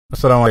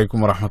അസ്സലാമു അലൈക്കും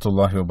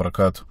വറഹ്മത്തുള്ളാഹി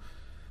വബറകാതുഹു.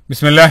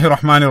 ബിസ്മില്ലാഹിർ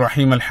റഹ്മാനിർ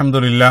റഹീം.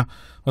 അൽഹംദുലില്ലാഹ്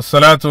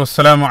വസ്സലാത്തു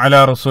വസ്സലാമു അലാ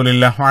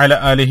റസൂലില്ലാഹി വഅലാ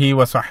ആലിഹി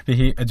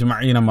വസഹ്ബിഹി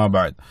അജ്മഈൻ. അമ്മാ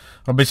ബഅദ്.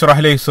 റബ്ബി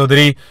ഇശ്റഹ് ലി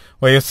സദ്രി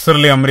വയസ്സിർ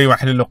ലി അംരി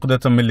വഹ്ലുൽ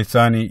ഉഖ്ദതം മിൻ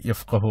ലിസാനി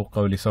യഫ്ഖഹു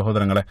ഖൗലി.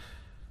 സഹോദരങ്ങളെ,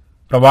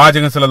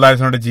 പ്രവാചകൻ സല്ലല്ലാഹു അലൈഹി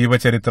വസല്ലമയുടെ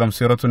ജീവചരിത്രം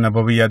സീറത്തുൻ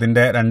നബവി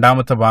അതിന്റെ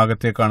രണ്ടാമത്തെ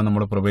ഭാഗത്തേക്കാണ്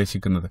നമ്മൾ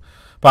പ്രവേശിക്കുന്നത്.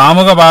 അപ്പൊ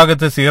ആമുഖ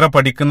ഭാഗത്ത് സീറ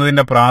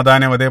പഠിക്കുന്നതിന്റെ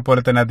പ്രാധാന്യം,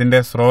 അതേപോലെ തന്നെ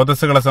അതിന്റെ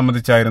സ്രോതസ്സുകളെ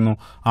സംബന്ധിച്ചായിരുന്നു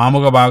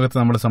ആമുഖ ഭാഗത്ത്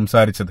നമ്മൾ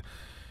സംസാരിച്ചത്.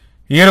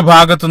 ഈ ഒരു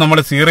ഭാഗത്ത് നമ്മൾ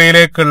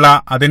സീറയിലേക്കുള്ള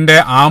അതിന്റെ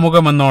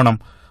ആമുഖമെന്നോണം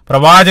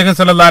പ്രവാചകൻ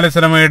സല്ലല്ലാഹു അലൈഹി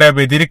വസല്ലമയുടെ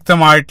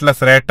വ്യതിരിക്തമായിട്ടുള്ള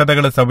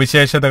ശ്രേഷ്ഠതകൾ,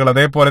 സവിശേഷതകൾ,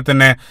 അതേപോലെ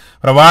തന്നെ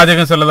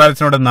പ്രവാചകൻ സല്ലല്ലാഹു അലൈഹി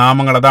വസല്ലമയുടെ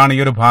നാമങ്ങൾ, അതാണ് ഈ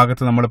ഒരു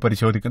ഭാഗത്ത് നമ്മൾ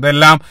പരിശോധിക്കുന്നത്.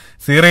 ഇതെല്ലാം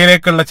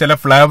സീറയിലേക്കുള്ള ചില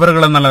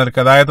ഫ്ലേവറുകൾ എന്നുള്ള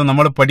നിലക്ക്, അതായത്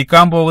നമ്മൾ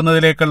പഠിക്കാൻ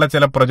പോകുന്നതിലേക്കുള്ള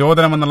ചില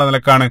പ്രചോദനം എന്നുള്ള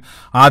നിലക്കാണ്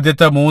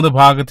ആദ്യത്തെ 3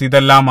 ഭാഗത്ത്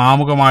ഇതെല്ലാം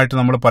ആമുഖമായിട്ട്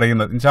നമ്മൾ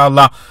പറയുന്നത്. ഇൻഷാ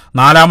അല്ലാഹ്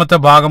 4ാമത്തെ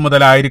ഭാഗം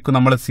മുതലായിരിക്കും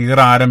നമ്മൾ സീറ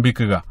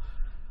ആരംഭിക്കുക.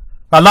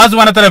 അല്ലാഹു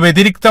സുബ്ഹാനഹു വ തആല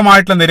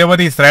വ്യതിരിക്തമായിട്ടുള്ള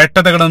നിരവധി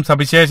ശ്രേഷ്ഠതകളും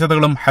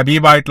സവിശേഷതകളും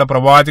ഹബീബായിട്ടുള്ള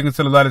പ്രവാചകൻ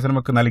സല്ലല്ലാഹു അലൈഹി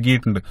വസല്ലമക്ക്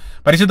നൽകിയിട്ടുണ്ട്.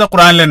 പരിശുദ്ധ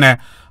ഖുർആനിൽ തന്നെ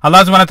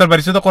അല്ലാഹു സുബ്ഹാനഹു വ തആല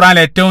പരിശുദ്ധ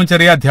ഖുർആനിലെ ഏറ്റവും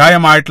ചെറിയ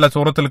അധ്യായമായിട്ടുള്ള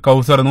സൂറത്തുൽ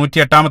കൗസർ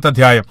 108ാമത്തെ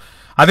അധ്യായം,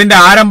 അതിന്റെ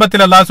ആരംഭത്തിൽ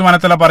അല്ലാഹു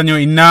സുബ്ഹാനഹു വ തആല പറഞ്ഞു,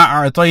 ഇന്നാ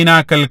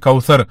അഅ്തൈനാക്കൽ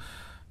കൗസർ,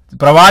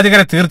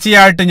 പ്രവാചകരെ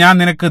തീർച്ചയായിട്ടും ഞാൻ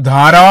നിനക്ക്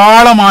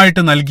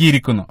ധാരാളമായിട്ട്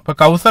നൽകിയിരിക്കുന്നു. അപ്പൊ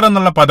കൗസർ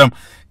എന്നുള്ള പദം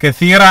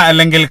കസീറ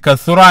അല്ലെങ്കിൽ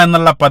കസുറ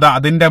എന്നുള്ള പദം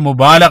അതിന്റെ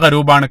മുബാലക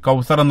രൂപമാണ്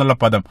കൗസർ എന്നുള്ള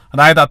പദം.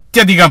 അതായത്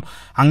അത്യധികം,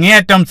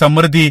 അങ്ങേയറ്റം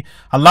സമൃദ്ധി.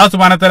 അല്ലാഹു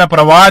സുബ്ഹാനഹു വ തആല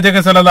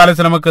പ്രവാചകൻ സല്ലല്ലാഹു അലൈഹി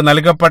വസല്ലമക്ക്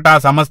നൽകപ്പെട്ട ആ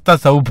സമസ്ത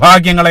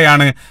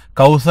സൗഭാഗ്യങ്ങളെയാണ്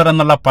കൗസർ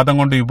എന്നുള്ള പദം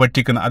കൊണ്ട്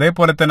വിവക്ഷിക്കുന്നത്.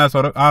 അതേപോലെ തന്നെ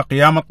ആ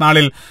ഖിയാമത്ത്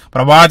നാളിൽ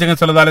പ്രവാചകൻ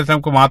സല്ലല്ലാഹു അലൈഹി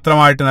വസല്ലമക്ക്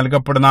മാത്രമായിട്ട്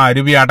നൽകപ്പെടുന്ന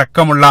അരുവി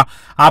അടക്കമുള്ള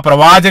ആ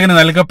പ്രവാചകന്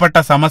നൽകപ്പെട്ട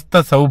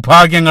സമസ്ത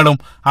സൗഭാഗ്യങ്ങളും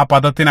ആ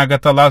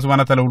പദത്തിനകത്ത് അല്ലാഹു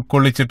സുബ്ഹാനഹു വ തആല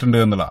ഉൾക്കൊള്ളിച്ചിട്ടുണ്ട്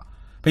എന്നുള്ളതാണ്.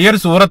 അപ്പൊ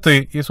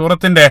ഈ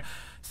സൂറത്തിന്റെ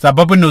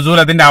സബബുൻ നുസൂൽ,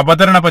 അതിന്റെ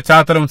അവതരണ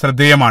പശ്ചാത്തലവും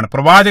ശ്രദ്ധേയമാണ്.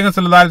 പ്രവാചകൻ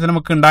സല്ലല്ലാഹു അലൈഹി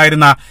വസല്ലമക്ക്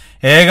ഉണ്ടായിരുന്ന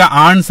ഏക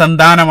ആൺ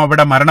സന്താനം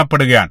അവിടെ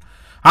മരണപ്പെടുകയാണ്.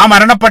 ആ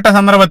മരണപ്പെട്ട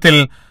സന്ദർഭത്തിൽ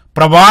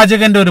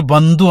പ്രവാചകന്റെ ഒരു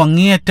ബന്ധു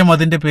അങ്ങേയറ്റം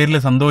അതിന്റെ പേരിൽ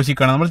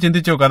സന്തോഷിക്കണം. നമ്മൾ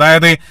ചിന്തിച്ചു നോക്കുക,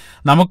 അതായത്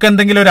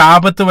നമുക്കെന്തെങ്കിലും ഒരു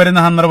ആപത്ത്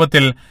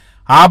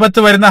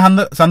വരുന്ന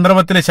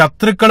സന്ദർഭത്തിൽ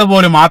ശത്രുക്കൾ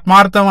പോലും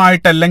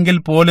ആത്മാർത്ഥമായിട്ടല്ലെങ്കിൽ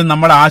പോലും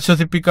നമ്മളെ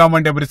ആശ്വസിപ്പിക്കാൻ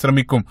വേണ്ടി അവർ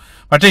ശ്രമിക്കും.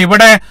 പക്ഷെ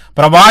ഇവിടെ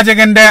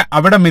പ്രവാചകന്റെ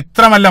അവിടെ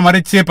മിത്രമല്ല,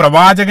 മറിച്ച്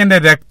പ്രവാചകന്റെ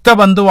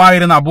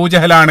രക്തബന്ധുവായിരുന്ന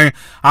അബൂജഹലാണ്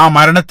ആ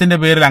മരണത്തിന്റെ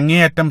പേരിൽ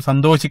അങ്ങേയറ്റം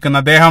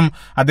സന്തോഷിക്കുന്നത്.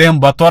 അദ്ദേഹം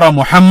ബത്തോറ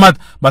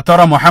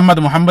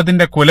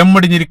മുഹമ്മദിന്റെ കുലം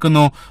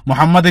മുടിഞ്ഞിരിക്കുന്നു,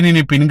 മുഹമ്മദിന്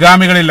ഇനി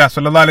പിൻഗാമികളില്ല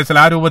സല്ലല്ലാഹു അലൈഹി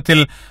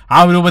വസല്ലം, ആ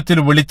രൂപത്തിൽ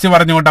വിളിച്ചു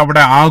പറഞ്ഞുകൊണ്ട്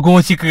അവിടെ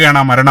ആഘോഷിക്കുകയാണ്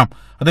ആ മരണം.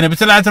 അത് നബി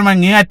സല്ലല്ലാഹു അലൈഹി വസല്ലം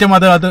അങ്ങേയറ്റം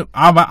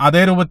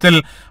അതേ രൂപത്തിൽ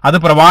അത്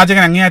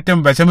പ്രവാചകൻ അങ്ങേയറ്റം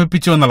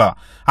വിഷമിപ്പിച്ചു എന്നുള്ളതാണ്.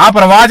 ആ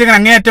പ്രവാചകൻ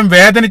അങ്ങേയറ്റം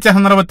വേദനിച്ച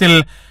സന്ദർഭത്തിൽ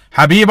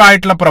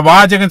ഹബീബായിട്ടുള്ള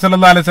പ്രവാചകൻ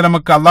സല്ലല്ലാഹു അലൈഹി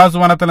വസല്ലമക്ക് അല്ലാഹു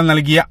സുബ്ഹാനഹു വ തആല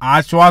നൽകിയ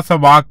ആശ്വാസ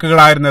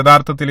വാക്കുകളായിരുന്നു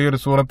യഥാർത്ഥത്തിൽ ഈ ഒരു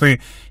സൂറത്ത്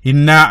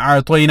ഇന്നാ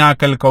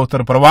അഅ്തൈനാക്കൽ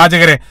കൗസർ.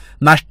 പ്രവാചകരെ,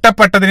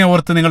 നഷ്ടപ്പെട്ടതിനെ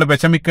ഓർത്ത് നിങ്ങൾ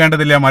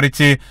വിഷമിക്കേണ്ടതില്ല,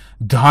 മറിച്ച്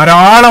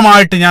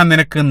ധാരാളമായിട്ട് ഞാൻ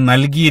നിനക്ക്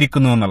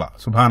നൽകിയിരിക്കുന്നു എന്നുള്ളതാണ്.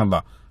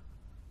 സുബ്ഹാനല്ലാഹ്.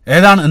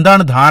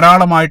 എന്താണ്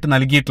ധാരാളമായിട്ട്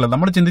നൽകിയിട്ടുള്ളത്?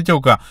 നമ്മൾ ചിന്തിച്ചു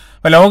നോക്കുക.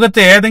 അപ്പൊ ലോകത്ത്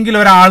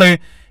ഏതെങ്കിലും ഒരാള്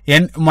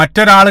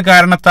മറ്റൊരാൾ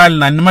കാരണത്താൽ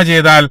നന്മ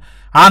ചെയ്താൽ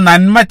ആ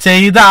നന്മ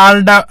ചെയ്ത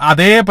ആളുടെ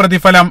അതേ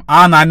പ്രതിഫലം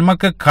ആ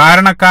നന്മക്ക്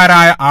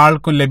കാരണക്കാരായ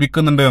ആൾക്കും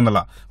ലഭിക്കുന്നുണ്ട് എന്നുള്ള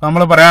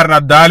നമ്മൾ പറയാറുണ്ട്,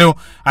 അദ്ദാലു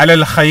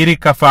അലൽ ഖൈരി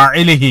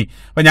കഫാഇലിഹി.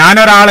 അപ്പൊ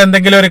ഞാനൊരാൾ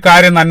എന്തെങ്കിലും ഒരു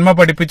കാര്യം നന്മ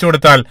പഠിപ്പിച്ചു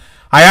കൊടുത്താൽ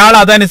അയാൾ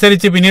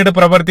അതനുസരിച്ച് പിന്നീട്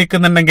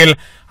പ്രവർത്തിക്കുന്നുണ്ടെങ്കിൽ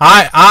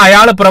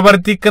അയാൾ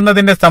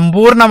പ്രവർത്തിക്കുന്നതിന്റെ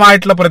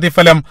സമ്പൂർണമായിട്ടുള്ള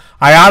പ്രതിഫലം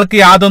അയാൾക്ക്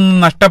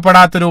യാതൊന്നും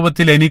നഷ്ടപ്പെടാത്ത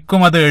രൂപത്തിൽ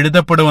എനിക്കും അത്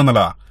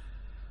എഴുതപ്പെടുമെന്നുള്ളതാണ്.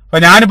 അപ്പൊ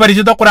ഞാൻ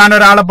പരിശുദ്ധ ഖുർആൻ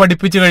ഒരാളെ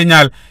പഠിപ്പിച്ചു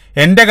കഴിഞ്ഞാൽ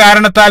എന്റെ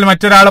കാരണത്താൽ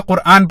മറ്റൊരാൾ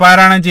ഖുർആൻ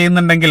പാരായണം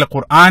ചെയ്യുന്നുണ്ടെങ്കിൽ,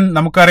 ഖുർആൻ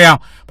നമുക്കറിയാം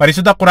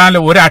പരിശുദ്ധ ഖുർആനിൽ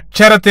ഒരു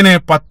അക്ഷരത്തിന്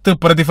 10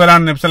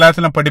 പ്രതിഫലമാണ് നബി സല്ലല്ലാഹു അലൈഹി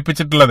വസല്ലം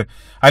പഠിപ്പിച്ചിട്ടുള്ളത്.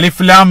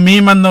 അലിഫ് ലാം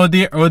മീം എന്ന്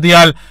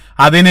ഓതിയാൽ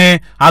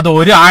അത്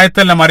ഒരു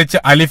ആയത്തല്ല, മറിച്ച്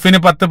അലിഫിന്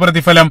 10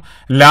 പ്രതിഫലം,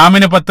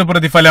 ലാമിന് 10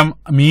 പ്രതിഫലം,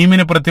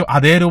 മീമിന്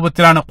അതേ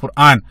രൂപത്തിലാണ്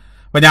ഖുർആൻ.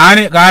 അപ്പൊ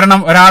കാരണം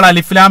ഒരാൾ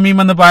അലിഫ് ലാം മീം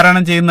എന്ന്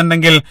പാരായണം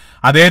ചെയ്യുന്നുണ്ടെങ്കിൽ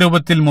അതേ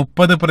രൂപത്തിൽ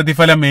 30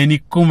 പ്രതിഫലം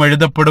എനിക്കും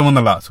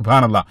എഴുതപ്പെടുമെന്നുള്ള.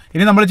 സുബ്ഹാനല്ലാഹ്.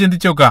 ഇനി നമ്മൾ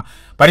ചിന്തിച്ചു നോക്കുക,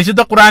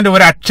 പരിശുദ്ധ ഖുർആന്റെ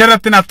ഒരു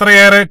അക്ഷരത്തിന്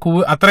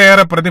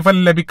അത്രയേറെ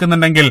പ്രതിഫലം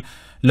ലഭിക്കുന്നുണ്ടെങ്കിൽ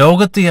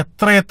ലോകത്ത്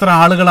എത്ര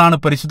ആളുകളാണ്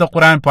പരിശുദ്ധ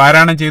ഖുർആൻ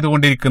പാരായണം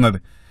ചെയ്തുകൊണ്ടിരിക്കുന്നത്?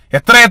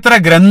 എത്ര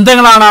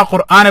ഗ്രന്ഥങ്ങളാണ് ആ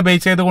ഖുർആനെ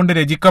ബേസ് ചെയ്തുകൊണ്ട്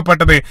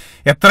രചിക്കപ്പെട്ടത്?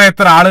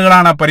 എത്ര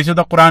ആളുകളാണ്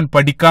പരിശുദ്ധ ഖുർആൻ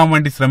പഠിക്കാൻ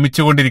വേണ്ടി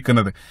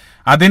ശ്രമിച്ചുകൊണ്ടിരിക്കുന്നത്?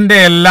 അതിന്റെ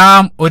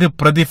എല്ലാം ഒരു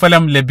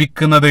പ്രതിഫലം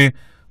ലഭിക്കുന്നത്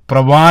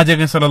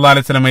പ്രവാചകൻ സല്ലല്ലാഹു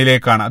അലൈഹി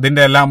വസല്ലമയിലേക്കാണ്.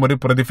 അതിന്റെ എല്ലാം ഒരു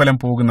പ്രതിഫലം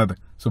പോകുന്നത്.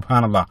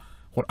 സുബ്ഹാനല്ലാഹ്.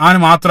 ഖുർആൻ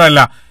മാത്രമല്ല,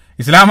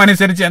 ഇസ്ലാം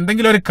അനുസരിച്ച്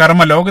എന്തെങ്കിലും ഒരു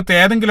കർമ്മ ലോകത്ത്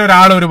ഏതെങ്കിലും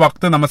ഒരാൾ ഒരു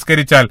വക്ത്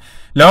നമസ്കരിച്ചാൽ,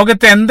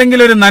 ലോകത്തെ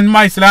എന്തെങ്കിലും ഒരു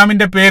നന്മ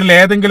ഇസ്ലാമിന്റെ പേരിൽ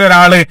ഏതെങ്കിലും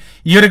ഒരാള്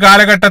ഈ ഒരു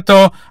കാലഘട്ടത്തോ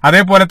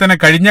അതേപോലെ തന്നെ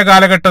കഴിഞ്ഞ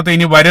കാലഘട്ടത്തോ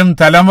ഇനി വരും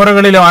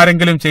തലമുറകളിലോ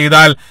ആരെങ്കിലും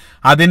ചെയ്താൽ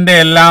അതിന്റെ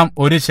എല്ലാം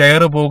ഒരു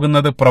ഷെയർ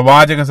പോകുന്നത്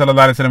പ്രവാചകൻ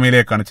സല്ലല്ലാഹു അലൈഹി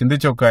വസല്ലമയിലേക്കാണ്.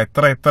 ചിന്തിച്ചു നോക്കുക,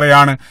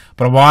 എത്രയാണ്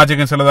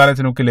പ്രവാചകൻ സല്ലല്ലാഹു അലൈഹി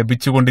വസല്ലമക്ക്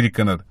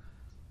ലഭിച്ചുകൊണ്ടിരിക്കുന്നത്.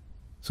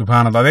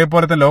 സുബ്ഹാനല്ലാഹ്.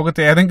 അതേപോലെ തന്നെ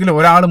ലോകത്ത് ഏതെങ്കിലും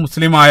ഒരാൾ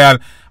മുസ്ലിം ആയാൽ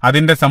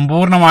അതിന്റെ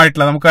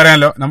സമ്പൂർണ്ണമായിട്ടുള്ള,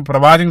 നമുക്കറിയാമല്ലോ,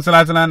 പ്രവാചകൻ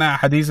സല്ലല്ലാഹു അലൈഹി വസല്ലം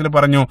ഹദീസിൽ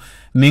പറഞ്ഞു,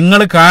 നിങ്ങൾ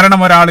കാരണം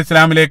ഒരാൾ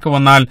ഇസ്ലാമിലേക്ക്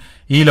വന്നാൽ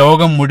ഈ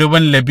ലോകം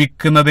മുഴുവൻ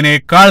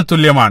ലഭിക്കുന്നതിനേക്കാൾ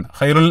തുല്യമാണ്.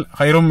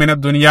 ഖൈറും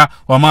മിനദ് ദുനിയ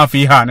വമാ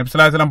ഫീഹാ. നബി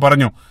സല്ലല്ലാഹു അലൈഹി വസല്ലം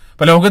പറഞ്ഞു.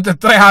 ഇപ്പൊ ലോകത്ത്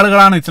എത്ര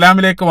ആളുകളാണ്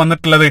ഇസ്ലാമിലേക്ക്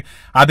വന്നിട്ടുള്ളത്?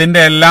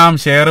 അതിന്റെ എല്ലാം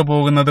ഷെയർ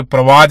പോകുന്നത്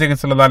പ്രവാചകൻ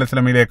സല്ലല്ലാഹു അലൈഹി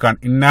വസല്ലമയിലേക്കാണ്.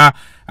 ഇന്നാ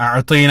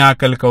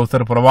അഅ്തൈനാക്കൽ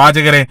കൗസർ,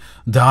 പ്രവാചകരെ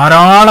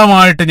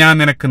ധാരാളമായിട്ട് ഞാൻ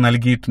നിനക്ക്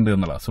നൽകിയിട്ടുണ്ട്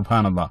എന്നുള്ള.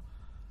 സുബ്ഹാനല്ലാഹ്.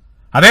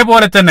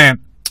 അതേപോലെ തന്നെ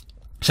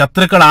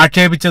ശത്രുക്കൾ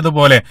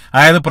ആക്ഷേപിച്ചതുപോലെ,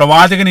 അതായത്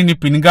പ്രവാചകൻ ഇനി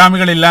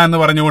പിൻഗാമികളില്ല എന്ന്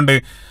പറഞ്ഞുകൊണ്ട്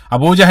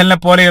അബൂജഹലിനെ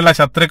പോലെയുള്ള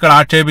ശത്രുക്കൾ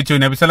ആക്ഷേപിച്ചു.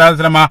 നബി സല്ലല്ലാഹു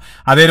അലൈഹി വസല്ലമ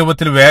അതേ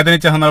രൂപത്തിൽ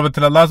വേദനിച്ച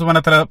സന്ദർഭത്തിൽ അല്ലാഹു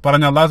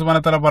സുബ്ഹാനഹു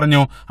വ തആല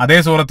പറഞ്ഞു അതേ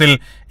സൂറത്തിൽ,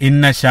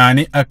 ഇന്ന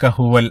ശാനിഅക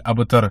ഹുവൽ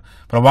അബ്തർ,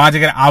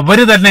 പ്രവാചകൻ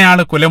അവര്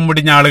തന്നെയാണ് കുലം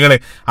മുടിഞ്ഞ ആളുകൾ,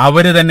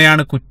 അവര്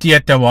തന്നെയാണ്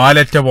കുറ്റിയറ്റ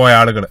വാലറ്റ പോയ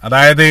ആളുകൾ.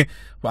 അതായത്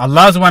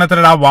അല്ലാഹു സുബ്ഹാനഹു വ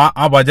തആല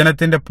ആ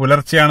വചനത്തിന്റെ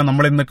പുലർച്ചയാണ്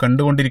നമ്മൾ ഇന്ന്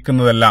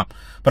കണ്ടുകൊണ്ടിരിക്കുന്നതെല്ലാം.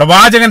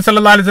 പ്രവാചകൻ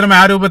സല്ലല്ലാഹു അലൈഹി വസല്ലം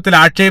ആ രൂപത്തിൽ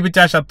ആക്ഷേപിച്ച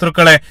ആ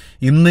ശത്രുക്കളെ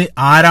ഇന്ന്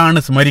ആരാണ്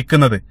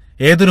സ്മരിക്കുന്നത്?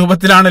 ഏതു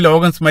രൂപത്തിലാണ്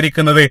ലോകം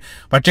സ്മരിക്കുന്നത്?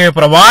 പക്ഷേ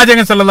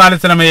പ്രവാചകൻ സല്ലല്ലാഹു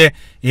അലൈഹി വസല്ലമയെ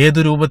ഏതു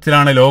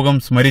രൂപത്തിലാണ് ലോകം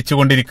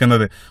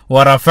സ്മരിച്ചുകൊണ്ടിരിക്കുന്നത്?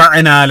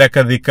 വറഫഅനാ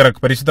ലക ദിക്റക,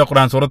 പരിശുദ്ധ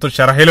ഖുർആൻ സൂറത്തുൽ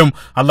ശറഹിലും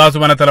അല്ലാഹു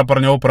സുബ്ഹാനഹു വ തആല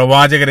പറഞ്ഞു, ഓ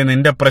പ്രവാചകരെ,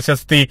 നിന്റെ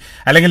പ്രശസ്തി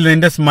അല്ലെങ്കിൽ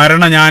നിന്റെ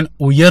സ്മരണ ഞാൻ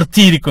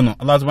ഉയർത്തിയിരിക്കുന്നു.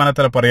 അല്ലാഹു സുബ്ഹാനഹു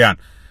വ തആല പറയാൻ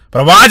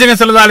പ്രവാചകൻ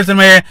സല്ലല്ലാഹു അലൈഹി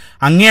വസല്ലമയെ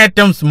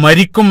അങ്ങേയറ്റം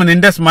സ്മരിക്കും,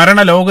 നിന്റെ സ്മരണ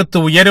ലോകത്ത്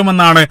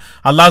ഉയരുമെന്നാണ്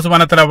അല്ലാഹു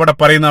സുബ്ഹാനഹു വ തആല അവിടെ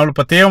പറയുന്നത്. നമ്മൾ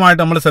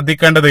പ്രത്യേകമായിട്ട് നമ്മൾ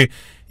ശ്രദ്ധിക്കേണ്ടത്,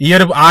 ഈ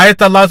ഒരു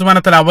ആയത്ത് അല്ലാഹു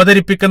സുബ്ഹാനഹു വ തആല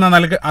അവതരിപ്പിക്കുന്ന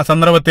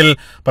സന്ദർഭത്തിൽ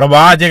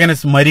പ്രവാചകനെ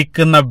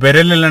സ്മരിക്കുന്ന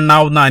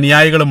വിരലിലെണ്ണാവുന്ന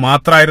അനുയായികൾ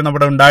മാത്രമായിരുന്നു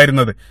അവിടെ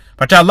ഉണ്ടായിരുന്നത്.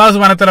 പക്ഷെ അല്ലാഹു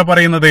സുബ്ഹാനഹു വ തആല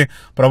പറയുന്നത്,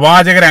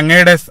 പ്രവാചകർ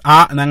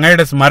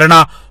അങ്ങയുടെ സ്മരണ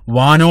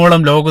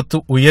വാനോളം ലോകത്ത്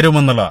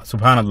ഉയരുമെന്നുള്ള.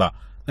 സുബ്ഹാനല്ലാഹ്.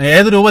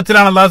 ഏത്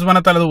രൂപത്തിലാണ് അല്ലാഹു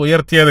സുബ്ഹാനഹു വ തആല അത്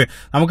ഉയർത്തിയത്?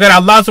 നമുക്കറിയാം,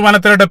 അല്ലാഹു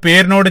സുബ്ഹാനഹു വ തആലയുടെ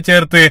പേരിനോട്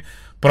ചേർത്ത്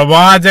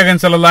പ്രവാചകൻ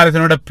സല്ലല്ലാഹു അലൈഹി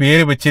വസല്ലമയുടെ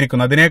പേര്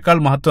വെച്ചിരിക്കുന്നു. അതിനേക്കാൾ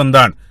മഹത്വം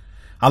എന്താണ്?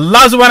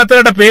 അല്ലാഹു സുബ്ഹാനഹു വ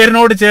തആലയുടെ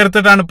പേരിനോട്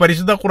ചേർത്തിട്ടാണ്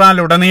പരിശുദ്ധ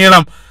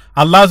ഖുർആനിലുടനീളം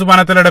അല്ലാഹു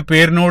സുബ്ഹാനഹു വ തആലയുടെ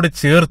പേരിനോട്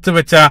ചേർത്ത്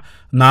വെച്ച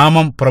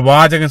നാമം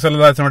പ്രവാചകൻ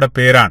സല്ലല്ലാഹു അലൈഹി വസല്ലമയുടെ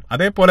പേരാണ്.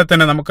 അതേപോലെ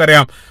തന്നെ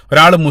നമുക്കറിയാം,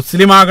 ഒരാൾ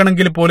മുസ്ലിം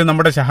ആകണമെങ്കിൽ പോലും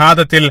നമ്മുടെ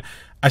ഷഹാദത്തിൽ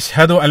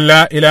അഷ്ഹദു അല്ലാ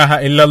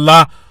ഇലാഹ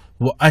ഇല്ലല്ലാഹ്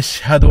വ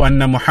അഷ്ഹദു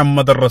അന്ന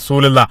മുഹമ്മദർ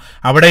റസൂലുള്ളാഹ്,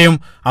 അവിടെയും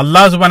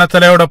അല്ലാഹു സുബ്ഹാനഹു വ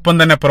തആലയോടൊപ്പം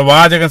തന്നെ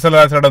പ്രവാചകൻ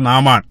സല്ലല്ലാഹു അലൈഹി വസല്ലമയുടെ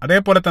നാമാണ്.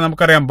 അതേപോലെ തന്നെ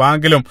നമുക്കറിയാം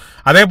ബാങ്കിലും,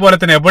 അതേപോലെ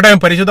തന്നെ എവിടെയും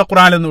പരിശുദ്ധ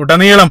ഖുർആനിൽ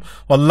ഉടനീളം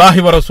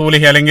വല്ലാഹി വ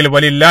റസൂലിഹി അല്ലെങ്കിൽ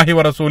വലില്ലാഹി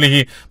വ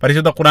റസൂലിഹി,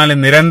 പരിശുദ്ധ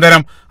ഖുർആനിൽ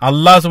നിരന്തരം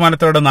അല്ലാഹു സുബ്ഹാനഹു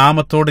വ തആലയുടെ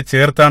നാമത്തോട്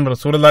ചേർത്താണ്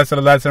റസൂലുള്ളാഹി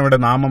സ്വല്ലല്ലാഹു അലൈഹി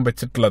വസല്ലമയുടെ നാമം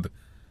വെച്ചിട്ടുള്ളത്.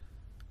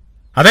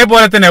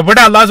 അതേപോലെ തന്നെ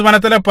എവിടെ അല്ലാഹു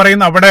സുബ്ഹാനഹു വ തആല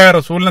പറയുന്നു, അവിടെ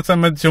റസൂലിനെ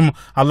സംബന്ധിച്ചും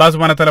അല്ലാഹു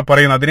സുബ്ഹാനഹു വ തആല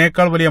പറയുന്നു.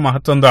 അതിനേക്കാൾ വലിയ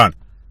മഹത്വം എന്താണ്?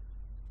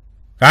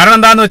 കാരണം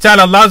എന്താന്ന് വെച്ചാൽ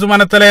അല്ലാഹു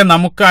സുബ്ഹാനഹു വ തആല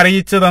നമുക്ക്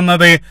അറിയിച്ചു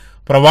തന്നത്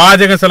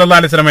പ്രവാചകൻ സല്ലല്ലാഹു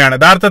അലൈഹി വസല്ലമയാണ്.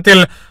 യഥാർത്ഥത്തിൽ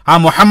ആ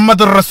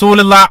മുഹമ്മദുർ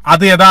റസൂലുള്ളാഹ്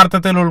അത്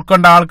യഥാർത്ഥത്തിൽ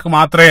ഉൾക്കൊണ്ട ആൾക്ക്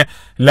മാത്രമേ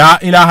ലാ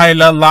ഇലാഹ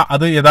ഇല്ലല്ലാഹ്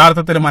അത്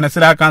യഥാർത്ഥത്തിൽ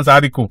മനസ്സിലാക്കാൻ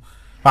സാധിക്കൂ.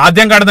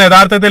 ആദ്യം കടന്ന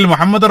യഥാർത്ഥത്തിൽ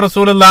മുഹമ്മദുർ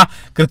റസൂലുള്ളാഹ്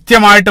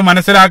കൃത്യമായിട്ട്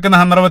മനസ്സിലാക്കുന്ന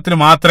സന്ദർഭത്തിൽ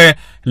മാത്രമേ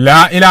ലാ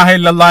ഇലാഹ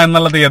ഇല്ലല്ലാഹ്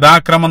എന്നുള്ളത്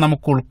യഥാക്രമം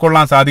നമുക്ക്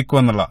ഉൾക്കൊള്ളാൻ സാധിക്കൂ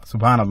എന്നുള്ള.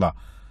 സുബ്ഹാനല്ലാഹ്.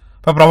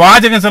 അപ്പൊ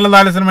പ്രവാചകൻ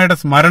സല്ലല്ലാഹു അലൈഹി വസല്ലമയുടെ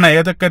സ്മരണ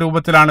ഏതൊക്കെ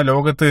രൂപത്തിലാണ്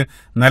ലോകത്ത്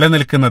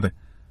നിലനിൽക്കുന്നത്?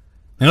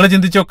 നിങ്ങൾ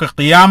ചിന്തിച്ചോക്കെ,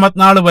 ഖിയാമത്ത്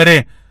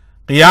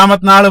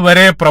നാൾ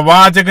വരെ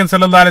പ്രവാചകൻ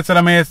സല്ലല്ലാഹു അലൈഹി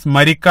വസല്ലമയെ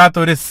സ്മരിക്കാത്ത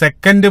ഒരു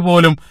സെക്കൻഡ്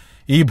പോലും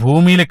ഈ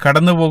ഭൂമിയിൽ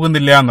കടന്നു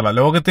പോകുന്നില്ല എന്നുള്ള.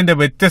 ലോകത്തിന്റെ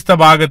വ്യത്യസ്ത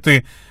ഭാഗത്ത്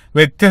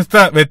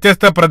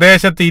വ്യത്യസ്ത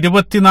പ്രദേശത്ത്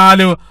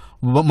 24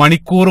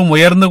 മണിക്കൂറും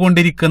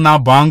ഉയർന്നുകൊണ്ടിരിക്കുന്ന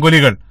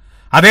ബാങ്കുലികൾ,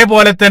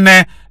 അതേപോലെ തന്നെ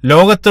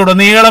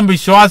ലോകത്തുടനീളം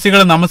വിശ്വാസികൾ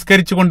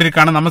നമസ്കരിച്ചു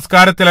കൊണ്ടിരിക്കുകയാണ്.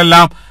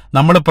 നമസ്കാരത്തിലെല്ലാം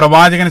നമ്മൾ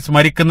പ്രവാചകനെ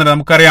സ്മരിക്കുന്നുണ്ട്.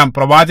 നമുക്കറിയാം,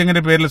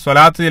 പ്രവാചകന്റെ പേരിൽ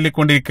സ്വലാത്ത്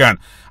ചൊല്ലിക്കൊണ്ടിരിക്കുകയാണ്.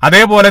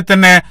 അതേപോലെ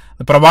തന്നെ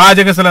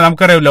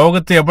നമുക്കറിയാം,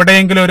 ലോകത്ത്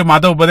എവിടെയെങ്കിലും ഒരു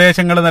മത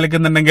ഉപദേശങ്ങൾ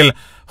നൽകുന്നുണ്ടെങ്കിൽ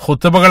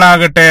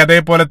ഖുത്ബകളാകട്ടെ,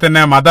 അതേപോലെ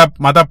തന്നെ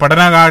മത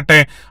പഠനമാകട്ടെ,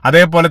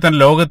 അതേപോലെ തന്നെ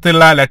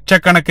ലോകത്തുള്ള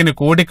ലക്ഷക്കണക്കിന്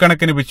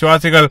കോടിക്കണക്കിന്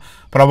വിശ്വാസികൾ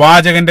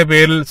പ്രവാചകന്റെ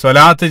പേരിൽ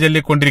സ്വലാത്ത്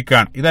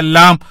ചൊല്ലിക്കൊണ്ടിരിക്കുകയാണ്.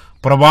 ഇതെല്ലാം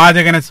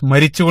പ്രവാചകനെ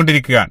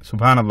സ്മരിച്ചുകൊണ്ടിരിക്കുകയാണ്.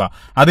 സുബ്ഹാനല്ലാഹ്.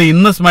 അത്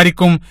ഇന്ന്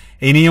സ്മരിക്കും,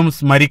 ഇനിയും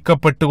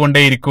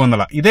സ്മരിക്കപ്പെട്ടുകൊണ്ടേയിരിക്കും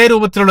എന്നുള്ള. ഇതേ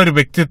രൂപത്തിലുള്ള ഒരു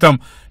വ്യക്തിത്വം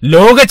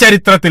ലോക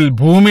ചരിത്രത്തിൽ,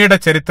 ഭൂമിയുടെ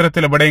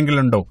ചരിത്രത്തിൽ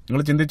എവിടെയെങ്കിലും ഉണ്ടോ?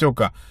 നിങ്ങൾ ചിന്തിച്ചു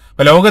നോക്കുക.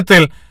 അപ്പൊ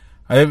ലോകത്തിൽ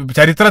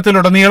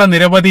ചരിത്രത്തിലുടനീളം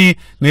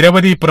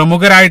നിരവധി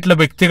പ്രമുഖരായിട്ടുള്ള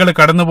വ്യക്തികൾ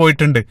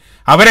കടന്നുപോയിട്ടുണ്ട്.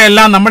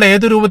 അവരെല്ലാം നമ്മൾ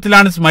ഏതു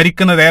രൂപത്തിലാണ്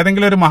സ്മരിക്കുന്നത്?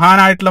 ഏതെങ്കിലും ഒരു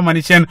മഹാനായിട്ടുള്ള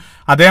മനുഷ്യൻ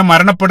അദ്ദേഹം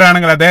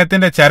മരണപ്പെടുകയാണെങ്കിൽ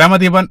അദ്ദേഹത്തിന്റെ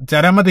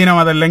ചരമദിനം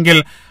അതല്ലെങ്കിൽ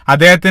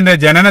അദ്ദേഹത്തിന്റെ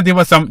ജനന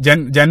ദിവസം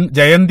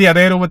ജയന്തി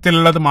അതേ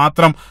രൂപത്തിലുള്ളത്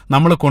മാത്രം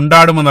നമ്മൾ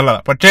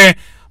കൊണ്ടാടുമെന്നുള്ളത്. പക്ഷേ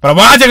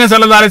പ്രവാചകൻ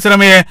സല്ലല്ലാഹു അലൈഹി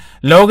വസല്ലമയെ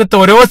ലോകത്ത്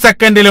ഓരോ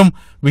സെക്കൻഡിലും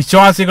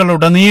വിശ്വാസികൾ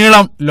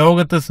ഉടനീളം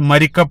ലോകത്ത്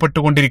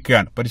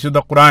സ്മരിക്കപ്പെട്ടുകൊണ്ടിരിക്കുകയാണ്. പരിശുദ്ധ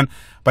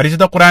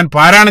ഖുർആൻ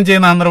പാരായണം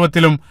ചെയ്യുന്ന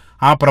സന്ദർഭത്തിലും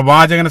ആ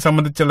പ്രവാചകനെ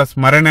സംബന്ധിച്ചുള്ള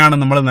സ്മരണയാണ്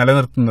നമ്മൾ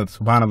നിലനിർത്തുന്നത്.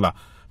 സുബ്ഹാനല്ലാഹ്.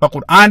 അപ്പൊ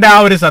ഖുർആന്റെ ആ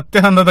ഒരു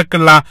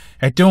സത്യസന്ധതക്കുള്ള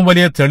ഏറ്റവും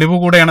വലിയ തെളിവ്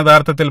കൂടെയാണ്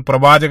യഥാർത്ഥത്തിൽ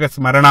പ്രവാചക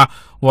സ്മരണ.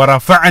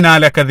 വറഫഅനാ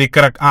ലക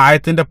ദിക്റക, ആ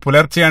ആയത്തിന്റെ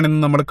പുലർച്ചയാണ്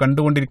ഇന്ന് നമ്മൾ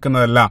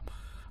കണ്ടുകൊണ്ടിരിക്കുന്നതെല്ലാം.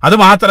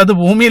 അത്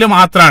ഭൂമിയിൽ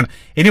മാത്രമാണ്.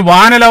 ഇനി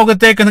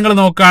വാനലോകത്തേക്ക് നിങ്ങൾ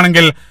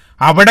നോക്കുകയാണെങ്കിൽ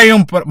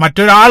അവിടെയും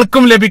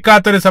മറ്റൊരാൾക്കും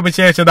ലഭിക്കാത്തൊരു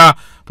സവിശേഷത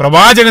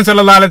പ്രവാചകൻ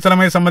സല്ലല്ലാഹു അലൈഹി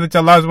വസല്ലമയെ സംബന്ധിച്ച്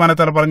അല്ലാഹു സുബ്ഹാനഹു വ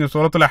തആല പറഞ്ഞു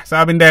സൂറത്തുൽ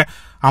അഹ്സാബിന്റെ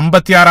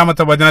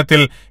 56-ാമത്തെ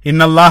വചനത്തിൽ,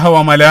 ഇന്നല്ലാഹ വ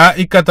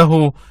മലായികതഹു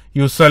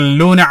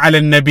യുസല്ലൂന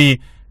അലൻ നബി.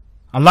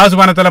 അല്ലാഹു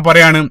സുബ്ഹാനഹു വ തആല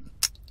പറയാണ്,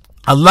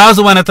 അല്ലാഹു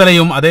സുബ്ഹാനഹു വ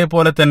തആലയും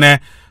അതേപോലെ തന്നെ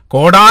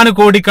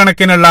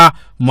കോടാനുകോടിക്കണക്കിനുള്ള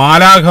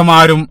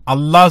മാലാഖമാരും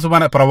അല്ലാഹു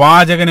സുബ്ഹാനഹു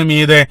പ്രവാചകന്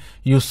മീതെ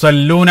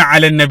യുസല്ലൂന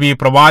അലൻ നബി,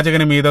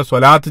 പ്രവാചകന് മീതെ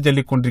സ്വലാത്ത്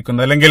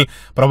ചൊല്ലിക്കൊണ്ടിരിക്കുന്നു, അല്ലെങ്കിൽ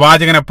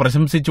പ്രവാചകനെ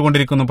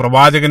പ്രശംസിച്ചുകൊണ്ടിരിക്കുന്നു,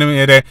 പ്രവാചകന്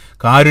മീതെ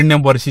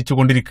കാരുണ്യം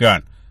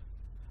വർഷിച്ചുകൊണ്ടിരിക്കുകയാണ്.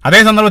 അതേ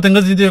സന്ദർഭത്തിൽ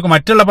നിങ്ങൾ ചിന്തിച്ചു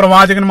മറ്റുള്ള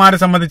പ്രവാചകന്മാരെ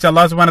സംബന്ധിച്ച്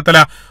അല്ലാഹു സുബ്ഹാനഹു വതആല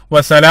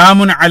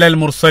വസലാമുൻ അലൽ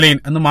മുർസലീൻ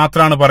എന്ന്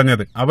മാത്രമാണ്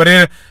പറഞ്ഞത്,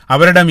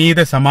 അവരുടെ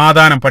മീതെ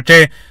സമാധാനം. പക്ഷേ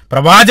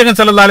പ്രവാചകൻ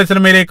സല്ലല്ലാഹു അലൈഹി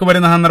വസല്ലമയിലേക്ക്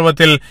വരുന്ന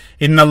സന്ദർഭത്തിൽ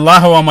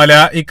ഇന്നല്ലാഹ വ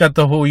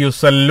മലായികതഹു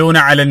യുസല്ലൂന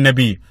അലൻ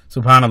നബി.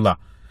 സുബ്ഹാനല്ലാഹ്.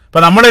 അപ്പൊ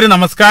നമ്മളൊരു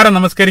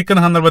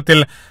നമസ്കരിക്കുന്ന സന്ദർഭത്തിൽ,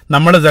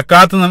 നമ്മൾ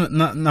സക്കാത്ത്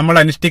നമ്മൾ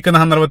അനുഷ്ഠിക്കുന്ന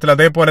സന്ദർഭത്തിൽ,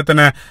 അതേപോലെ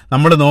തന്നെ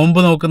നമ്മൾ നോമ്പ്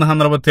നോക്കുന്ന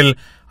സന്ദർഭത്തിൽ,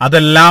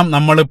 അതെല്ലാം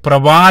നമ്മൾ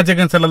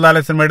പ്രവാചകൻ സല്ലല്ലാഹു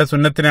അലൈഹി വസല്ലമയുടെ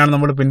സുന്നത്തിനെയാണ്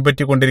നമ്മൾ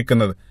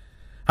പിൻപറ്റിക്കൊണ്ടിരിക്കുന്നത്.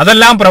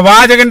 അതെല്ലാം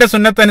പ്രവാചകന്റെ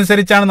സുന്നത്ത്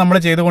അനുസരിച്ചാണ് നമ്മൾ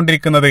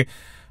ചെയ്തുകൊണ്ടിരിക്കുന്നത്.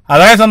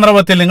 അതേ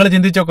സന്ദർഭത്തിൽ നിങ്ങൾ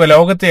ചിന്തിച്ചോക്കോ,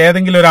 ലോകത്ത്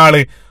ഏതെങ്കിലും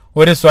ഒരാള്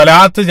ഒരു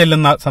സ്വലാത്ത്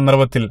ചെല്ലുന്ന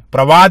സന്ദർഭത്തിൽ,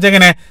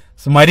 പ്രവാചകനെ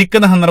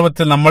സ്മരിക്കുന്ന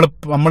സന്ദർഭത്തിൽ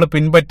നമ്മൾ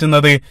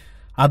പിൻപറ്റുന്നത്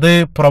അത്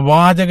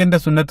പ്രവാചകന്റെ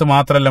സുന്നത്ത്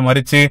മാത്രമല്ല,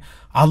 മറിച്ച്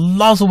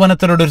അല്ലാഹു സുബ്ഹാനഹു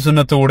വതആലയുടെ ഒരു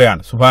സുന്നത്ത്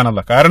കൂടെയാണ്.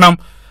 സുബ്ഹാനല്ലാഹ്. കാരണം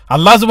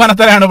അല്ലാഹു സുബ്ഹാനഹു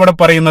വതആലയാണ് ഇവിടെ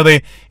പറയുന്നത്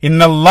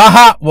ഇന്നല്ലാഹ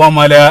വ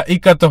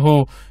മലായികതഹു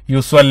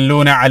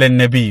യുസല്ലൂന അലൻ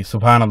നബി.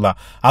 സുബ്ഹാനല്ലാഹ്.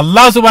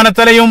 അല്ലാഹു സുബ്ഹാനഹു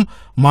വതആലയും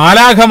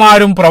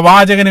മാലാഖമാരും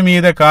പ്രവാചകന്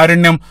മീതെ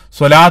കാരുണ്യം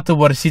സ്വലാത്ത്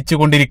വർഷിച്ചു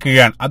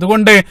കൊണ്ടിരിക്കുകയാണ്.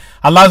 അതുകൊണ്ട്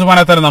അല്ലാഹു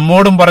സുബ്ഹാനഹു വതആല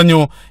നമ്മോടും പറഞ്ഞു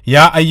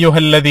യാ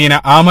അയ്യുഹല്ലദീന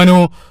ആമനു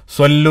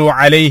സ്വല്ലു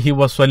അലൈഹി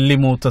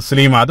വസല്ലിമു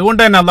തസ്ലീമ.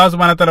 അതുകൊണ്ട് തന്നെ അല്ലാഹു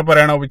സുബ്ഹാനഹു വതആല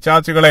പറയണോ,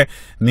 വിശ്വാസികളെ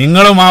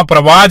നിങ്ങളും ആ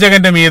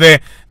പ്രവാചകന്റെ മീതെ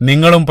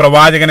നിങ്ങളും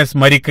പ്രവാചകനെ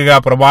സ്മരിക്കുക,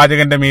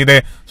 പ്രവാചകന്റെ മീതെ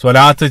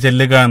സ്വലാത്ത്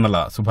ചെല്ലുക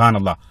എന്നുള്ളത്.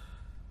 സുബ്ഹാനല്ലാഹ്.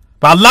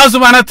 അപ്പൊ അല്ലാഹു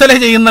സുബ്ഹാനഹു വതആല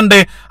ചെയ്യുന്നുണ്ട്.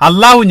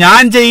 അല്ലാഹു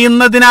ഞാൻ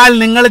ചെയ്യുന്നതിനാൽ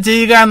നിങ്ങൾ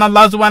ചെയ്യുക എന്ന്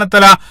അല്ലാഹു സുബ്ഹാനഹു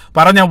വതആല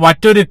പറഞ്ഞ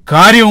മറ്റൊരു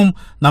കാര്യവും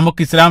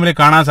നമുക്ക് ഇസ്ലാമിൽ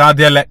കാണാൻ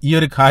സാധ്യമല്ല, ഈ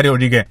ഒരു കാര്യം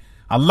ഒഴികെ.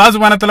 അല്ലാഹു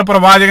സുബ്ഹാനഹു വതആല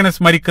പ്രവാചകനെ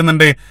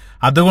സ്മരിക്കുന്നുണ്ട്,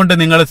 അതുകൊണ്ട്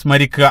നിങ്ങൾ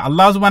സ്മരിക്കുക.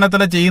 അല്ലാഹു സുബ്ഹാനഹു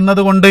വതആല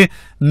ചെയ്യുന്നത് കൊണ്ട്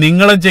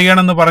നിങ്ങളും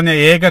ചെയ്യണമെന്ന് പറഞ്ഞ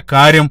ഏക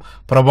കാര്യം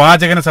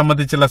പ്രവാചകനെ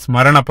സംബന്ധിച്ചുള്ള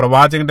സ്മരണ,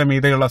 പ്രവാചകന്റെ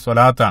മീതെയുള്ള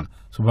സ്വലാത്താണ്.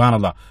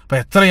 സുബ്ഹാനല്ലാഹ്. അപ്പൊ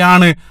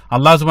എത്രയാണ്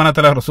അല്ലാഹു സുബ്ഹാനഹു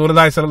വതആല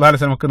റസൂലുള്ളാഹി സ്വല്ലല്ലാഹു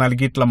അലൈഹി വസല്ലമക്ക്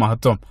നൽകിയിട്ടുള്ള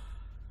മഹത്വം.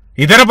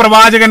 ഇതര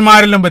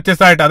പ്രവാചകന്മാരിലും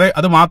വ്യത്യസ്തമായിട്ട്,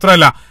 അത്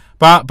മാത്രമല്ല,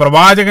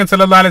 പ്രവാചകൻ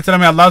സല്ലല്ലാഹു അലൈഹി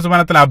വസല്ലമയെ അല്ലാഹു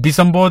സുബ്ഹാനഹു വതആല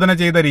അഭിസംബോധന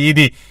ചെയ്ത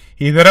രീതി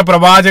ഇതര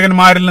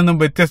പ്രവാചകന്മാരിൽ നിന്നും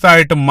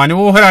വ്യത്യസ്തമായിട്ട്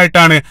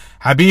മനോഹരമായിട്ടാണ്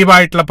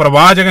ഹബീബായിട്ടുള്ള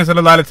പ്രവാചകൻ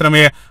സല്ലല്ലാഹു അലൈഹി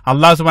വസല്ലമയെ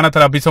അല്ലാഹു സുബ്ഹാനഹു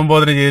വതആല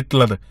അഭിസംബോധന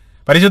ചെയ്തിട്ടുള്ളത്.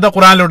 പരിശുദ്ധ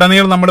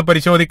ഖുർആനിലുടനീളം നമ്മൾ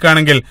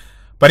പരിശോധിക്കുകയാണെങ്കിൽ,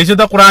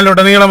 പരിശുദ്ധ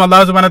ഖുർആനിലുടനീളം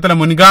അല്ലാഹു സുബ്ഹാനഹു വതആല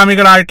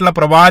മുൻഗാമികളായിട്ടുള്ള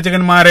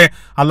പ്രവാചകന്മാരെ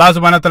അല്ലാഹു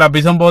സുബ്ഹാനഹു വതആല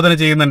അഭിസംബോധന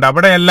ചെയ്യുന്നുണ്ട്.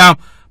 അവിടെയെല്ലാം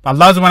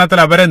അല്ലാഹു സുബ്ഹാനഹു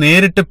വതആല അവരെ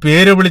നേരിട്ട്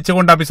പേര്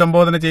വിളിച്ചുകൊണ്ട്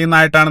അഭിസംബോധന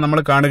ചെയ്യുന്നതായിട്ടാണ് നമ്മൾ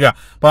കാണുക.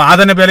 അപ്പൊ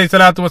ആദം നബി അലൈഹി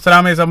സ്വലാത്തു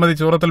വസ്സലാമയെ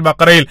സംബന്ധിച്ച് സൂറത്തുൽ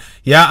ബഖറയിൽ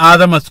യാ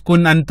ആദം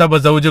അസ്കുൻ അൻത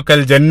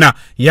വസൗജുകൽ ജന്ന,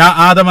 യാ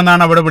ആദം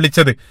എന്നാണ് അവിടെ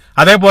വിളിച്ചത്.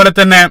 അതേപോലെ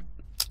തന്നെ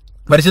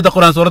പരിശുദ്ധ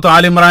ഖുർആൻ സൂറത്ത്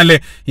ആൽ ഇമ്രാനിലെ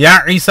യാ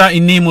ഈസ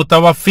ഇന്നി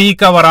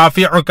മുതവഫീക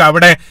വറാഫിഉക,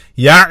 അവിടെ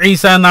യാ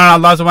ഈസ എന്നാണ്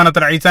അല്ലാഹു സുബ്ഹാനഹു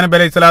വതആല ഈസാ നബി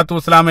അലൈഹി സ്വലാത്തു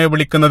വസ്സലാമയെ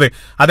വിളിക്കുന്നത്.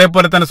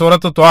 അതേപോലെ തന്നെ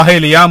സൂറത്ത്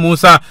ത്വാഹയിൽ യാ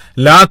മൂസ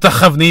ലാ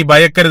തഖഫ്, നീ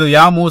ഭയക്കരുത്,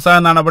 യാ മൂസ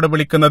എന്നാണ് അവിടെ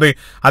വിളിക്കുന്നത്.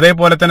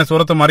 അതേപോലെ തന്നെ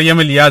സൂറത്ത്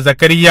മറിയമിൽ യാ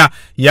സക്കരിയ,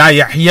 യാ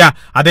യഹ്യ,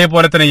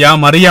 അതേപോലെ തന്നെ യാ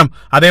മറിയം,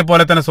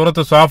 അതേപോലെ തന്നെ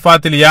സൂറത്ത്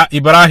സ്വാഫാത്തിൽ യാ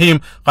ഇബ്രാഹിം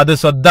ഖദ്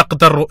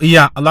സദ്ദഖ്ത റുഇയ,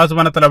 അല്ലാഹു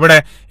സുബ്ഹാനഹു വതആല അവിടെ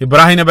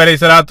ഇബ്രാഹിം നബി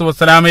അലൈഹി സ്വലാത്തു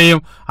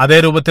വസ്സലാമയെയും അതേ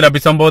രൂപത്തിൽ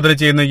അഭിസംബോധന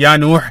ചെയ്യുന്നു. യാ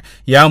നൂഹ്,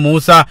 യാ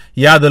മൂസ,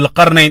 യാ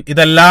ദുൽഖർനൈൻ,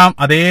 ഇതെല്ലാം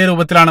അതേ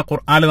രൂപത്തിലാണ്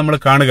ഖുർആനിൽ നമ്മൾ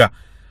കാണുക.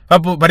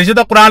 അപ്പൊ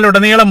പരിശുദ്ധ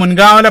ഖുർആനിലുടനീളം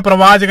മുൻഗാമില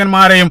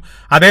പ്രവാചകന്മാരെയും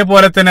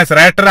അതേപോലെ തന്നെ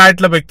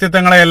ശ്രേഷ്ഠരായിട്ടുള്ള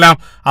വ്യക്തിത്വങ്ങളെയെല്ലാം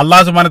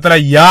അല്ലാഹു സുബ്ഹാനഹു വതആല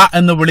യാ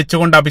എന്ന്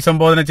വിളിച്ചുകൊണ്ട്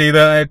അഭിസംബോധന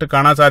ചെയ്തതായിട്ട്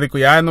കാണാൻ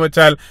സാധിക്കും. യാ എന്ന്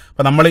വെച്ചാൽ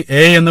ഇപ്പൊ നമ്മൾ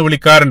എ എന്ന്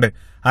വിളിക്കാറുണ്ട്,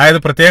 അതായത്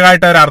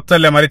പ്രത്യേകമായിട്ട് ഒരു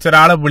അർത്ഥമല്ല, മറിച്ച്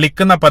ഒരാളെ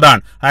വിളിക്കുന്ന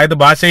പദമാണ്. അതായത്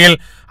ഭാഷയിൽ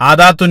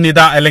ആദാത്തുന്നിദ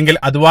അല്ലെങ്കിൽ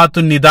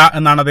അദ്വാത്തുന്നിദ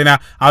എന്നാണ് അതിനെ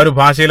ആ ഒരു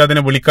ഭാഷയിൽ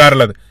അതിനെ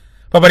വിളിക്കാറുള്ളത്.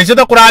 അപ്പൊ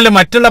പരിശുദ്ധ ഖുർആനിൽ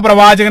മറ്റുള്ള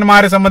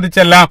പ്രവാചകന്മാരെ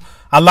സംബന്ധിച്ചെല്ലാം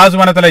അല്ലാഹു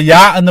സുബ്ഹാനഹു വതആല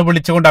യാ എന്ന്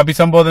വിളിച്ചുകൊണ്ട്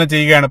അഭിസംബോധന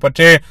ചെയ്യുകയാണ്.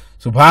 പക്ഷേ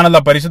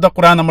സുബ്ഹാനല്ലാഹ്, പരിശുദ്ധ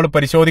ഖുർആൻ നമ്മൾ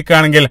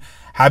പരിശോധിക്കുകയാണെങ്കിൽ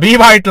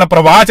ഹബീബായിട്ടുള്ള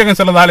പ്രവാചകൻ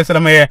സല്ലല്ലാഹു അലൈഹി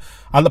വസല്ലമയെ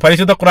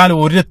പരിശുദ്ധ ഖുർആൻ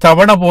ഒരു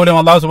തവണ പോലും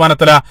അല്ലാഹു സുബ്ഹാനഹു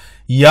വതആല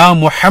യാ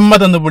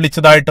മുഹമ്മദ് എന്ന്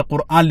വിളിച്ചതായിട്ട്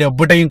ഖുർആനിൽ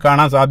എവിടെയും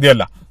കാണാൻ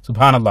സാധ്യമല്ല.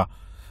 സുബ്ഹാനല്ലാഹ്.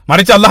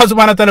 മറിച്ച് അല്ലാഹു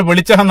സുബ്ഹാനഹു വതആല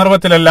വിളിച്ച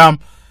സന്ദർഭത്തിലെല്ലാം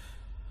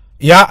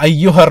യാ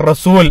അയ്യുഹർ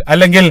റസൂൽ,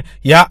 അല്ലെങ്കിൽ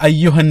യാ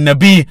അയ്യുഹൻ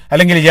നബി,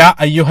 അല്ലെങ്കിൽ യാ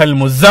അയ്യുഹൽ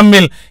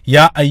മുസമ്മിൽ,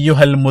 യാ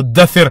അയ്യുഹൽ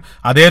മുദ്ദസിർ,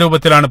 അതേ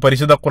രൂപത്തിലാണ്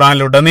പരിശുദ്ധ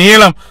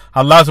ഖുർആനിലുടനീളം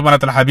അല്ലാഹു സുബ്ഹാനഹു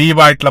വതആല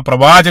ഹബീബായിട്ടുള്ള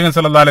പ്രവാചകൻ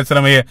സല്ലല്ലാഹു അലൈഹി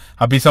വസല്ലമയെ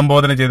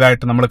അഭിസംബോധന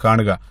ചെയ്തതായിട്ട് നമ്മൾ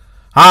കാണുക.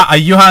 ആ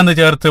അയ്യുഹ എന്ന്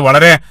ചേർത്ത്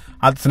വളരെ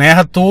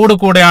സ്നേഹത്തോടു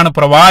കൂടെയാണ്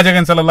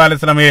പ്രവാചകൻ സല്ലല്ലാഹു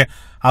അലൈഹി വസല്ലമയെ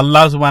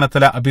അല്ലാഹു സുബ്ഹാനഹു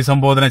വതആല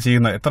അഭിസംബോധന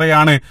ചെയ്യുന്നത്.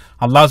 എത്രയാണ്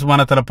അല്ലാഹു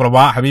സുബ്ഹാനഹു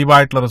വതആല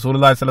ഹബീബായിട്ടുള്ള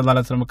റസൂലുള്ളാഹി സ്വല്ലല്ലാഹു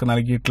അലൈഹി വസല്ലമക്ക്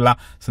നൽകിയിട്ടുള്ള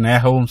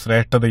സ്നേഹവും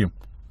ശ്രേഷ്ഠതയും.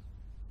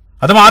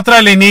 അത്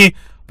മാത്രമല്ല, ഇനി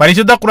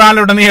പരിശുദ്ധ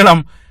ഖുർആനിലുടനീളം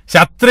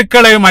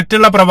ശത്രുക്കളെ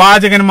മറ്റുള്ള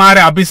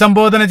പ്രവാചകന്മാരെ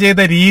അഭിസംബോധന ചെയ്ത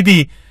രീതി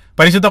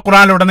പരിശുദ്ധ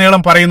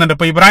ഖുർആനിലുടനീളം പറയുന്നുണ്ട്.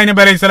 ഇപ്പൊ ഇബ്രാഹിം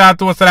നബി അലൈഹി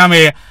സ്വലാത്തു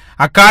വസ്സലാമയെ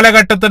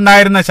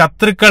അക്കാലഘട്ടത്തുണ്ടായിരുന്ന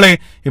ശത്രുക്കള്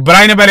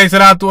ഇബ്രാഹിം നബി അലൈഹി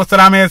സ്വലാത്തു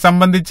വസ്സലാമയെ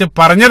സംബന്ധിച്ച്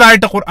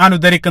പറഞ്ഞതായിട്ട് ഖുർആൻ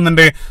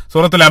ഉദ്ധരിക്കുന്നുണ്ട്.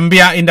 സൂറത്തുൽ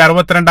അംബിയാഇന്റെ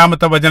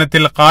 62-ാമത്തെ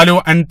വചനത്തിൽ ഖാലു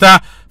അൻത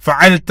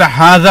ഫഅൽത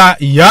ഹാദാ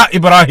യാ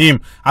ഇബ്രാഹിം,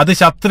 അത്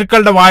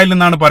ശത്രുക്കളുടെ വായിൽ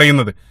നിന്നാണ്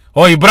പറയുന്നത്.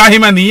 ഓ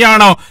ഇബ്രാഹിമ,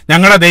 നീയാണോ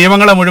ഞങ്ങളുടെ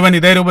ദൈവങ്ങളെ മുഴുവൻ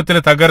ഇതേ രൂപത്തിൽ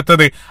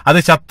തകർത്തത്? അത്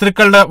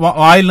ശത്രുക്കളുടെ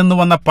വായിൽ നിന്ന്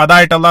വന്ന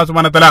പദമായിട്ട് അല്ലാഹു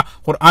സുബ്ഹാനഹു വതആല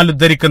ഖുർആനിൽ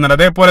ഉദ്ധരിക്കുന്നുണ്ട്.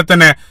 അതേപോലെ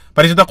തന്നെ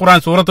പരിശുദ്ധ ഖുർആൻ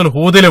സൂറത്തുൽ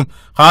ഹൂദിലും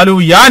ഖാലു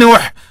യാ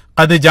നൂഹ്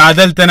അത്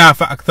ജാദൽതന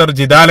ഫഅക്തർ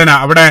ജിദാലന,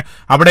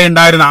 അവിടെ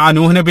ഉണ്ടായിരുന്ന ആ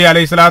നൂഹ് നബി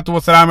അലൈഹി സ്വലാത്തു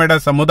വസ്സലാമയുടെ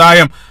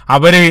സമുദായം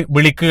അവര്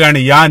വിളിക്കുകയാണ്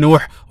യാ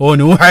നൂഹ്, ഓ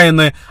നൂഹ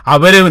എന്ന്.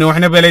 അവര്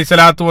നൂഹ് നബി അലൈഹി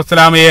സ്വലാത്തു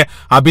വസ്സലാമയെ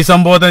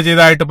അഭിസംബോധന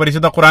ചെയ്തതായിട്ട്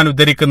പരിശുദ്ധ ഖുർആൻ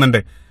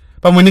ഉദ്ധരിക്കുന്നുണ്ട്.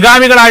 അപ്പൊ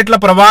മുൻഗാമികളായിട്ടുള്ള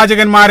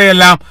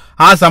പ്രവാചകന്മാരെയെല്ലാം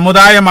ആ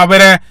സമുദായം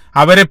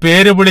അവരെ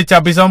പേര് വിളിച്ച്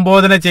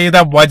അഭിസംബോധന ചെയ്ത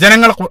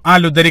വചനങ്ങൾ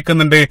ഖുർആനിൽ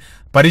ഉദ്ധരിക്കുന്നുണ്ട്.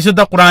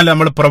 പരിശുദ്ധ ഖുർആനിൽ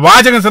നമ്മൾ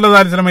പ്രവാചകൻ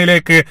സല്ലല്ലാഹു അലൈഹി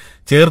വസല്ലമയിലേക്ക്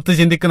ചേർത്ത്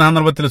ചിന്തിക്കുന്ന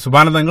സന്ദർഭത്തിൽ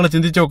സുബ്ഹാനല്ലാഹ്, നിങ്ങൾ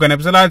ചിന്തിച്ചു നോക്കുക,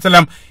 നബി സല്ലല്ലാഹു അലൈഹി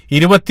വസല്ലം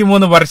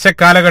 23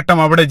 വർഷക്കാലഘട്ടം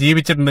അവിടെ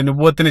ജീവിച്ചിട്ടുണ്ട്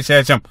നുബുവത്തിന്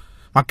ശേഷം.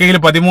 മക്കയിൽ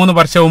 13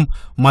 വർഷവും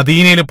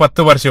മദീനയിൽ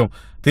 10 വർഷവും.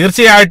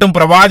 തീർച്ചയായിട്ടും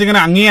പ്രവാചകന്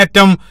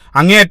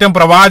അങ്ങേയറ്റം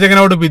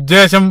പ്രവാചകനോട്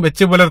വിദ്വേഷം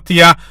വെച്ച്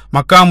പുലർത്തിയ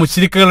മക്ക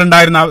മുശ്രിക്കുകൾ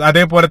ഉണ്ടായിരുന്നു.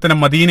 അതേപോലെ തന്നെ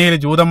മദീനയിൽ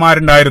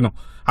ജൂതന്മാരുണ്ടായിരുന്നു.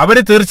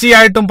 അവര്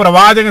തീർച്ചയായിട്ടും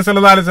പ്രവാചകൻ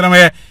സല്ലല്ലാഹു അലൈഹി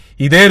വസല്ലമയെ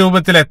ഇതേ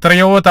രൂപത്തിൽ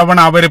എത്രയോ തവണ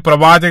അവര്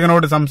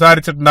പ്രവാചകനോട്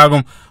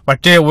സംസാരിച്ചിട്ടുണ്ടാകും.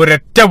 പക്ഷേ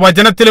ഒരൊറ്റ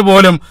വചനത്തിൽ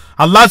പോലും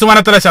അല്ലാഹു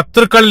സുബ്ഹാനഹു വ തആല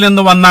ശത്രുക്കളിൽ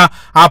നിന്ന് വന്ന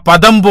ആ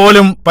പദം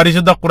പോലും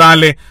പരിശുദ്ധ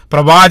ഖുർആനിൽ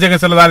പ്രവാചകൻ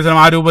സല്ലല്ലാഹു അലൈഹി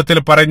വസല്ലം ആ രൂപത്തിൽ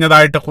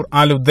പറഞ്ഞതായിട്ട്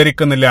ഖുർആനിൽ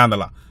ഉദ്ധരിക്കുന്നില്ല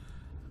എന്നുള്ള.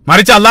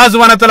 മറിച്ച് അല്ലാഹു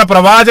സുബ്ഹാനഹു വ തആല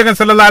പ്രവാചകൻ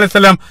സല്ലല്ലാഹു അലൈഹി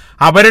വസല്ലം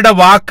അവരുടെ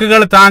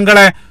വാക്കുകൾ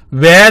താങ്കളെ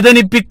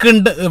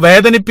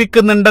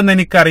വേദനിപ്പിക്കുന്നുണ്ടെന്ന്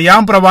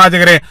എനിക്കറിയാം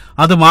പ്രവാചകരെ,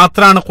 അത്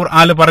മാത്രമാണ്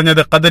ഖുർആനിൽ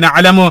പറഞ്ഞത്. ഖദ്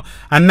നഅലമു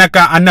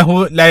അന്നഹു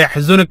ലാ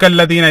യഹ്സുനുക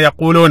അല്ലദീന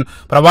യഖൂലൂൻ.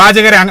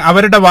 പ്രവാചകരെ,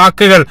 അവരുടെ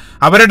വാക്കുകൾ,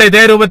 അവരുടെ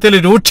ഇതേ രൂപത്തിൽ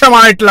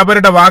രൂക്ഷമായിട്ടുള്ള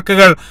അവരുടെ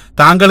വാക്കുകൾ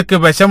താങ്കൾക്ക്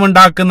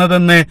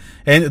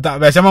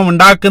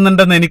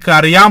വിഷമമുണ്ടാക്കുന്നുണ്ടെന്ന് എനിക്ക്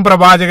അറിയാം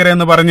പ്രവാചകരെ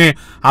എന്ന് പറഞ്ഞ്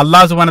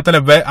അല്ലാഹു സുബ്ഹാനഹു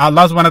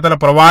വ തആല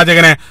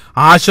പ്രവാചകനെ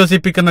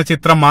ആശ്വസിപ്പിക്കുന്ന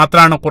ചിത്രം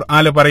മാത്രമാണ്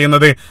ഖുർആനിൽ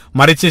പറയുന്നത്.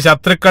 മറിച്ച്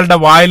ശത്രുക്കളുടെ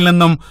വായിൽ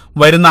നിന്നും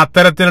വരുന്ന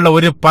അത്തരത്തിലുള്ള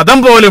ഒരു പദം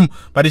പോലും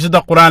പരിശുദ്ധ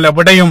ഖുർആനിൽ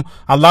എവിടെയും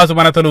അല്ലാഹു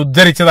സുബ്ഹാനഹു വ തആല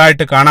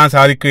ഉദ്ധരിച്ചതായിട്ട് കാണാൻ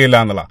സാധിക്കുകയില്ല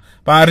എന്നുള്ള.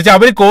 മറിച്ച്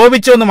അവർ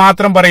കോപിച്ചു എന്ന്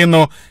മാത്രം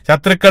പറയുന്നു.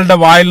 ശത്രുക്കളുടെ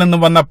വായിൽ നിന്നും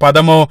വന്ന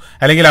പദമോ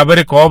അല്ലെങ്കിൽ അവർ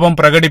കോപം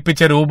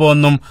പ്രകടിപ്പിച്ച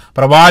രൂപമൊന്നും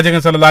പ്രവാചകൻ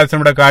സല്ലല്ലാഹു അലൈഹി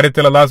വസല്ലമയുടെ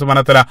കാര്യത്തിൽ അല്ലാഹു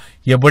സുബ്ഹാനഹു വ തആല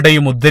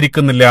എവിടെയും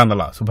ഉദ്ധരിക്കുന്നില്ല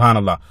എന്നുള്ള.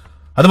 സുബ്ഹാനല്ലാഹ്.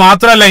 അത്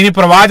മാത്രമല്ല, ഇനി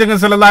പ്രവാചകൻ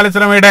സല്ലല്ലാഹു അലൈഹി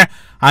വസല്ലമയുടെ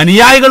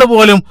അനുയായികൾ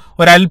പോലും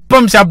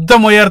ഒരല്പം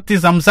ശബ്ദമുയർത്തി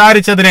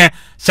സംസാരിച്ചതിനെ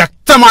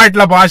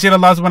ശക്തമായിട്ടുള്ള ഭാഷയിൽ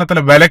അല്ലാഹു സുബ്ഹാനഹു വ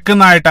തആല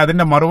വിലക്കുന്നതായിട്ട്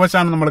അതിന്റെ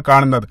മറുവശമാണ് നമ്മൾ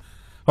കാണുന്നത്.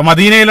 അപ്പൊ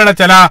മദീനയിലുള്ള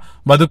ചില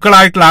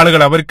ബദുക്കളായിട്ടുള്ള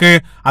ആളുകൾ, അവർക്ക്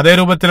അതേ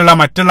രൂപത്തിലുള്ള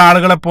മറ്റുള്ള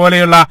ആളുകളെ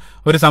പോലെയുള്ള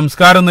ഒരു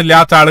സംസ്കാരമൊന്നും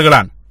ഇല്ലാത്ത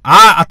ആളുകളാണ്.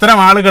 അത്തരം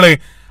ആളുകള്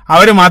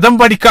അവര് മതം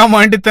പഠിക്കാൻ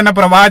വേണ്ടി തന്നെ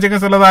പ്രവാചകൻ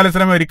സല്ലല്ലാഹു അലൈഹി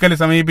വസല്ലം ഒരിക്കൽ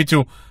സമീപിച്ചു.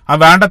 ആ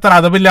വേണ്ടത്ര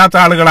അതവില്ലാത്ത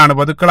ആളുകളാണ്,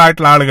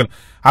 ബദുക്കളായിട്ടുള്ള ആളുകൾ.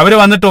 അവര്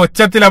വന്നിട്ട്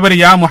ഒച്ചത്തിൽ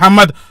യാ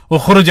മുഹമ്മദ്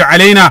ഉഖ്റുജ്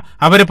അലൈന,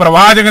 അവര്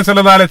പ്രവാചകൻ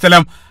സല്ലല്ലാഹു അലൈഹി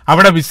വസല്ലം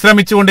അവിടെ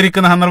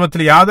വിശ്രമിച്ചുകൊണ്ടിരിക്കുന്ന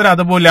സന്ദർഭത്തിൽ യാതൊരു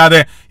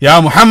അദബുമില്ലാതെ യാ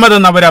മുഹമ്മദ്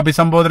എന്ന് അവരെ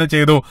അഭിസംബോധന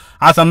ചെയ്തു.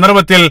 ആ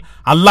സന്ദർഭത്തിൽ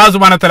അല്ലാഹു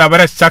സുബ്ഹാനഹു വ തആല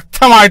അവരെ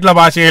ശക്തമായിട്ടുള്ള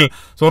ഭാഷയിൽ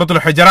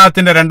സൂറത്തുൽ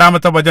ഹുജറാത്തിന്റെ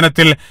 2-ാമത്തെ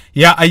വചനത്തിൽ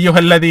യാ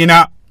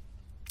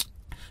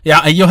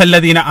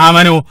അയ്യുഹല്ലദീന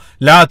ആമനു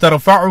ലാ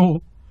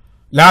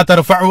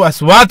തർഫഉ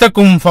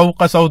അസ്വാതകും ഫൗഖ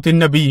സൗത്തിൻ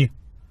നബി.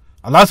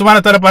 അല്ലാഹു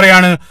സുബ്ഹാനഹു വ തആല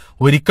പറയാണ്,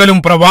 ഒരിക്കലും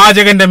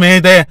പ്രവാചകന്റെ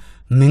മീതെ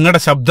നിങ്ങളുടെ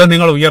ശബ്ദം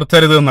നിങ്ങൾ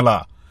ഉയർത്തരുത് എന്നുള്ളതാ.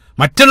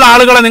 മറ്റുള്ള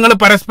ആളുകളെ നിങ്ങൾ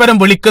പരസ്പരം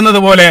വിളിക്കുന്നത്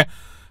പോലെ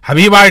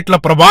ഹബീബായിട്ടുള്ള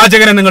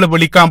പ്രവാചകനെ നിങ്ങൾ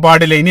വിളിക്കാൻ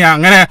പാടില്ല. ഇനി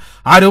അങ്ങനെ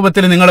ആ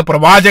രൂപത്തിൽ നിങ്ങൾ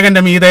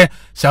പ്രവാചകന്റെ മീതെ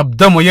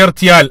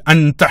ശബ്ദമുയർത്തിയാൽ അൻ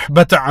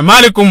തഹ്ബത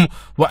അമാലുക്കും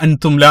വ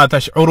അൻതും ലാ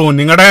തശ്ഉറൂൻ,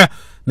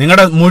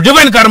 നിങ്ങളുടെ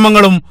മുഴുവൻ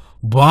കർമ്മങ്ങളും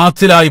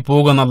ബാത്തിലായി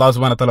പോകുമെന്ന് അല്ലാഹു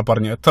സുബ്ഹാനഹു വ തആല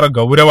പറഞ്ഞു. എത്ര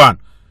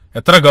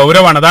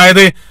ഗൗരവാണ്.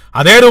 അതായത്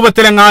അതേ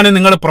രൂപത്തിലെങ്ങാനും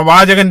നിങ്ങൾ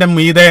പ്രവാചകന്റെ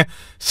മീതെ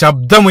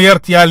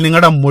ശബ്ദമുയർത്തിയാൽ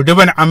നിങ്ങളുടെ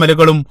മുഴുവൻ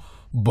അമലുകളും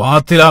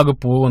ബാത്തിലാകി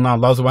പോകുന്ന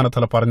അല്ലാഹു സുബ്ഹാനഹു വ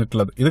തആല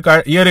പറഞ്ഞിട്ടുള്ളത്. ഇത്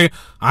ഈ ഒരു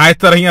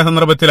ആയത്തിറങ്ങിയ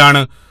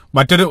സന്ദർഭത്തിലാണ്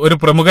ഒരു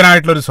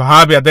പ്രമുഖനായിട്ടുള്ള ഒരു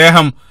സ്വഹാബി,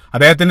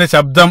 അദ്ദേഹത്തിന്റെ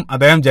ശബ്ദം,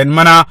 അദ്ദേഹം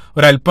ജന്മനാ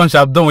ഒരല്പം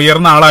ശബ്ദം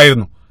ഉയർന്ന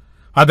ആളായിരുന്നു.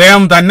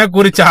 അദ്ദേഹം തന്നെ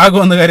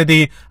കുറിച്ചാകുമെന്ന് കരുതി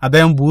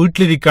അദ്ദേഹം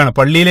വീട്ടിലിരിക്കുകയാണ്,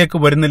 പള്ളിയിലേക്ക്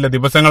വരുന്നില്ല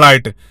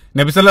ദിവസങ്ങളായിട്ട്.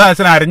 നബി സല്ലല്ലാഹു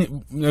അലൈഹി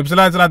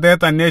വസല്ലം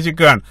അദ്ദേഹത്തെ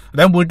അന്വേഷിക്കുകയാണ്.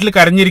 അദ്ദേഹം വീട്ടിൽ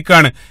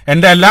കരഞ്ഞിരിക്കുകയാണ്.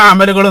 എന്റെ എല്ലാ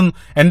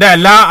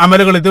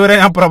അമലുകളും ഇതുവരെ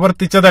ഞാൻ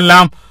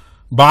പ്രവർത്തിച്ചതെല്ലാം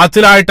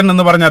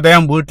ബാത്തിലായിട്ടുണ്ടെന്ന് പറഞ്ഞ്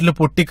അദ്ദേഹം വീട്ടിൽ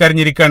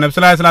പൊട്ടിക്കരഞ്ഞിരിക്കുകയാണ്. നബി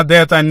സല്ലല്ലാഹു അലൈഹി വസല്ലം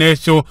അദ്ദേഹത്തെ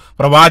അന്വേഷിച്ചു.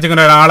 പ്രവാചകൻ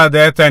ഒരാളെ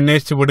അദ്ദേഹത്തെ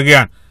അന്വേഷിച്ച്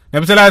വിടുകയാണ്.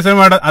 നബി സല്ലല്ലാഹു അലൈഹി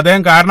വസല്ലമയുടെ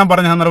അദ്ദേഹം കാരണം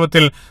പറഞ്ഞ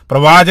സന്ദർഭത്തിൽ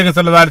പ്രവാചകൻ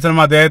സല്ലല്ലാഹു അലൈഹി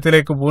വസല്ലം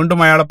അദ്ദേഹത്തിലേക്ക് വീണ്ടും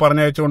അയാളെ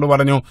പറഞ്ഞയച്ചുകൊണ്ട്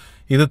പറഞ്ഞു,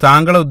 ഇത്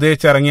താങ്കളെ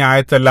ഉദ്ദേശിച്ചിറങ്ങിയ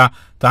ആയത്തല്ല,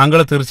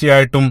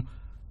 തീർച്ചയായിട്ടും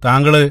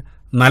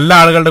നല്ല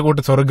ആളുകളുടെ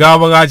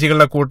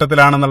സ്വർഗാവകാശികളുടെ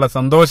കൂട്ടത്തിലാണെന്നുള്ള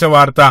സന്തോഷ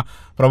വാർത്ത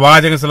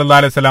പ്രവാചകൻ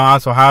സല്ലല്ലാഹു അലൈഹി വസല്ലം ആ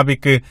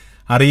സ്വഹാബിക്ക്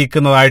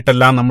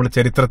അറിയിക്കുന്നതായിട്ടെല്ലാം നമ്മൾ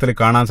ചരിത്രത്തിൽ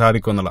കാണാൻ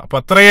സാധിക്കുന്നുള്ളത്. അപ്പൊ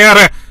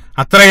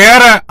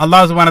അത്രയേറെ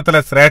അല്ലാഹു സുബ്ഹാനഹു വ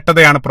തആല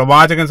ശ്രേഷ്ഠതയാണ്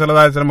പ്രവാചകൻ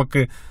സല്ലല്ലാഹു അലൈഹി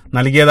വസല്ലമക്ക്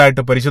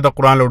നൽകിയതായിട്ട് പരിശുദ്ധ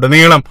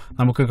ഖുർആനിലുടനീളം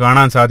നമുക്ക്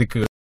കാണാൻ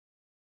സാധിക്കുക.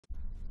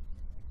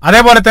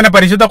 അതേപോലെ തന്നെ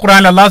പരിശുദ്ധ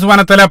ഖുർആനിൽ അല്ലാഹു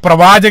സുബ്ഹാനഹു വ തആല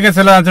പ്രവാചകൻ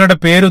സല്ലല്ലാഹു അലൈഹി വസല്ലമയുടെ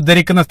പേര്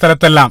ഉദ്ധരിക്കുന്ന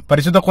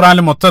പരിശുദ്ധ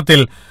ഖുർആനിൽ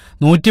മൊത്തത്തിൽ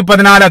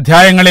 114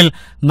 അധ്യായങ്ങളിൽ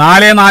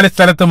 4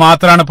 സ്ഥലത്ത്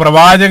മാത്രമാണ്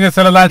പ്രവാചകൻ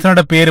സല്ലല്ലാഹു അലൈഹി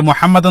വസല്ലമയുടെ പേര്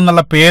മുഹമ്മദ്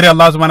എന്നുള്ള പേര്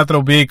അല്ലാഹു സുബ്ഹാനഹു വ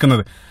തആല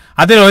ഉപയോഗിക്കുന്നത്.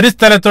 അതിൽ ഒരു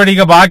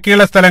സ്ഥലത്തൊഴികെ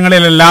ബാക്കിയുള്ള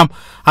സ്ഥലങ്ങളിലെല്ലാം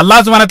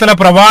അല്ലാഹു സുബ്ഹാനഹു വ തആല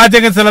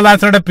പ്രവാചകൻ സല്ലല്ലാഹു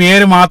അലൈഹി വസല്ലമയുടെ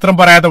പേര് മാത്രം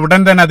പറയാതെ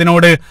ഉടൻ തന്നെ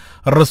അതിനോട്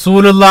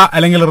റസൂലുള്ള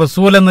അല്ലെങ്കിൽ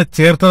റസൂൽ എന്ന്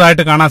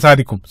ചേർത്തതായിട്ട് കാണാൻ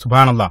സാധിക്കും.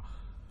 സുബ്ഹാനല്ലാഹ്.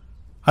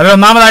 അതിൽ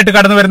ഒന്നാമതായിട്ട്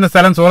കടന്നു വരുന്ന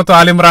സ്ഥലം സൂറത്ത്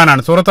ആൽ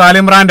ഇമ്രാനാണ്. സൂറത്ത് ആൽ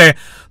ഇമ്രാന്റെ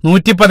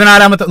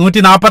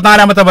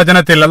 144-ാമത്തെ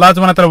വചനത്തിൽ അല്ലാഹു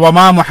സുബ്ഹാനഹു വ തആല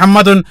വമാ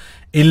മുഹമ്മദുൻ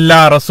ഇല്ലാ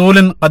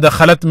റസൂലുൻ ഖദ്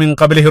ഖലത് മിൻ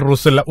ഖബ്ലിഹി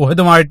റുസുൽ,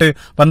 ഉഹദുമായിട്ട്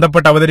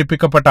ബന്ധപ്പെട്ട്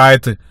അവതരിപ്പിക്കപ്പെട്ട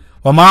ആയത്ത്.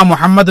 വമാ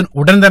മുഹമ്മദുൻ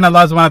ഉടൻ തന്നെ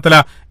അല്ലാഹു സുബ്ഹാനഹു വ തആല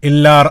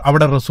ഇല്ലാ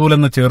അവിടെ റസൂൽ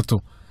എന്ന് ചേർത്തു.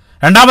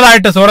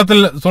 രണ്ടാമതായിട്ട്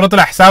സൂറത്തുൽ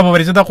അഹ്സാബ്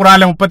പരിശുദ്ധ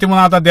ഖുർആനിലെ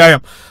 33-ാമത്തെ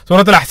അധ്യായം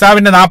സൂറത്തുൽ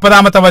അഹ്സാബിന്റെ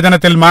 40-ാമത്തെ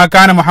വചനത്തിൽ മാ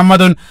കാന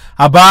മുഹമ്മദുൻ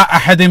അബാ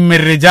അഹദിൻ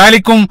മിർ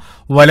റിജാലിക്കും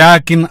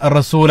വലാകിൻ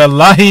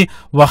റസൂലല്ലാഹി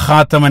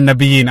വഖാതമൻ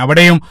നബിയീൻ.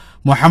 അവിടെയും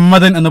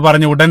മുഹമ്മദൻ എന്ന്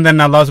പറഞ്ഞ് ഉടൻ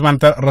തന്നെ അല്ലാഹു സുബ്ഹാനഹു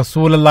വ തആല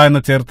റസൂലുള്ളാഹി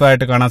എന്ന്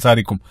ചേർത്തതായിട്ട് കാണാൻ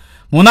സാധിക്കും.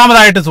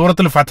 മൂന്നാമതായിട്ട്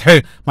സൂറത്തുൽ ഫത്ഹ്,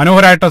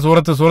 മനോഹരായിട്ടുള്ള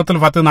സൂറത്തുൽ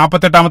ഫത്ഹ്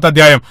 48-ാമത്തെ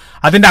അധ്യായം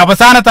അതിന്റെ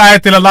അവസാനത്തെ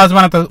ആയത്തിൽ അല്ലാഹു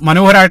സുബ്ഹാനഹു വ തആല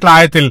മനോഹരായിട്ടുള്ള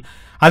ആയത്തിൽ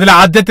അതിൽ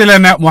ആദ്യത്തിൽ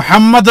തന്നെ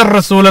മുഹമ്മദുർ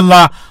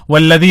റസൂലുള്ളാഹി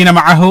വല്ലദീന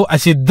മഅഹു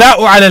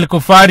അശിദ്ദാഉ അലൽ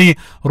കുഫാരി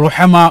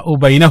റുഹമാഉ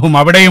ബൈനഹും.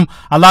 അവിടെയും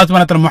അല്ലാഹു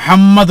സുബ്ഹാനഹു വ തആല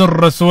മുഹമ്മദുർ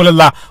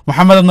റസൂലുള്ളാഹി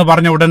മുഹമ്മദ് എന്ന്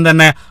പറഞ്ഞ ഉടൻ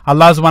തന്നെ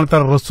അല്ലാഹു സുബ്ഹാനഹു വ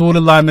തആല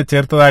റസൂലുള്ളാഹി എന്ന്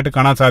ചേർത്തതായിട്ട്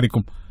കാണാൻ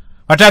സാധിക്കും.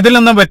 പക്ഷെ അതിൽ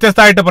നിന്നും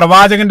വ്യത്യസ്തമായിട്ട്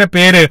പ്രവാചകന്റെ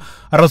പേര്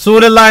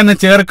റസൂലുള്ളാഹി എന്ന്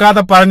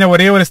ചേർക്കാതെ പറഞ്ഞ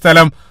ഒരേ ഒരു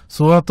സ്ഥലം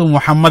സൂറത്തു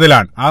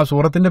മുഹമ്മദിലാണ്. ആ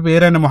സൂറത്തിന്റെ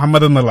പേര് തന്നെ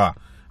മുഹമ്മദ് എന്നുള്ളതാണ്.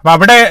 അപ്പൊ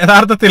അവിടെ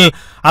യഥാർത്ഥത്തിൽ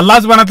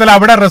അല്ലാഹു സുബ്ഹാനഹു വ തആല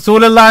അവിടെ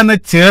റസൂലുള്ളാഹി എന്ന്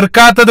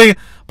ചേർക്കാത്തത്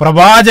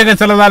പ്രവാചകൻ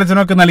സല്ലല്ലാഹു അലൈഹി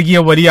വസല്ലമക്ക് നൽകിയ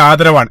വലിയ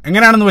ആദരവാണ്.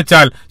 എങ്ങനെയാണെന്ന്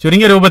വെച്ചാൽ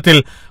ചുരുങ്ങിയ രൂപത്തിൽ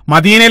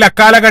മദീനയിൽ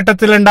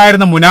അക്കാലഘട്ടത്തിൽ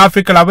ഉണ്ടായിരുന്ന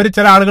മുനാഫിക്കൾ അവർ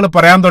ചില ആളുകൾ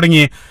പറയാൻ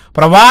തുടങ്ങി,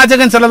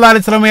 പ്രവാചകൻ സല്ലല്ലാഹു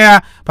അലൈഹി വസല്ലമയെ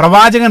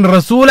പ്രവാചകൻ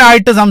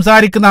റസൂലായിട്ട്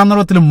സംസാരിക്കുന്ന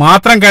സന്ദർഭത്തിൽ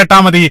മാത്രം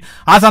കേട്ടാൽ മതി,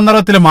 ആ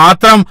സന്ദർഭത്തിൽ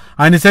മാത്രം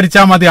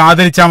അനുസരിച്ചാൽ മതി,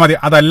 ആദരിച്ചാൽ മതി.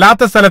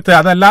 അതല്ലാത്ത സ്ഥലത്ത്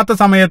അതല്ലാത്ത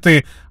സമയത്ത്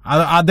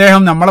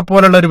അദ്ദേഹം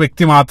നമ്മളെപ്പോലുള്ള ഒരു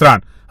വ്യക്തി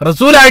മാത്രമാണ്,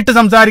 റസൂലായിട്ട്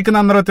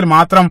സംസാരിക്കുന്ന സന്ദർഭത്തിൽ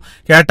മാത്രം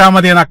കേട്ടാൽ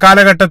മതി എന്ന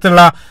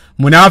അക്കാലഘട്ടത്തിലുള്ള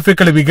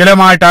മുനാഫിക്കൾ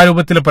വികലമായിട്ട് ആ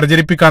രൂപത്തിൽ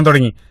പ്രചരിപ്പിക്കാൻ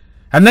തുടങ്ങി.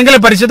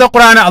 എന്തെങ്കിലും പരിശുദ്ധ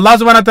ഖുർആൻ അല്ലാഹു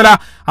സുബ്ഹാനഹു വ തആല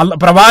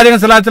പ്രവാചകൻ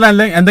സല്ലല്ലാഹു അലൈഹി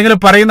വസല്ലം എന്തെങ്കിലും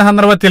പറയുന്ന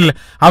സന്ദർഭത്തിൽ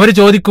അവർ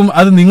ചോദിക്കും,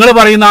 അത് നിങ്ങൾ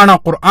പറയുന്നതാണോ?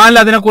 ഖുർആനിൽ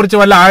അതിനെക്കുറിച്ച്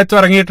വല്ല ആയത്തും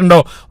ഇറങ്ങിയിട്ടുണ്ടോ?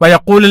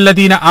 വയഖൂലുൽ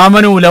ലദീന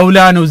ആമനു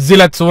ലൗലാ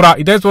നുസ്സിലത് സൂറ,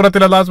 ഇതേ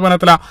സൂറത്തിൽ അല്ലാഹു സുബ്ഹാനഹു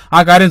വ തആല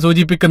ആ കാര്യം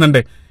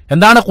സൂചിപ്പിക്കുന്നുണ്ട്.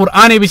 എന്താണ്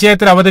ഖുർആൻ ഈ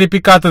വിഷയത്തിൽ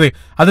അവതരിപ്പിക്കാത്തത്?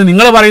 അത്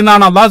നിങ്ങൾ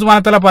പറയുന്നതാണോ? അല്ലാഹു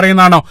സുബ്ഹാനഹു വ തആല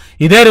പറയുന്നതാണോ?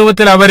 ഇതേ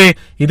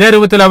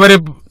രൂപത്തിൽ അവര്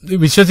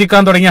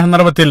വിശ്വസിക്കാൻ തുടങ്ങിയ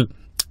സന്ദർഭത്തിൽ,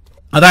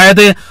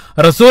 അതായത്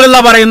റസൂലുള്ള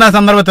പറയുന്ന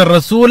സന്ദർഭത്തിൽ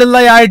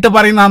റസൂലുള്ളയായിട്ട്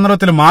പറയുന്ന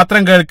സന്ദർഭത്തിൽ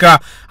മാത്രം കേൾക്കുക,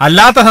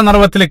 അല്ലാത്ത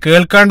സന്ദർഭത്തിൽ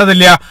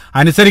കേൾക്കേണ്ടതില്ല,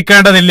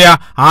 അനുസരിക്കേണ്ടതില്ല,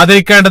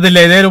 ആദരിക്കേണ്ടതില്ല,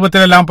 ഇതേ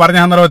രൂപത്തിലെല്ലാം പറഞ്ഞ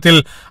സന്ദർഭത്തിൽ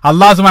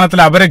അല്ലാഹു സുബ്ഹാനഹു വ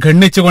തആല അവരെ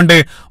ഖണ്ഡിച്ചുകൊണ്ട്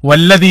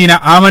വല്ലദീന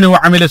ആമനു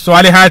വഅമിലു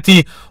സ്വാലിഹാത്തി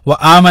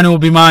വആമനു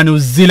ബിമാ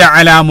നുസ്സില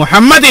അലാ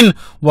മുഹമ്മദിൻ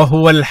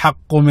വഹുവൽ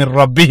ഹഖ്ഖു മിർ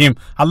റബ്ബിഹിം.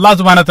 അല്ലാഹു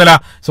സുബ്ഹാനഹു വ തആല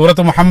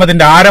സൂറത്ത്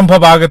മുഹമ്മദിന്റെ ആരംഭ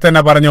ഭാഗത്ത്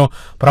തന്നെ പറഞ്ഞു,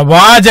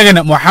 പ്രവാചകൻ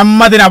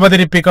മുഹമ്മദിന്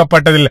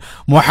അവതരിപ്പിക്കപ്പെട്ടതിൽ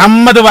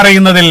മുഹമ്മദ്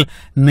പറയുന്നതിൽ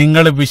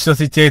നിങ്ങൾ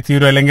വിശ്വസിച്ചേ തീരൂ,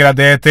 അല്ലെങ്കിൽ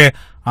അദ്ദേഹത്തെ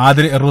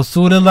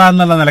റസൂലുള്ളാഹി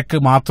എന്നുള്ള നിലക്ക്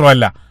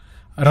മാത്രമല്ല,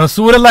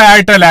 റസൂലുള്ളാഹി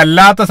ആയിട്ടല്ല,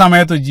 അല്ലാത്ത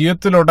സമയത്ത്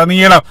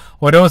ജീവിതത്തിലുടനീളം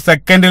ഓരോ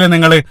സെക്കൻഡിൽ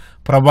നിങ്ങൾ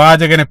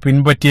പ്രവാചകനെ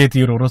പിൻപറ്റിയേ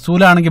തീരൂ.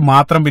 റസൂലാണെങ്കിൽ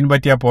മാത്രം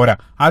പിൻപറ്റിയാൽ പോരാ,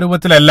 ആ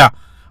രൂപത്തിലല്ല.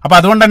 അപ്പൊ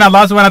അതുകൊണ്ട് തന്നെ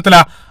അല്ലാഹു സുബ്ഹാനഹു വ തആല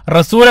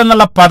റസൂൽ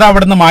എന്നുള്ള പദം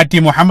അവിടുന്ന് മാറ്റി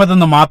മുഹമ്മദ്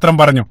എന്ന് മാത്രം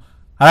പറഞ്ഞു.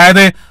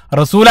 അതായത്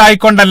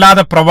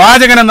റസൂലായിക്കൊണ്ടല്ലാതെ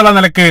പ്രവാചകൻ എന്നുള്ള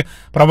നിലക്ക്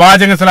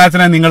പ്രവാചകൻ സല്ലല്ലാഹു അലൈഹി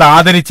വസല്ലം നിങ്ങൾ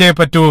ആദരിച്ചേ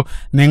പറ്റൂ,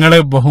 നിങ്ങൾ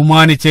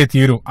ബഹുമാനിച്ചേ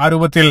തീരൂ. ആ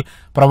രൂപത്തിൽ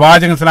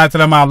പ്രവാചകൻ സല്ലല്ലാഹു അലൈഹി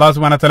വസല്ലം അല്ലാഹു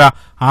സുബ്ഹാനഹു വ തആല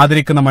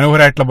ആദരിക്കുന്ന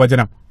മനോഹരമായിട്ടുള്ള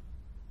വചനം.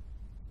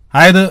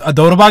 അതായത്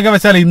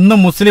ദൗർഭാഗ്യവശാൽ ഇന്നും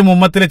മുസ്ലിം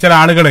ഉമ്മത്തിലെ ചില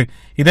ആളുകൾ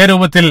ഇതേ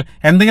രൂപത്തിൽ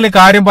എന്തെങ്കിലും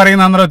കാര്യം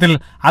പറയുന്ന സന്ദർഭത്തിൽ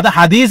അത്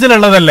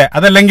ഹദീസിലുള്ളതല്ലേ,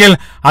 അതല്ലെങ്കിൽ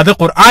അത്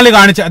ഖുർആനിൽ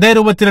കാണിച്ച് അതേ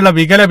രൂപത്തിലുള്ള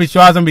വികല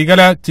വിശ്വാസം, വികല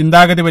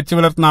ചിന്താഗതി വെച്ച്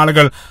പുലർത്തുന്ന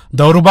ആളുകൾ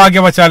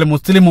ദൗർഭാഗ്യവശാൽ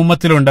മുസ്ലിം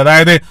ഉമ്മത്തിലുണ്ട്.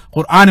 അതായത്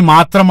ഖുർആൻ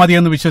മാത്രം മതി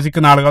എന്ന്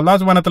വിശ്വസിക്കുന്ന ആളുകൾ. അല്ലാഹു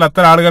സുബ്ഹാനഹു വ തആല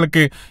അത്തരം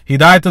ആളുകൾക്ക്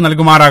ഹിദായത്ത്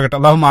നൽകുമാറാകട്ടെ.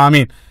 അല്ലാഹുമ്മ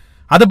ആമീൻ.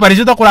 അത്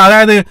പരിശുദ്ധ ഖുർആൻ,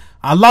 അതായത്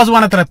അല്ലാഹു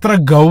സുബ്ഹാനഹു വ തആല എത്ര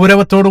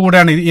ഗൗരവത്തോടു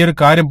കൂടെയാണ് ഈ ഒരു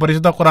കാര്യം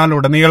പരിശുദ്ധ ഖുർആനിൽ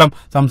ഉടനീളം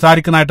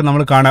സംസാരിക്കുന്നതായിട്ട്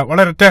നമ്മൾ കാണുക.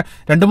 വളരെ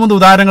 2-3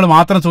 ഉദാഹരണങ്ങൾ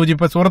മാത്രം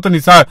സൂചിപ്പിച്ച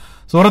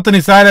സൂറത്ത്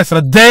നിസായിലെ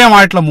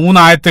ശ്രദ്ധേയമായിട്ടുള്ള 3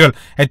 ആയത്തുകൾ,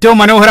 ഏറ്റവും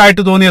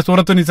മനോഹരമായിട്ട് തോന്നിയ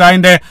സൂറത്ത്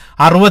നിസായിന്റെ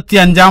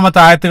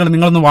 65-ാമത്തെ ആയത്തുകൾ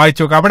നിങ്ങളൊന്ന്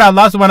വായിച്ചു നോക്കുക. അവിടെ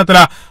അല്ലാഹു സുബ്ഹാനഹു വ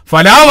തആല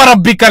ഫലാ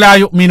വറബ്ബിക ലാ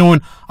യുഅ്മിനൂൻ,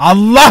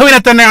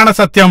 അല്ലാഹുവിനെ തന്നെയാണ്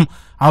സത്യം,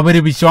 അവര്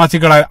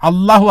വിശ്വാസികളായ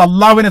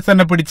അല്ലാഹുവിനെ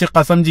തന്നെ പിടിച്ച്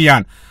ഖസം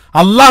ചെയ്യാൻ,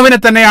 അല്ലാഹുവിനെ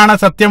തന്നെയാണ്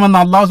സത്യമെന്ന്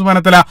അല്ലാഹു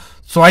സുബ്ഹാനഹു വ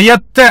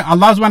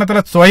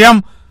തആല സ്വയം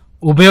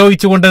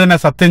ഉപയോഗിച്ചുകൊണ്ട് തന്നെ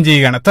സത്യം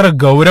ചെയ്യുകയാണ്. എത്ര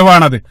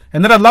ഗൗരവാണത്.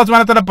 എന്നിട്ട് അല്ലാഹു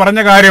സുബ്ഹാനഹു വ തആല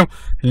പറഞ്ഞ കാര്യം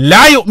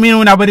ലാ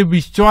യുഅ്മിനൂൻ, അവര്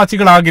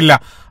വിശ്വാസികളാകില്ല,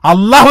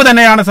 അല്ലാഹു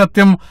തന്നെയാണ്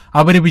സത്യം,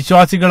 അവര്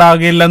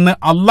വിശ്വാസികളാകില്ലെന്ന്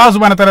അല്ലാഹു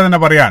സുബ്ഹാനഹു വ തആല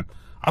തന്നെ പറയാൻ.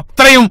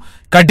 അത്രയും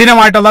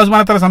കഠിനമായിട്ട് അല്ലാഹു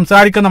സുബ്ഹാനഹു വ തആല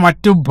സംസാരിക്കുന്ന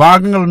മറ്റു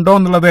ഭാഗങ്ങൾ ഉണ്ടോ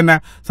എന്നുള്ളത് തന്നെ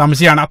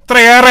സംശയമാണ്.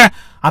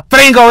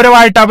 അത്രയും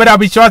ഗൗരവമായിട്ട് അവർ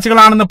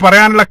അവിശ്വാസികളാണെന്ന്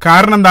പറയാനുള്ള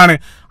കാരണം എന്താണ്?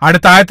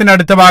 അടുത്ത ആയത്തിന്റെ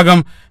അടുത്ത ഭാഗം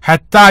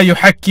ഹത്താ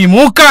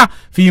യുഹക്കിമൂക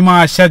ഫീമാ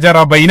ശജറ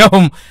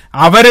ബൈനഹും,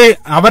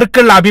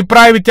 അവർക്കുള്ള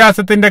അഭിപ്രായ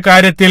വ്യത്യാസത്തിന്റെ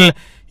കാര്യത്തിൽ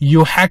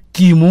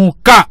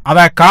യുഹക്കിമൂക,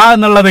 അതായത് ക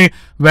എന്നുള്ളത്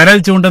വിരൽ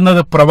ചൂണ്ടുന്നത്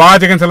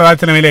പ്രവാചകൻ സല്ലല്ലാഹു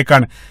അലൈഹി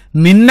വസല്ലമയിലേക്കാണ്.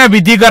 നിന്നെ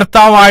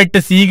വിധികർത്താവായിട്ട്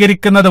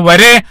സ്വീകരിക്കുന്നത്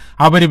വരെ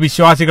അവർ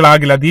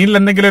വിശ്വാസികളാകില്ല. ദീനിൽ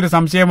എന്തെങ്കിലും ഒരു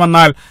സംശയം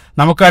വന്നാൽ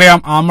നമുക്കറിയാം,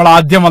 നമ്മൾ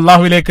ആദ്യം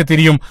അള്ളാഹുവിലേക്ക്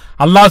തിരിയും,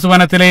 അല്ലാഹു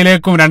സുബ്ഹാനഹു വ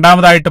തആലയിലേക്കും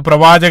രണ്ടാമതായിട്ട്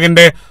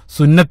പ്രവാചകന്റെ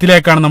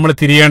സുന്നത്തിലേക്കാണ് നമ്മൾ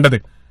തിരിയേണ്ടത്,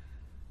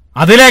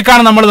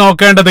 അതിലേക്കാണ് നമ്മൾ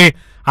നോക്കേണ്ടത്.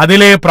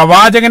 അതിലെ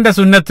പ്രവാചകന്റെ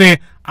സുന്നത്ത്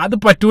അത്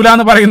പറ്റൂല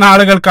എന്ന് പറയുന്ന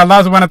ആളുകൾക്ക്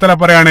അല്ലാഹു സുബ്ഹാനഹു വ തആല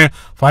പറയാണ്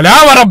ഫലാ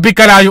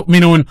വറബ്ബിക ലാ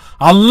യുഅ്മിനൂൻ,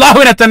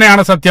 അല്ലാഹുവിനെ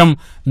തന്നെയാണ് സത്യം,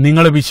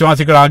 നിങ്ങൾ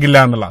വിശ്വാസികളാകില്ല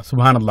എന്നുള്ള.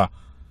 സുബ്ഹാനല്ലാഹ്.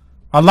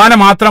 അള്ളാഹിനെ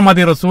മാത്രം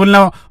മതി,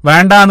 റസൂലിനെ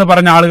വേണ്ട എന്ന്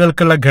പറഞ്ഞ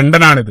ആളുകൾക്കുള്ള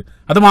ഖണ്ഡനാണിത്.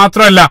 അത്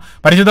മാത്രമല്ല,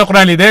 പരിശുദ്ധ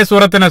ഖുർആനിൽ ഇതേ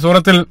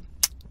സൂറത്തിൽ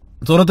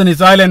സൂറത്ത്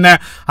നിസായിൽ തന്നെ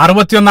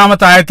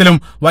 61-ാമത്തെ ആയത്തിലും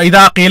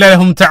വഇദാ ഖീല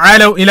ലഹും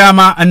തആലൂ ഇലാ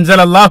മാ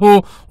അൻസലല്ലാഹു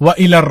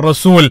വഇലർ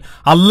റസൂൽ,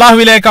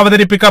 അല്ലാഹുവിലേക്ക്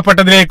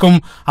അവതരിപ്പിക്കപ്പെട്ടതിലേക്കും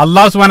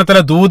അല്ലാഹു സുബ്ഹാനഹു വ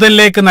തആല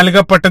ദൂതനിലേക്ക്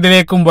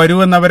നൽകപ്പെട്ടതിലേക്കും വരൂ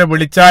എന്നവരെ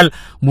വിളിച്ചാൽ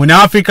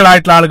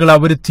മുനാഫിക്കുകളായിട്ടുള്ള ആളുകൾ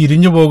അവർ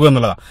തിരിഞ്ഞു പോകും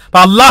എന്നുള്ളതാണ്. അപ്പൊ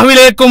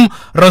അല്ലാഹുവിലേക്കും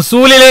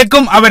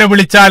റസൂലിലേക്കും അവരെ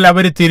വിളിച്ചാൽ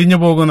അവർ തിരിഞ്ഞു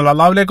പോകും എന്നുള്ളത്.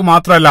 അല്ലാഹുവിലേക്ക്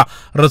മാത്രമല്ല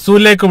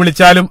റസൂലിലേക്ക്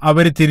വിളിച്ചാലും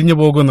അവർ തിരിഞ്ഞു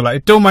പോകും എന്നുള്ള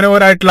ഏറ്റവും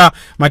മനോഹരമായിട്ടുള്ള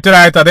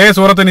മറ്റൊരായത്ത് അതേ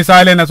സൂറത്ത്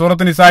നിസായിൽ തന്നെ,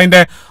 സൂറത്ത്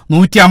നിസായിന്റെ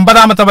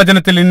 150-ാമത്തെ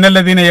വചനത്തിൽ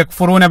ഇന്നല്ലദീന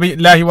യക്ഫുറൂന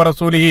ബില്ലാഹി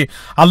വറസൂലിഹി,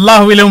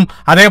 അല്ലാഹുവിലും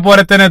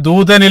അതേപോലെ തന്നെ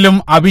ദൂതനിലും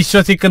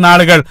അവിശ്വസിക്കുന്ന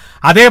ആളുകൾ,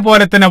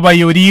 അതേപോലെ തന്നെ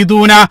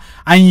വയുരീദൂന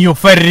അൻ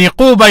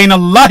യുഫർരിഖൂ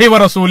ബൈനല്ലാഹി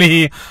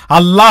വറസൂലിഹി,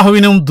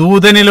 അല്ലാഹുവിനും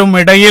ദൂതനിലും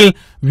ഇടയിൽ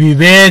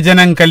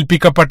വിവേചനം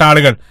കൽപ്പിക്കപ്പെട്ട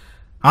ആളുകൾ.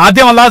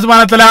 ആദ്യം അല്ലാഹു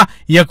സുബ്ഹാനഹു വ തആല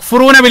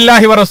യക്ഫുറൂന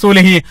ബില്ലാഹി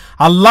വറസൂലിഹി,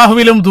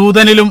 അല്ലാഹുവിലും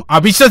ദൂതനിലും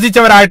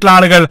അവിശ്വസിച്ചവരായിട്ടുള്ള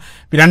ആളുകൾ.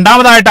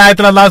 രണ്ടാമതായിട്ട്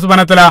ആയത്തിൽ അല്ലാഹു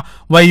സുബ്ഹാനഹു വ തആല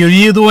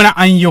വയുരീദൂന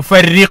അൻ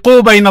യുഫർരിഖൂ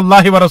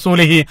ബൈനല്ലാഹി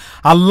വറസൂലിഹി,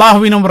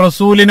 അല്ലാഹുവിനും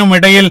റസൂലിനും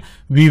ഇടയിൽ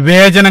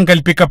വിവേചനം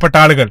കൽപ്പിക്കപ്പെട്ട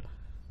ആളുകൾ.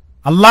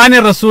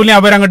 അള്ളാഹിനെ റസൂലിനെ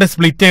അവരങ്ങോട്ട്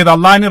സ്പ്ലിറ്റ് ചെയ്ത്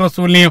അള്ളാഹിനെ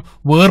റസൂലിനെയും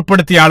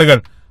വേർപ്പെടുത്തിയ ആളുകൾ.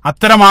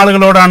 അത്തരം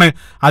ആളുകളോടാണ്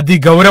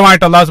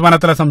അതിഗൗരവമായിട്ട് അല്ലാഹു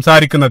സുബ്ഹാനഹു വ തആല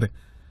സംസാരിക്കുന്നത്.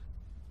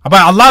 അപ്പൊ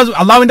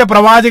അള്ളാഹുവിന്റെ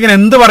പ്രവാചകൻ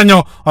എന്ത് പറഞ്ഞു?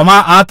 വമാ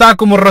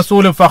ആതാക്കുമുർ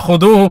റസൂലു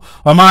ഫഖുദൂഹു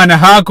വമാ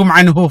നഹാകും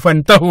അൻഹു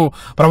ഫൻതഹു,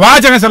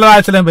 പ്രവാചകൻ സല്ലല്ലാഹു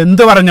അലൈഹി വസല്ലം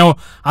എന്ത് പറഞ്ഞോ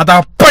അത്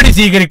അപ്പടി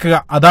സ്വീകരിക്കുക.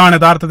 അതാണ്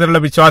യഥാർത്ഥത്തിലുള്ള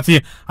വിശ്വാസി.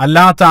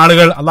 അല്ലാത്ത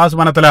ആളുകൾ അല്ലാഹു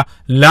സുബ്ഹാനഹു വ തആല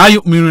ലാ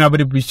യുഅ്മിനൂന,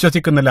 അവർ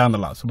വിശ്വസിക്കുന്നില്ല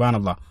എന്നുള്ളത്.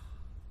 സുബ്ഹാനല്ലാഹ്.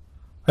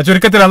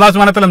 ചുരുക്കത്തിൽ അല്ലാഹു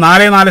സുബ്ഹാനഹു വ തആല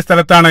 4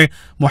 സ്ഥലത്താണ്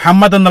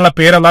മുഹമ്മദ് എന്നുള്ള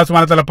പേര് അല്ലാഹു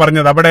സുബ്ഹാനഹു വ തആല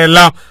പറഞ്ഞത്.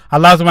 അവിടെയെല്ലാം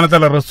അല്ലാഹു സുബ്ഹാനഹു വ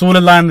തആല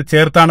റസൂലുള്ളാഹി എന്ന്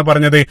ചേർത്താണ്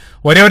പറഞ്ഞത്.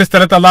 ഒരേ ഒരു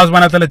സ്ഥലത്ത് അല്ലാഹു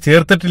സുബ്ഹാനഹു വ തആല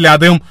ചേർത്തിട്ടില്ല.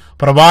 അതും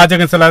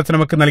പ്രവാചകൻ സല്ലല്ലാഹു അലൈഹി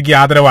വസല്ലമക്ക് നൽകിയ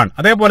ആദരവാണ്.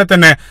 അതേപോലെ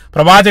തന്നെ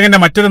പ്രവാചകന്റെ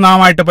മറ്റൊരു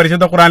നാമമായിട്ട്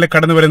പരിശുദ്ധ ഖുർആനിൽ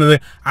കടന്നു വരുന്നത്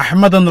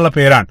അഹ്മദ് എന്നുള്ള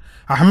പേരാണ്.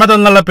 അഹ്മദ്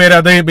എന്നുള്ള പേര്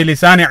അത്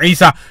ബിലിസാനി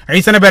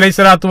ഈസ നബി അലൈഹി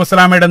സ്വലാത്തു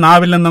വസ്സലാമയുടെ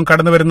നാവിൽ നിന്നും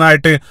കടന്നു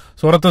വരുന്നതായിട്ട്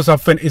സൂറത്തു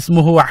സഫ്ഫിൻ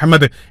ഇസ്മുഹു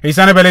അഹ്മദ്.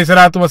 ഈസാ നബി അലൈഹി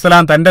സ്വലാത്തു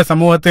വസ്സലാം തന്റെ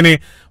സമൂഹത്തിന്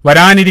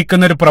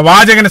വരാനിരിക്കുന്ന ഒരു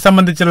പ്രവാചകനെ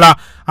സംബന്ധിച്ചുള്ള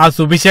ആ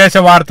സുവിശേഷ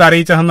വാർത്ത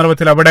അറിയിച്ച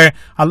സന്ദർഭത്തിൽ അവിടെ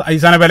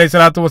ഈസാ നബി അലൈഹി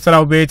സ്വലാത്തു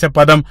വസ്സലാം ഉപയോഗിച്ച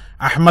പദം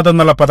അഹ്മദ്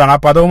എന്നുള്ള പദമാണ്. ആ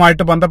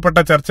പദവുമായിട്ട് ബന്ധപ്പെട്ട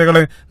ചർച്ചകൾ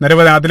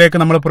നിരവധി, അതിലേക്ക്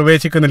നമ്മൾ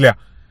പ്രവേശിക്കുന്നില്ല.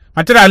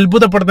 മറ്റൊരു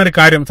അത്ഭുതപ്പെടുന്ന ഒരു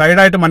കാര്യം,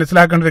 സൈഡായിട്ട്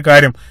മനസ്സിലാക്കേണ്ട ഒരു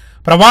കാര്യം,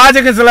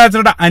 പ്രവാചകൻ സല്ലല്ലാഹു അലൈഹി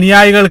വസല്ലമയുടെ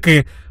അനുയായികൾക്ക്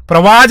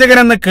പ്രവാചകൻ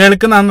എന്ന്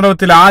കേൾക്കുന്ന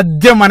സന്ദർഭത്തിൽ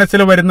ആദ്യം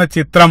മനസ്സിൽ വരുന്ന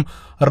ചിത്രം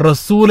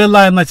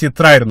റസൂലുള്ളാഹി എന്ന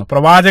ചിത്രമായിരുന്നു.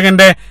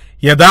 പ്രവാചകന്റെ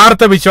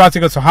യഥാർത്ഥ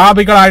വിശ്വാസികൾ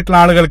സ്വഹാബികളായിട്ടുള്ള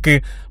ആളുകൾക്ക്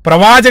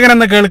പ്രവാചകൻ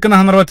എന്ന് കേൾക്കുന്ന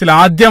സന്ദർഭത്തിൽ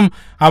ആദ്യം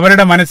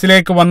അവരുടെ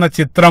മനസ്സിലേക്ക് വന്ന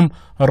ചിത്രം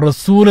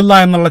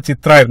റസൂലുള്ളാഹി എന്നുള്ള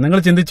ചിത്രമായിരുന്നു.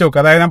 നിങ്ങൾ ചിന്തിച്ചു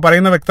നോക്കുക. അതായത് ഞാൻ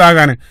പറയുന്ന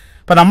വ്യക്തമാകാൻ,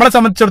 അപ്പൊ നമ്മളെ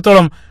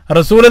സംബന്ധിച്ചിടത്തോളം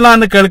റസൂലുള്ളാഹി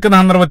എന്ന് കേൾക്കുന്ന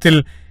സന്ദർഭത്തിൽ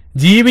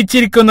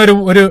ജീവിച്ചിരിക്കുന്ന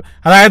ഒരു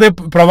അതായത്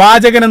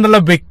പ്രവാചകൻ എന്നുള്ള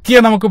വ്യക്തിയെ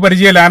നമുക്ക്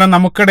പരിചയമില്ല. കാരണം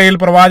നമുക്കിടയിൽ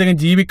പ്രവാചകൻ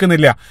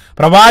ജീവിക്കുന്നില്ല.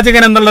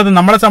 പ്രവാചകൻ എന്നുള്ളത്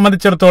നമ്മളെ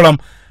സംബന്ധിച്ചിടത്തോളം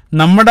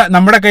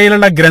നമ്മുടെ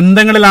കയ്യിലുള്ള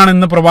ഗ്രന്ഥങ്ങളിലാണ്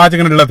ഇന്ന്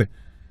പ്രവാചകൻ ഉള്ളത്.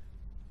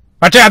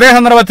 പക്ഷെ അതേ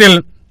സന്ദർഭത്തിൽ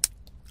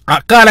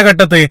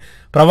അക്കാലഘട്ടത്ത്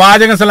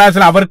പ്രവാചകൻ സല്ലല്ലാഹു അലൈഹി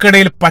വസല്ലം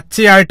അവർക്കിടയിൽ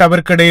പച്ചയായിട്ട്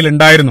അവർക്കിടയിൽ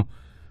ഉണ്ടായിരുന്നു.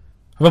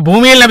 അപ്പൊ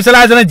ഭൂമിയിൽ നബി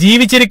സല്ലല്ലാഹു അലൈഹി വസല്ലം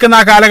ജീവിച്ചിരിക്കുന്ന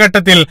ആ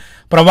കാലഘട്ടത്തിൽ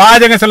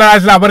പ്രവാചകൻ സല്ലല്ലാഹു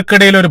അലൈഹി വസല്ലം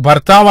അവർക്കിടയിൽ ഒരു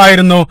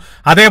ഭർത്താവായിരുന്നു,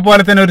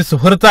 അതേപോലെ തന്നെ ഒരു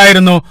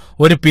സുഹൃത്തായിരുന്നു,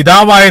 ഒരു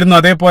പിതാവായിരുന്നു,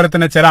 അതേപോലെ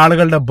തന്നെ ചില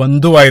ആളുകളുടെ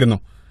ബന്ധുവായിരുന്നു.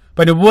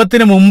 അപ്പൊ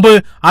നുബുവത്തിന് മുമ്പ്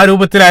ആ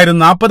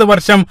രൂപത്തിലായിരുന്നു. 40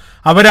 വർഷം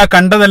അവർ ആ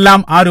കണ്ടതെല്ലാം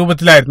ആ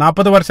രൂപത്തിലായിരുന്നു.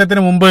 40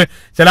 വർഷത്തിന് മുമ്പ്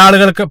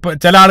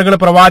ചില ആളുകൾ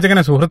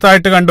പ്രവാചകനെ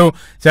സുഹൃത്തായിട്ട് കണ്ടു,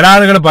 ചില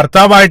ആളുകൾ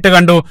ഭർത്താവായിട്ട്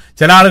കണ്ടു,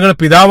 ചില ആളുകൾ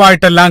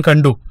പിതാവായിട്ടെല്ലാം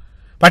കണ്ടു.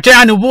 പക്ഷെ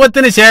ആ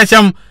നുബുവത്തിന്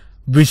ശേഷം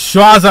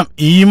വിശ്വാസം,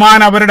 ഈമാൻ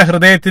അവരുടെ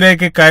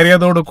ഹൃദയത്തിലേക്ക്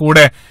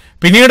കയറിയതോടുകൂടെ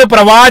പിന്നീട്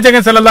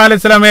പ്രവാചകൻ സല്ലല്ലാഹു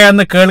അലൈഹി വസല്ലമയെ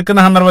എന്ന്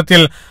കേൾക്കുന്ന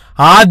സന്ദർഭത്തിൽ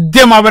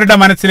ആദ്യം അവരുടെ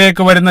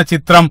മനസ്സിലേക്ക് വരുന്ന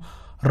ചിത്രം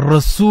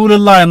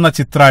റസൂലുള്ളാഹി എന്ന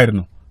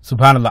ചിത്രമായിരുന്നു.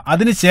 സുബ്ഹാനല്ലാഹ്.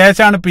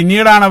 അതിനുശേഷമാണ്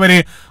പിന്നീടാണ് അവര്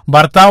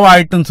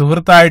ഭർത്താവായിട്ടും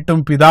സുഹൃത്തായിട്ടും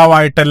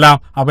പിതാവായിട്ടെല്ലാം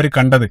അവർ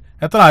കണ്ടത്.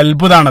 എത്ര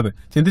അത്ഭുതമാണത്,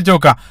 ചിന്തിച്ചു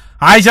നോക്കുക.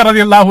 ആയിഷ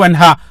റളിയല്ലാഹു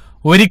അൻഹ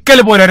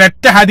ഒരിക്കൽ പോലും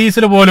ഒരൊറ്റ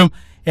ഹദീസിൽ പോലും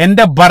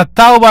എന്റെ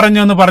ഭർത്താവ് പറഞ്ഞു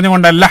എന്ന്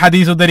പറഞ്ഞുകൊണ്ടല്ല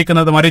ഹദീസ്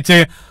ഉദ്ധരിക്കുന്നത്, മറിച്ച്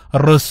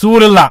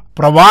റസൂലുള്ള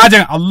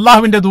പ്രവാചകൻ,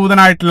 അള്ളാഹുവിന്റെ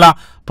ദൂതനായിട്ടുള്ള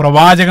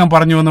പ്രവാചകൻ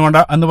പറഞ്ഞു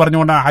എന്ന്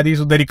പറഞ്ഞുകൊണ്ടാണ്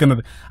ഹദീസ് ഉദ്ധരിക്കുന്നത്.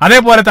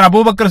 അതേപോലെ തന്നെ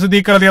അബൂബക്കർ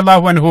സിദ്ദീഖ്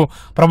റളിയല്ലാഹു അൻഹു,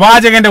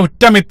 പ്രവാചകന്റെ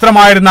ഉറ്റ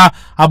മിത്രമായിരുന്ന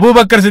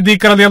അബൂബക്കർ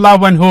സിദ്ദീഖ്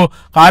റളിയല്ലാഹു അൻഹു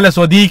ഖാല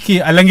സ്വദീഖി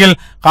അല്ലെങ്കിൽ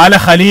ഖാല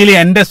ഖലീലി,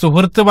 എന്റെ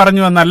സുഹൃത്ത്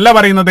പറഞ്ഞു എന്നല്ല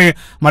പറയുന്നത്,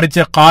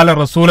 മറിച്ച് ഖാല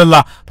റസൂലുള്ള,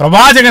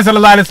 പ്രവാചകൻ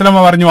സല്ലല്ലാഹു അലൈഹി വസല്ലം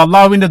പറഞ്ഞു,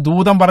 അള്ളാഹുവിന്റെ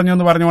ദൂതൻ പറഞ്ഞു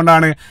എന്ന്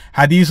പറഞ്ഞുകൊണ്ടാണ്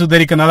ഹദീസ്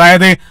ഉദ്ധരിക്കുന്നത്.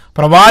 അതായത്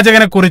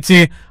പ്രവാചകനെ കുറിച്ച്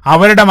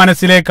അവരുടെ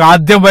മനസ്സിലേക്ക്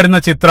ആദ്യം വരുന്ന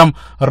ചിത്രം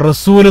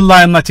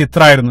റസൂലുള്ളാഹി എന്ന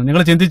ചിത്രമായിരുന്നു.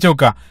 നിങ്ങൾ ചിന്തിച്ചു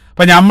നോക്കുക.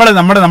 അപ്പൊ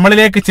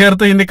നമ്മളിലേക്ക്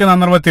ചേർത്ത് ചിന്തിക്കുന്ന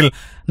സന്ദർഭത്തിൽ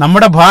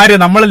നമ്മുടെ ഭാര്യ,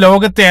 നമ്മൾ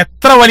ലോകത്തെ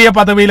എത്ര വലിയ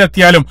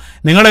പദവിയിലെത്തിയാലും,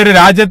 നിങ്ങളൊരു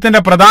രാജ്യത്തിന്റെ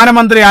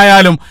പ്രധാനമന്ത്രി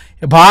ആയാലും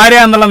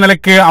ഭാര്യ എന്നുള്ള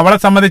നിലയ്ക്ക് അവളെ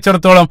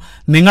സംബന്ധിച്ചിടത്തോളം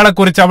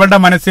നിങ്ങളെക്കുറിച്ച് അവളുടെ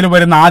മനസ്സിൽ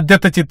വരുന്ന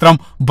ആദ്യത്തെ ചിത്രം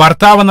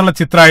ഭർത്താവ് എന്നുള്ള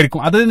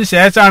ചിത്രമായിരിക്കും. അതിന്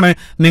ശേഷമാണ്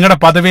നിങ്ങളുടെ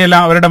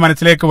പദവിയെല്ലാം അവരുടെ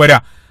മനസ്സിലേക്ക് വരിക.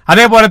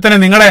 അതേപോലെ തന്നെ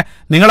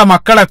നിങ്ങളെ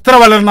മക്കൾ എത്ര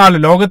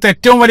വളർന്നാലും, ലോകത്തെ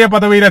ഏറ്റവും വലിയ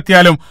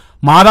പദവിയിലെത്തിയാലും,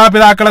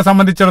 മാതാപിതാക്കളെ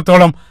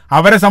സംബന്ധിച്ചിടത്തോളം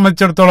അവരെ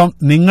സംബന്ധിച്ചിടത്തോളം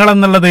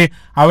നിങ്ങളെന്നുള്ളത്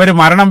അവർ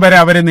മരണം വരെ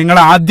അവർ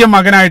നിങ്ങളെ ആദ്യം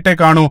മകനായിട്ടേ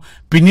കാണൂ,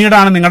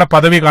 പിന്നീടാണ് നിങ്ങളുടെ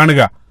പദവി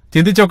കാണുക.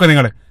 ചിന്തിച്ചോക്കെ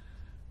നിങ്ങൾ.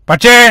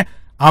 പക്ഷേ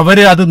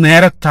അവര് അത്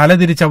നേരെ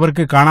തലതിരിച്ച്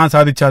അവർക്ക് കാണാൻ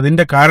സാധിച്ചു.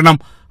 അതിന്റെ കാരണം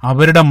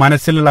അവരുടെ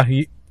മനസ്സിലുള്ള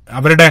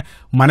അവരുടെ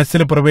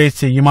മനസ്സിൽ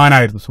പ്രവേശിച്ച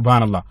ഈമാനായിരുന്നു.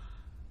 സുബ്ഹാനല്ലാഹ്.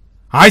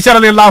 ആയിഷ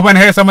റളിയല്ലാഹു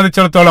അൻഹയെ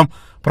സംബന്ധിച്ചിടത്തോളം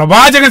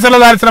പ്രവാചകൻ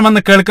സല്ലല്ലാഹു അലൈഹി വസല്ലം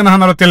എന്ന് കേൾക്കുന്ന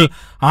സന്ദർഭത്തിൽ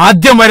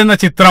ആദ്യം വരുന്ന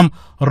ചിത്രം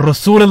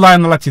റസൂലുള്ളാഹി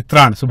എന്നുള്ള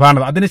ചിത്രമാണ്.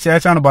 സുബ്ഹാനല്ലാഹ്.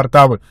 അതിനുശേഷമാണ്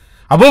ഭർത്താവ്.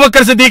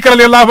 അബൂബക്കർ സിദ്ദീഖ്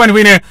റളിയല്ലാഹു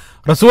അൻഹുവിനെ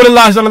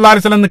റസൂലുള്ളാഹി സ്വല്ലല്ലാഹു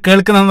അലൈഹി വസല്ലം എന്ന്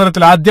കേൾക്കുന്ന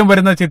സന്ദർഭത്തിൽ ആദ്യം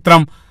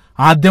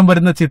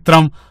വരുന്ന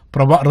ചിത്രം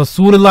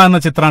റസൂലുള്ളാഹി എന്ന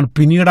ചിത്രമാണ്.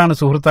 പിന്നീടാണ്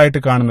സുഹൃത്തായിട്ട്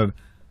കാണുന്നത്.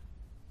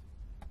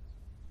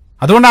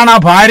 അതുകൊണ്ടാണ് ആ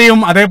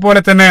ഭാര്യയും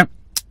അതേപോലെ തന്നെ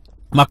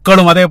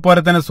മക്കളും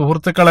അതേപോലെ തന്നെ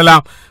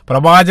സുഹൃത്തുക്കളെല്ലാം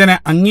പ്രവാചകനെ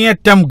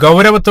അങ്ങേയറ്റം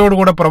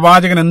ഗൗരവത്തോടുകൂടെ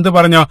പ്രവാചകൻ എന്ത്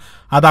പറഞ്ഞോ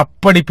അത്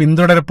അപ്പടി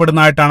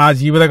പിന്തുടരപ്പെടുന്നതായിട്ടാണ് ആ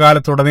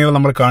ജീവിതകാലത്തുടനീളം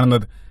നമ്മൾ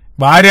കാണുന്നത്.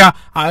 ഭാര്യ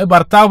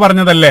ഭർത്താവ്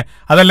പറഞ്ഞതല്ലേ,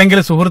 അതല്ലെങ്കിൽ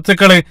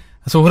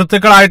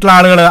സുഹൃത്തുക്കളായിട്ടുള്ള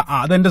ആളുകൾ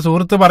അതെന്റെ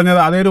സുഹൃത്ത് പറഞ്ഞത്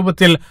അതേ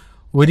രൂപത്തിൽ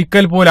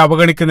ഒരിക്കൽ പോലും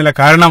അവഗണിക്കുന്നില്ല.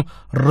 കാരണം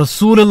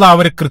റസൂലുള്ള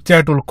അവരെ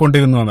കൃത്യമായിട്ട്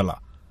ഉൾക്കൊണ്ടിരുന്നു എന്നുള്ള,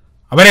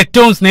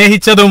 അവരേറ്റവും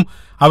സ്നേഹിച്ചതും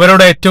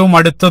അവരോട് ഏറ്റവും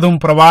അടുത്തതും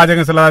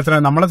പ്രവാചകൻ സല്ലല്ലാഹു അലൈഹി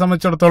വസല്ലം. നമ്മളെ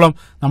സംബന്ധിച്ചിടത്തോളം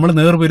നമ്മൾ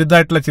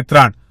നേർവിരുദ്ധമായിട്ടുള്ള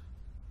ചിത്രമാണ്.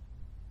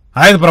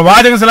 അതായത്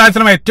പ്രവാചകൻ സല്ലല്ലാഹു അലൈഹി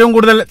വസല്ലം ഏറ്റവും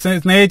കൂടുതൽ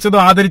സ്നേഹിച്ചതും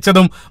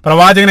ആദരിച്ചതും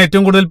പ്രവാചകനെ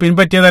ഏറ്റവും കൂടുതൽ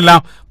പിൻപറ്റിയതെല്ലാം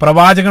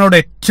പ്രവാചകനോട്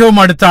ഏറ്റവും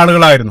അടുത്ത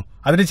ആളുകളായിരുന്നു.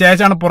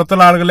 അതിനുശേഷമാണ്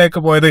പുറത്തുള്ള ആളുകളിലേക്ക്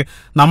പോയത്.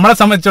 നമ്മളെ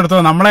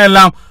സംബന്ധിച്ചിടത്തോളം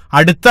നമ്മളെല്ലാം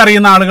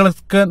അടുത്തറിയുന്ന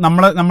ആളുകൾക്ക്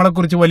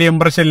നമ്മളെക്കുറിച്ച് വലിയ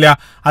ഇംപ്രഷൻ ഇല്ല.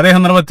 അതേ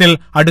സന്ദർഭത്തിൽ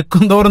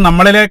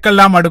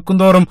നമ്മളിലേക്കെല്ലാം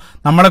അടുക്കുന്തോറും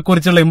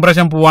നമ്മളെക്കുറിച്ചുള്ള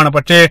ഇംപ്രഷൻ പോവാണ്.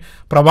 പക്ഷേ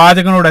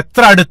പ്രവാചകനോട്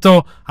എത്ര അടുത്തോ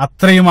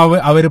അത്രയും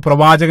അവർ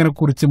പ്രവാചകനെ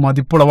കുറിച്ച്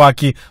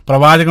മതിപ്പുളവാക്കി.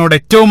 പ്രവാചകനോട്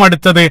ഏറ്റവും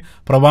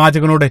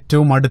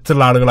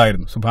അടുത്തുള്ള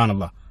ആളുകളായിരുന്നു.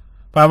 സുബ്ഹാനല്ലാഹ്.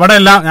 അപ്പൊ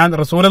അവിടെയെല്ലാം ഞാൻ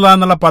റസൂലുള്ളാഹി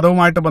എന്നുള്ള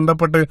പദവുമായിട്ട്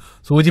ബന്ധപ്പെട്ട്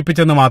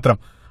സൂചിപ്പിച്ചെന്ന് മാത്രം.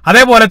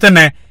 അതേപോലെ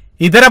തന്നെ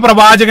ഇതര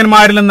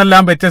പ്രവാചകന്മാരിൽ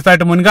നിന്നെല്ലാം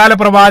വ്യത്യസ്തമായിട്ട് മുൻകാല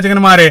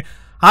പ്രവാചകന്മാരെ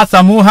ആ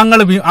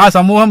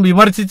സമൂഹം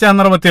വിമർശിച്ച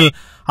സന്ദർഭത്തിൽ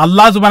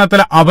അല്ലാഹു സുബ്ഹാനഹു വ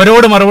തആല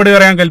അവരോട് മറുപടി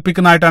പറയാൻ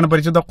കൽപ്പിക്കുന്നതായിട്ടാണ്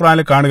പരിശുദ്ധ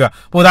ഖുർആനിൽ കാണുക.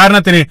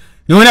 ഉദാഹരണത്തിന്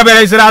നൂഹ് നബി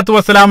അലൈഹി സ്വലാത്തു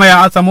വസ്സലാമയെ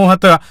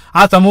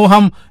ആ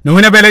സമൂഹം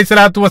നൂഹ് നബി അലൈഹി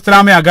സ്വലാത്തു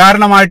വസ്സലാമയെ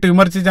അകാരണമായിട്ട്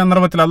വിമർശിച്ച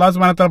സന്ദർഭത്തിൽ അല്ലാഹു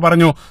സുബ്ഹാനഹു വ തആല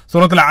പറഞ്ഞു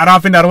സൂറത്തുൽ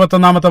അറാഫിന്റെ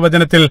 61-ാമത്തെ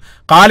വചനത്തിൽ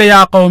ഖാല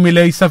യാ ഖൗമി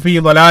ലൈസ ബി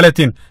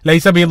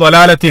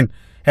ളലാലത്തിൻ,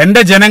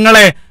 എന്റെ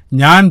ജനങ്ങളെ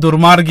ഞാൻ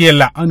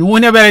ദുർമാർഗിയല്ല. നൂഹ്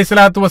നബി അലൈഹി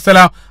സ്വലാത്തു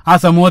വസ്സലാം ആ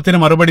സമൂഹത്തിന്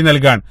മറുപടി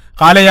നൽകാൻ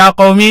ഖാല യാ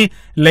ഖൗമി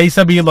ലൈസ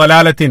ബി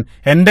ളലാലത്തിൻ,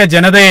 എന്റെ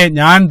ജനതയെ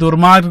ഞാൻ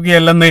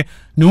ദുർമാർഗിയല്ലെന്ന്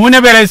നൂഹ്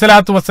നബി അലൈഹി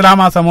സ്വലാത്തു വസ്സലാം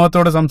ആ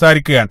സമൂഹത്തോട്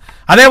സംസാരിക്കുകയാണ്.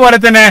 അതേപോലെ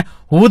തന്നെ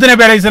ഹൂദ്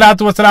നബി അലൈഹി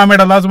സ്വലാത്തു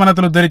വസ്സലാമയുടെ അല്ലാഹു സുബ്ഹാനഹു വ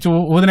തആല ഉദ്ധരിച്ചു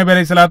ഹൂദ് നബി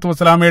അലൈഹി സ്വലാത്തു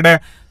വസ്സലാമയുടെ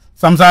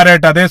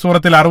സംസാരമായിട്ട് അതേ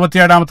സൂറത്തിൽ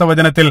 67-ാമത്തെ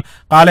വചനത്തിൽ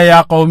ഖാല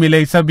യാ ഖൗമി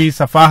ലൈസ ബി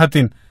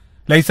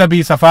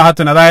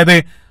സഫാഹത്തുൻ, അതായത്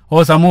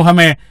ഓ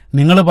സമൂഹമേ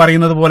നിങ്ങൾ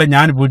പറയുന്നത് പോലെ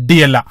ഞാൻ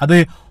വിഡ്ഢിയല്ല. അത്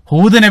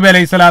ഹൂദ് നബി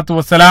അലൈഹി സ്വലാത്തു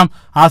വസ്സലാം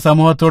ആ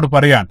സമൂഹത്തോട്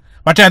പറയാൻ.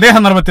 പക്ഷെ അതേ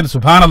സന്ദർഭത്തിൽ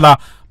സുബ്ഹാനല്ലാഹ്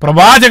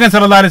പ്രവാചകൻ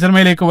സല്ലല്ലാഹു അലൈഹി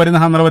വസല്ലമയിലേക്ക് വരുന്ന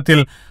സന്ദർഭത്തിൽ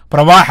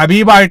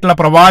ഹബീബായിട്ടുള്ള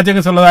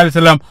പ്രവാചകൻ സല്ലല്ലാഹു അലൈഹി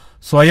വസല്ലം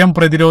സ്വയം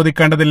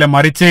പ്രതിരോധിക്കേണ്ടതില്ല.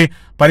 മറിച്ച്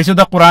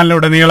പരിശുദ്ധ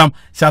ഖുർആനിലുടനീളം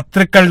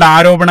ശത്രുക്കളുടെ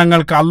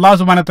ആരോപണങ്ങൾക്ക് അല്ലാഹു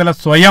സുബ്ഹാനഹു വ തആല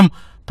സ്വയം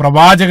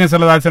പ്രവാചകൻ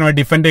സല്ലല്ലാഹു അലൈഹി വസല്ലമയെ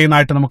ഡിഫെൻഡ്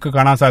ചെയ്യുന്നതായിട്ട് നമുക്ക്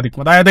കാണാൻ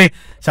സാധിക്കും. അതായത്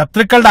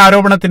ശത്രുക്കളുടെ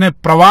ആരോപണത്തിന്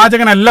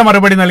പ്രവാചകനല്ല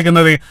മറുപടി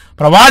നൽകുന്നത്,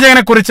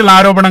 പ്രവാചകനെ കുറിച്ചുള്ള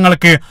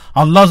ആരോപണങ്ങൾക്ക്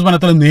അല്ലാഹു സുബ്ഹാനഹു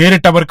വ തആല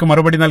നേരിട്ട് അവർക്ക്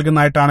മറുപടി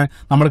നൽകുന്നതായിട്ടാണ്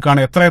നമ്മൾ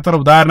കാണുക. എത്ര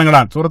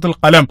ഉദാഹരണങ്ങളാണ്.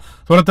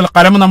 സൂറത്തുൽ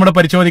ഖലം നമ്മൾ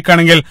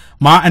പരിശോധിക്കുകയാണെങ്കിൽ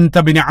മാ അൻത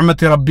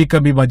ബിനിഅമതി റബ്ബിക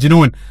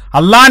ബിമജ്നൂൻ,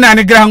 അല്ലാഹുവിന്റെ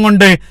അനുഗ്രഹം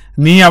കൊണ്ട്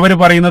നീ അവർ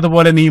പറയുന്നത്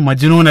പോലെ നീ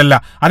മജ്നൂനല്ല.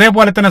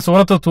 അതേപോലെ തന്നെ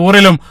സൂറത്ത്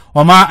തൂറിലും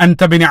ഒമാ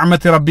അൻത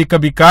ബിനിഅമതി റബ്ബിക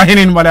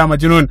ബികാഹിനിൻ വലാ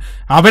മജ്നൂൻ,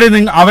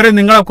 അവര്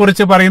നിങ്ങളെ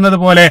കുറിച്ച് പറയുന്നത്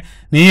പോലെ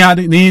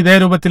നീ ഇതേ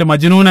രൂപത്തിൽ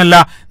മജ്നൂനല്ല,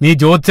 നീ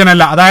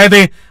ജ്യോത്സ്യനല്ല. അതായത്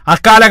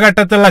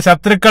അക്കാലഘട്ടത്തിലുള്ള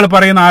ശത്രുക്കൾ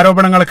പറയുന്ന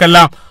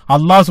ആരോപണങ്ങൾക്കെല്ലാം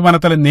അല്ലാഹു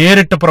സുബ്ഹാനഹു വ തആല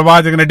നേരിട്ട്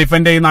പ്രവാചകനെ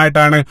ഡിഫെൻഡ്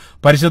ചെയ്യുന്നതായിട്ടാണ്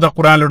പരിശുദ്ധ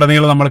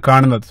ഖുർആനിലുടനീളം നമ്മൾ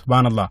കാണുന്നത്.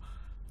 സുബ്ഹാനല്ലാഹ്.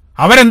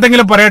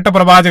 അവരെന്തെങ്കിലും പറയട്ടെ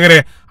പ്രവാചകരെ,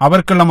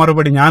 അവർക്കുള്ള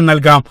മറുപടി ഞാൻ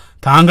നൽകാം.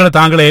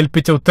 താങ്കളെ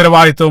ഏൽപ്പിച്ച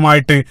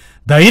ഉത്തരവാദിത്വവുമായിട്ട്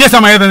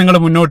ധൈര്യസമേതം നിങ്ങൾ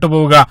മുന്നോട്ട്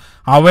പോവുക,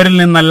 അവരിൽ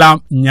നിന്നെല്ലാം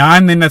ഞാൻ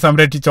നിന്നെ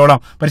സംരക്ഷിച്ചോളാം.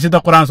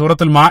 പരിശുദ്ധ ഖുർആൻ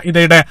സൂറത്തുൽ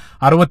മാഇദയുടെ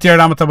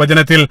 67-ാമത്തെ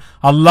വചനത്തിൽ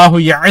അല്ലാഹു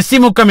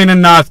യഅസിമുക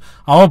മിനന്നാസ്,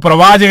 ഓ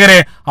പ്രവാചകരെ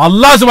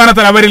അല്ലാഹു സുബ്ഹാനഹു വ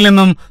തആല അവരിൽ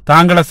നിന്നും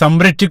താങ്കളെ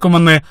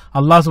സംരക്ഷിക്കുമെന്ന്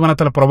അല്ലാഹു സുബ്ഹാനഹു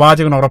വ തആല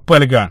പ്രവാചകന് ഉറപ്പ്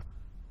നൽകുകയാണ്.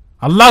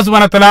 അല്ലാഹു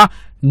സുബ്ഹാനഹു വ തആല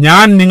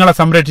ഞാൻ നിങ്ങളെ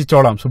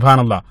സംരക്ഷിച്ചോളാം.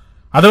 സുബ്ഹാനല്ലാഹ്.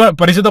 അത്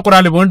പരിശുദ്ധ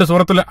ഖുർആനിൽ വീണ്ടും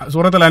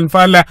സൂറത്തുൽ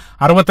അൻഫാലിലെ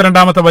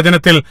 62-ാമത്തെ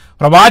വചനത്തിൽ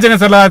പ്രവാചകൻ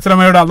സല്ലല്ലാഹു അലൈഹി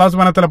വസല്ലമയോട് അല്ലാഹു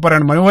സുബ്ഹാനഹു വ തആല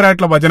പറയാണ്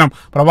മനോഹരമായിട്ടുള്ള വചനം,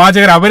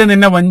 പ്രവാചകർ അവര്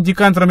നിന്നെ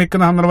വഞ്ചിക്കാൻ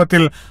ശ്രമിക്കുന്ന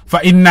സന്ദർഭത്തിൽ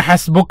ഫഇന്ന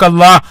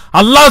ഹസ്ബുക്കല്ലാഹ്,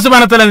 അല്ലാഹു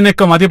സുബ്ഹാനഹു വ തആല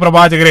നിനക്ക് മതി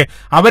പ്രവാചകരെ,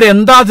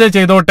 അവരെന്താ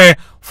ചെയ്തോട്ടെ,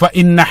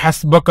 ഫഇന്ന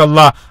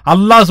ഹസ്ബുക്കല്ലാഹ്,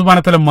 അല്ലാഹു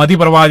സുബ്ഹാനഹു വ തആല മതി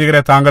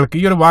പ്രവാചകരെ താങ്കൾക്ക്.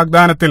 ഈ ഒരു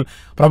വാഗ്ദാനത്തിൽ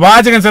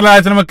പ്രവാചകൻ സല്ലല്ലാഹു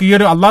അലൈഹി വസല്ലമക്ക് ഈ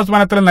ഒരു അല്ലാഹു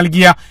സുബ്ഹാനഹു വ തആല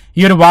നൽകിയ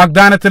ഈ ഒരു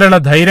വാഗ്ദാനത്തിലുള്ള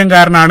ധൈര്യം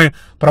കാരണമാണ്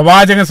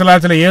പ്രവാചകൻ സല്ലല്ലാഹു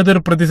അലൈഹി വസല്ലം ഏതൊരു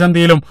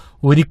പ്രതിസന്ധിയിലും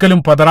ഒരിക്കലും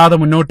പതറാതെ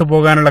മുന്നോട്ട്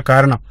പോകാനുള്ള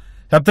കാരണം.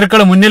 ശത്രുക്കൾ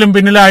മുന്നിലും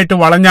പിന്നിലായിട്ട്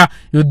വളഞ്ഞ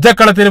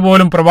യുദ്ധക്കളത്തിൽ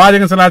പോലും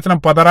പ്രവാചകൻ സല്ലല്ലാഹു അലൈഹി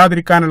വസല്ലം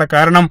പതറാതിരിക്കാനുള്ള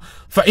കാരണം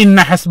ഫഇന്ന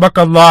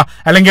ഹസ്ബക്കല്ലാഹ്,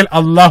 അല്ലെങ്കിൽ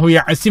അല്ലാഹു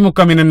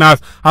യഅസിമുക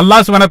മിനന്നാസ്,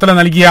 അല്ലാഹു സുബ്ഹാനഹു വ തആല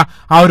നൽകിയ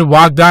ആ ഒരു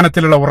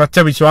വാഗ്ദാനത്തിലുള്ള ഉറച്ച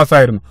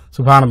വിശ്വാസമായിരുന്നു.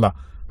 സുബ്ഹാനല്ലാഹ്.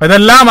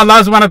 ഇതെല്ലാം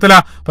അല്ലാഹു സുബ്ഹാനഹു വ തആല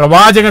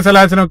പ്രവാചകൻ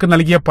സല്ലല്ലാഹു അലൈഹി വസല്ലമക്ക്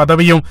നൽകിയ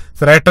പദവിയും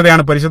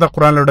ശ്രേഷ്ഠതയാണ് പരിശുദ്ധ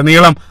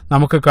ഖുർആനിലുടനീളം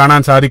നമുക്ക്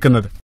കാണാൻ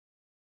സാധിക്കുന്നത്.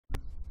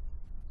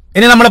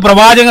 ഇനി നമ്മൾ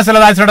പ്രവാചകൻ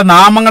സല്ലല്ലാഹു അലൈഹി വസല്ലമയുടെ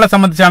നാമങ്ങളെ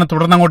സംബന്ധിച്ചാണ്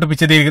തുടർന്ന് അങ്ങോട്ട്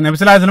വിശദീകരിക്കുന്നത്. നബി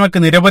സല്ലല്ലാഹു അലൈഹി വസല്ലമക്ക്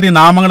നിരവധി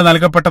നാമങ്ങൾ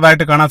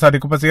നൽകപ്പെട്ടതായിട്ട് കാണാൻ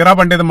സാധിക്കും. ഇപ്പൊ സീറ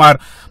പണ്ഡിതന്മാർ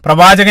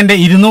പ്രവാചകന്റെ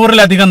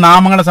 200-ലധികം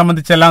നാമങ്ങളെ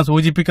സംബന്ധിച്ചെല്ലാം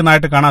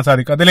സൂചിപ്പിക്കുന്നതായിട്ട് കാണാൻ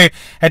സാധിക്കും. അതിൽ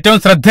ഏറ്റവും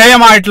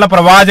ശ്രദ്ധേയമായിട്ടുള്ള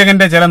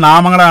പ്രവാചകന്റെ ചില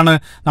നാമങ്ങളാണ്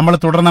നമ്മൾ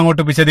തുടർന്ന്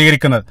അങ്ങോട്ട്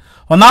വിശദീകരിക്കുന്നത്.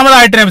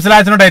 ഒന്നാമതായിട്ട് നബി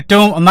സല്ലല്ലാഹു അലൈഹി വസല്ലമയുടെ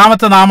ഏറ്റവും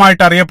ഒന്നാമത്തെ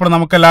നാമമായിട്ട് അറിയപ്പെടുന്ന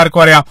നമുക്ക്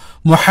എല്ലാവർക്കും അറിയാം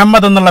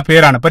മുഹമ്മദ് എന്നുള്ള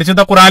പേരാണ്.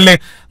 പരിശുദ്ധ ഖുർആനിലെ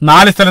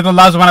 4 സ്ഥലത്ത്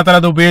അല്ലാഹു സുബ്ഹാനഹു വ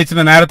തആല അത്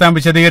ഉപയോഗിച്ചിട്ട് നേരത്തെ ഞാൻ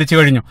വിശദീകരിച്ചു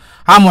കഴിഞ്ഞു.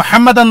 ആ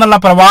മുഹമ്മദ് എന്നുള്ള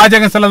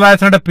പ്രവാചകൻ സല്ലല്ലാഹു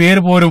അലൈഹി വസല്ലമയുടെ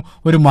പേര് പോലും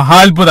ഒരു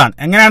മഹാത്ഭുതമാണ്.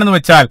 എങ്ങനെയാണെന്ന്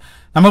വെച്ചാൽ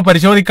നമ്മൾ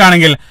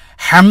പരിശോധിക്കുകയാണെങ്കിൽ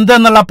ഹംദ്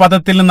എന്നുള്ള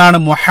പദത്തിൽ നിന്നാണ്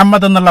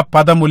മുഹമ്മദ് എന്നുള്ള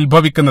പദം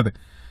ഉത്ഭവിക്കുന്നത്.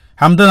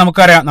 ഹംദ്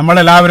നമുക്കറിയാം,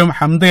 നമ്മളെല്ലാവരും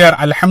ഹംദ്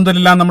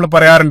അൽഹംദുലില്ലാഹ് നമ്മൾ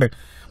പറയാറുണ്ട്.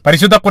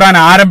 പരിശുദ്ധ ഖുർആൻ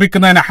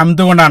ആരംഭിക്കുന്നതിന്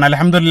ഹംദ് കൊണ്ടാണ്,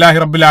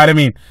 അൽഹംദുലില്ലാഹി റബ്ബിൽ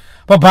ആലമീൻ.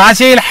 അപ്പൊ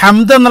ഭാഷയിൽ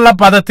ഹംദ് എന്നുള്ള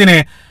പദത്തിന്,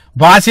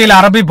 ഭാഷയിൽ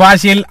അറബി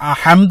ഭാഷയിൽ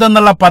ഹംദ്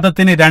എന്നുള്ള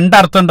പദത്തിന്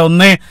രണ്ടർത്ഥമുണ്ട്.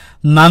 ഒന്ന്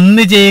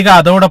നന്ദി ചെയ്യുക,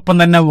 അതോടൊപ്പം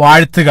തന്നെ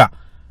വാഴ്ത്തുക.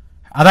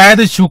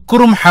 അതായത്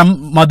ശുക്റും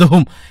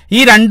മധുഹും, ഈ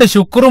രണ്ട്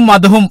ശുക്റും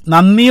മധുഹും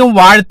നന്ദിയും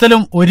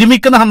വാഴ്ത്തലും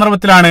ഒരുമിക്കുന്ന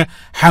സന്ദർഭത്തിലാണ്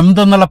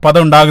ഹംദ് എന്നുള്ള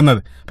പദം ഉണ്ടാകുന്നത്.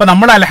 അപ്പൊ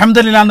നമ്മൾ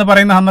അൽഹംദുലില്ലാഹ് എന്ന്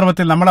പറയുന്ന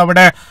സന്ദർഭത്തിൽ നമ്മൾ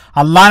അവിടെ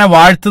അള്ളാനെ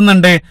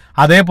വാഴ്ത്തുന്നുണ്ട്,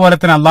 അതേപോലെ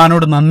തന്നെ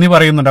അള്ളാഹിനോട് നന്ദി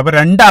പറയുന്നുണ്ട്. അപ്പൊ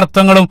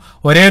രണ്ടർത്ഥങ്ങളും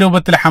ഒരേ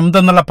രൂപത്തിൽ ഹംദ്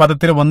എന്നുള്ള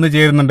പദത്തിൽ വന്നു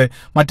ചേരുന്നുണ്ട്.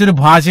 മറ്റൊരു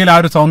ഭാഷയിൽ ആ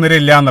ഒരു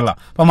സൗന്ദര്യം ഇല്ല എന്നുള്ള.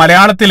 അപ്പൊ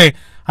മലയാളത്തില്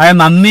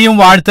നന്ദിയും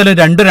വാഴ്ത്തലും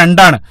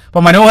രണ്ടാണ്. അപ്പൊ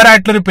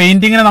മനോഹരമായിട്ടുള്ളൊരു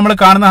പെയിന്റിങ്ങിനെ നമ്മൾ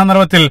കാണുന്ന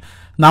സന്ദർഭത്തിൽ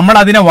നമ്മൾ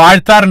അതിനെ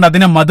വാഴ്ത്താറുണ്ട്,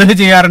 അതിനെ മദ്ഹ്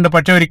ചെയ്യാറുണ്ട്.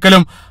 പക്ഷെ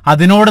ഒരിക്കലും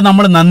അതിനോട്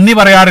നമ്മൾ നന്ദി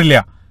പറയാറില്ല.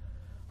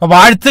 അപ്പൊ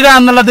വാഴ്ത്തുക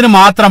എന്നുള്ളതിന്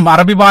മാത്രം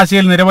അറബി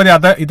ഭാഷയിൽ നിരവധി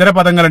ഇതര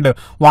പദങ്ങളുണ്ട്.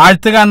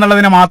 വാഴ്ത്തുക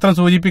എന്നുള്ളതിനെ മാത്രം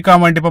സൂചിപ്പിക്കാൻ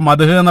വേണ്ടി ഇപ്പൊ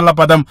മദ്ഹ് എന്നുള്ള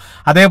പദം,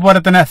 അതേപോലെ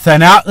തന്നെ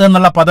സനാ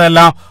എന്നുള്ള പദം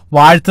എല്ലാം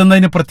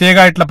വാഴ്ത്തുന്നതിന്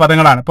പ്രത്യേകമായിട്ടുള്ള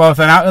പദങ്ങളാണ്. ഇപ്പൊ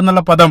സനാ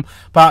എന്നുള്ള പദം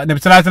ഇപ്പൊ നബി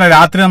സല്ലല്ലാഹു അലൈഹി വസല്ലം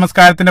രാത്രി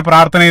നമസ്കാരത്തിന്റെ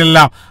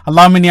പ്രാർത്ഥനയിലെല്ലാം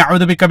അല്ലാഹുമ്മ ഇന്നി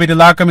അഊദു ബിക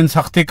ബിറിളാക മിൻ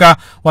സഖ്തിക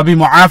വബി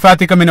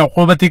മുആഫാതിക മിൻ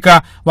ഉഖൂബതിക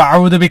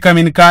വഅഊദു ബിക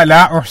മിൻക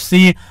ലാ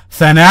ഉഹ്സി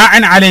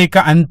സനാഅൻ അലൈക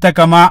അൻത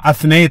കമാ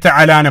അസ്നൈത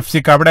അലാ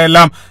നഫ്സിക.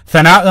 അവിടെയെല്ലാം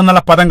സനാ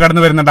എന്നുള്ള പദം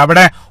കടന്നു വരുന്നുണ്ട്.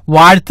 അവിടെ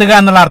വാഴ്ത്തുക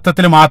എന്നുള്ള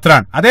അർത്ഥത്തിൽ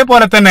മാത്രമാണ്.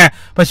 അതേപോലെ തന്നെ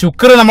ഇപ്പൊ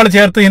ശുക്ർ നമ്മൾ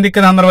ചേർത്ത്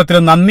ചിന്തിക്കുന്ന സന്ദർഭത്തിൽ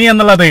നന്ദി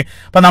എന്നുള്ളത്,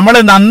 ഇപ്പൊ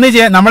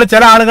നമ്മൾ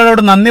ചില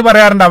ആളുകളോട് നന്ദി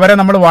പറയാറുണ്ട്, അവരെ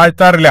നമ്മൾ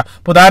വാഴ്ത്താറില്ല.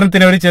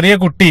 ഉദാഹരണത്തിന് ഒരു ചെറിയ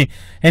കുട്ടി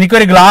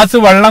എനിക്കൊരു ഗ്ലാസ്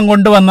വെള്ളം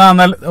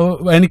കൊണ്ടുവന്നാൽ,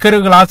 എനിക്കൊരു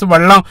ഗ്ലാസ്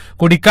വെള്ളം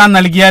കുടിക്കാൻ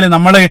നൽകിയാൽ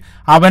നമ്മൾ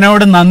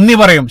അവനോട് നന്ദി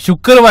പറയും,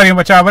 ശുക്ർ പറയും.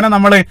 പക്ഷെ അവനെ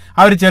നമ്മൾ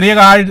ആ ഒരു ചെറിയ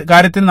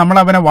കാര്യത്തിൽ നമ്മൾ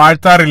അവനെ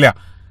വാഴ്ത്താറില്ല.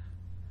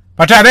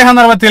 പക്ഷെ അതേ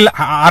സന്ദർഭത്തിൽ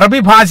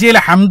അറബി ഭാഷയിൽ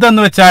ഹംദ്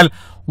എന്ന് വെച്ചാൽ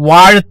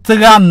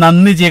വാഴ്ത്തുക,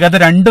 നന്ദി ചെയ്യുക, അത്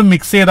രണ്ടും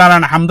മിക്സ്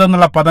ചെയ്താലാണ് ഹംദ്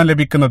എന്നുള്ള പദം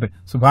ലഭിക്കുന്നത്.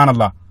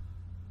 സുബ്ഹാനല്ലാഹ്,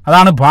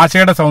 അതാണ്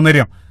ഭാഷയുടെ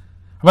സൗന്ദര്യം.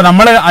 അപ്പൊ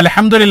നമ്മൾ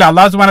അൽഹംദുലില്ലാഹ്,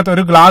 അല്ലാഹു സുബ്ഹാനഹു വ തആല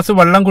ഒരു ഗ്ലാസ്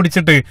വെള്ളം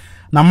കുടിച്ചിട്ട്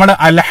നമ്മൾ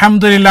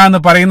അൽഹംദുലില്ലാഹ്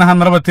എന്ന് പറയുന്ന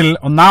സന്ദർഭത്തിൽ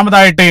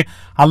ഒന്നാമതായിട്ട്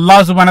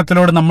അല്ലാഹു സുബ്ഹാനഹു വ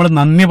തആലയോട് നമ്മൾ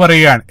നന്ദി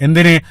പറയുകയാണ്.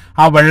 എന്തിന്?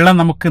 ആ വെള്ളം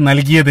നമുക്ക്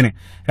നൽകിയതിന്.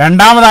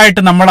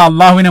 രണ്ടാമതായിട്ട് നമ്മൾ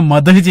അള്ളാഹുവിനെ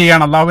മദ്ഹ്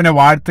ചെയ്യാണ്, അള്ളാഹുവിനെ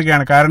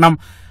വാഴ്ത്തുകയാണ്. കാരണം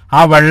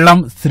ആ വെള്ളം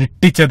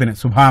സൃഷ്ടിച്ചതിന്.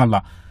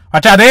 സുബ്ഹാനല്ലാഹ്.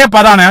 പക്ഷെ അതേ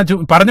പദാണ്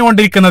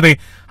പറഞ്ഞുകൊണ്ടിരിക്കുന്നത്,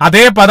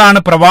 അതേ പദാണ്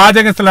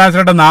പ്രവാചകൻ സല്ലല്ലാഹു അലൈഹി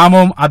വസല്ലമയുടെ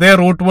നാമവും അതേ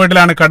റൂട്ട്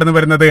വേർഡിലാണ് കടന്നു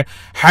വരുന്നത്.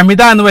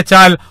 ഹമിദ എന്ന്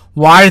വെച്ചാൽ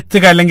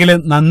വാഴ്ത്തുക അല്ലെങ്കിൽ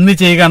നന്ദി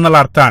ചെയ്യുക എന്നുള്ള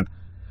അർത്ഥമാണ്.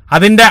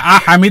 അതിന്റെ ആ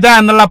ഹമിദ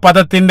എന്നുള്ള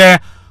പദത്തിന്റെ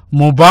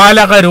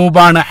മുബാലഗ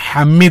രൂപാണ്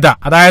ഹമ്മിദ.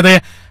 അതായത്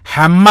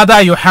ഹമ്മദ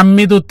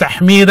യുഹമ്മിദു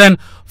തഹ്മീദൻ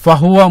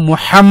ഫഹുവ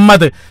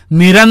മുഹമ്മദ്.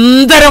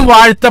 നിരന്തരം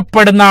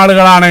വാഴ്ത്തപ്പെടുന്ന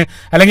ആളുകളാണ്,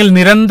 അല്ലെങ്കിൽ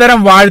നിരന്തരം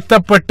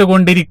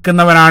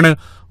വാഴ്ത്തപ്പെട്ടുകൊണ്ടിരിക്കുന്നവനാണ്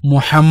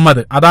മുഹമ്മദ്.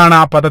 അതാണ്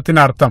ആ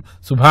പദത്തിന്റെ അർത്ഥം.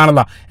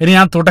 സുബ്ഹാനല്ലാഹ്. ഇനി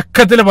ഞാൻ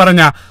തുടക്കത്തിൽ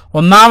പറഞ്ഞ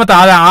ഒന്നാമത്തെ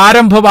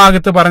ആരംഭ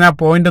ഭാഗത്ത് പറഞ്ഞ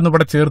പോയിന്റ് ഒന്ന്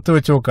ഇവിടെ ചേർത്ത്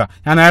വെച്ച് നോക്കുക.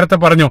 ഞാൻ നേരത്തെ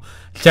പറഞ്ഞു,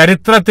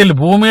 ചരിത്രത്തിൽ,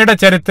 ഭൂമിയുടെ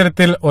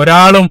ചരിത്രത്തിൽ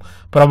ഒരാളും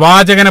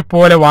പ്രവാചകനെ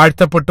പോലെ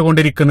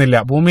വാഴ്ത്തപ്പെട്ടുകൊണ്ടിരിക്കുന്നില്ല.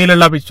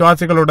 ഭൂമിയിലുള്ള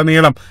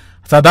വിശ്വാസികളുടനീളം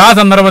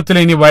സദാസന്ദർഭത്തിൽ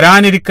ഇനി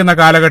വരാനിരിക്കുന്ന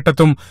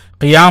കാലഘട്ടത്തും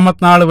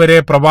ഖിയാമത്ത് നാൾ വരെ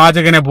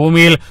പ്രവാചകനെ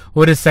ഭൂമിയിൽ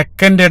ഒരു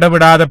സെക്കൻഡ്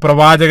ഇടപെടാതെ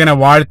പ്രവാചകനെ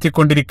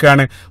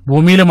വാഴ്ത്തിക്കൊണ്ടിരിക്കുകയാണ്.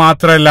 ഭൂമിയിൽ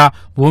മാത്രമല്ല,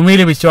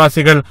 ഭൂമിയിലെ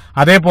വിശ്വാസികൾ,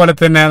 അതേപോലെ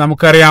തന്നെ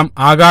നമുക്കറിയാം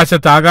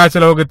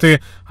ആകാശലോകത്ത്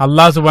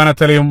അല്ലാഹു സുബ്ഹാനഹു വ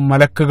തആലയും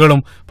മലക്കുകളും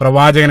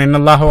പ്രവാചകൻ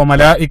ഇന്നല്ലാഹു വ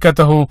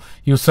മലായികതഹു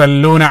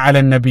യുസല്ലൂന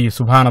അലൻ നബി.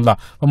 സുബ്ഹാനല്ലാഹ്.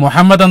 അപ്പൊ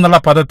മുഹമ്മദ് എന്നുള്ള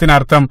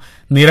പദത്തിനർത്ഥം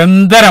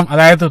നിരന്തരം,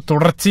 അതായത്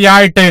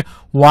തുടർച്ചയായിട്ട്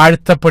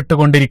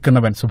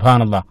വാഴ്ത്തപ്പെട്ടുകൊണ്ടിരിക്കുന്നവൻ.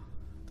 സുബ്ഹാനല്ലാഹ്,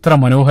 ഇത്ര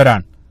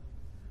മനോഹരാണ്.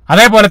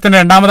 അതേപോലെ തന്നെ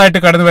രണ്ടാമതായിട്ട്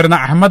കടന്നു വരുന്ന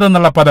അഹമ്മദ്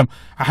എന്നുള്ള പദം.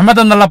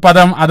 അഹമ്മദ് എന്നുള്ള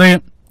പദം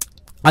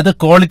അത്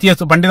ക്വാളിറ്റിയെ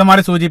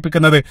പണ്ഡിതന്മാരെ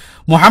സൂചിപ്പിക്കുന്നത്.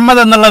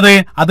 മുഹമ്മദ് എന്നുള്ളത്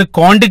അത്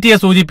ക്വാണ്ടിറ്റിയെ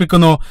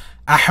സൂചിപ്പിക്കുന്നു.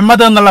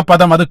 അഹമ്മദ് എന്നുള്ള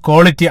പദം അത്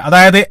ക്വാളിറ്റി,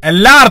 അതായത്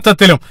എല്ലാ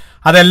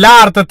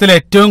അർത്ഥത്തിലും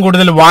ഏറ്റവും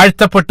കൂടുതൽ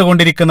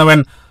വാഴ്ത്തപ്പെട്ടുകൊണ്ടിരിക്കുന്നവൻ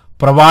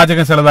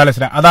പ്രവാചകൻ സല്ലല്ലാഹു അലൈഹി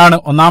വസല്ലം. അതാണ്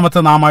ഒന്നാമത്തെ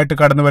നാമമായിട്ട്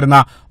കടന്നു വരുന്ന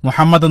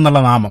മുഹമ്മദ്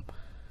എന്നുള്ള നാമം.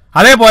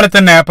 അതേപോലെ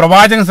തന്നെ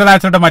പ്രവാചകൻ സല്ലല്ലാഹു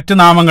അലൈഹി വസല്ലമയുടെ മറ്റു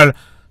നാമങ്ങൾ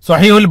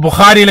സ്വഹീഹുൽ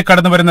ബുഖാരിയിൽ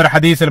കടന്നു വരുന്ന ഒരു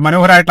ഹദീസിൽ,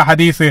 മനോഹരമായിട്ടുള്ള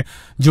ഹദീസ്,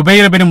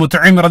 ജുബൈർ ബിൻ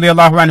മുത്ഇം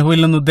റളിയല്ലാഹു അൻഹുവിൽ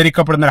നിന്ന്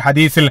ഉദ്ധരിക്കപ്പെടുന്ന ഒരു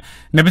ഹദീസിൽ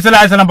നബി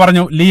സല്ലല്ലാഹു അലൈഹി വസല്ലം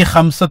പറഞ്ഞു, ലീ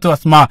ഖംസത്തു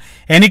അസ്മാ,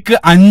 എനിക്ക്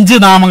 5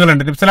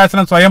 നാമങ്ങളുണ്ട്. നബി സല്ലല്ലാഹു അലൈഹി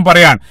വസല്ലം സ്വയം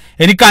പറയാൻ,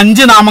 എനിക്ക്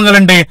 5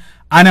 നാമങ്ങളുണ്ട്.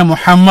 അന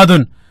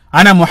മുഹമ്മദുൻ,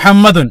 അന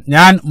മുഹമ്മദുൻ,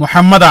 ഞാൻ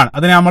മുഹമ്മദാണ്,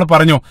 അതിനെ നമ്മൾ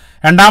പറഞ്ഞു.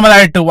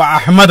 രണ്ടാമതായിട്ട് വ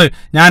അഹ്മദ്,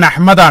 ഞാൻ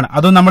അഹ്മദാണ്,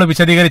 അതും നമ്മൾ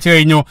വിശദീകരിച്ചു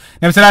കഴിഞ്ഞു.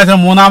 നബി സല്ലല്ലാഹു അലൈഹി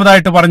വസല്ലം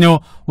മൂന്നാമതായിട്ട് പറഞ്ഞു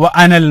വ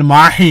അനൽ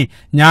മാഹി,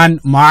 ഞാൻ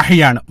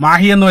മാഹിയാണ്.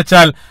 മാഹി എന്ന്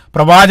വെച്ചാൽ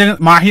പ്രവാചകൻ,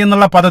 മാഹി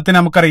എന്നുള്ള പദത്തിന്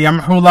നമുക്കറിയാം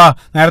യംഹുല്ലാഹ്,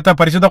 നേരത്തെ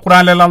പരിശുദ്ധ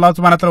ഖുർആനിൽ അല്ലാഹു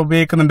സുബ്ഹാനഹു വ തആല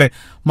ഉപയോഗിക്കുന്നുണ്ട്.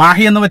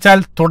 മാഹി എന്ന് വെച്ചാൽ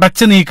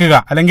തുടച്ചു നീക്കുക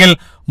അല്ലെങ്കിൽ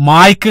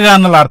മായ്ക്കുക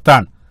എന്നുള്ള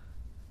അർത്ഥമാണ്.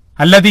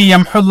 അല്ലദീ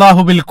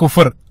യംഹുല്ലാഹു ബിൽ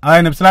കുഫർ,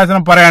 അതായത് നബി സല്ലല്ലാഹു അലൈഹി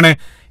വസല്ലം പറയാണ്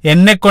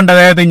എന്നെ കൊണ്ട്,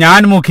 അതായത്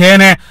ഞാൻ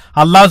മുഖേന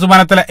അല്ലാഹു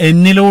സുബ്ഹാനഹു വ തആല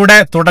എന്നിലൂടെ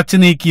തുടച്ചു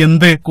നീക്കി.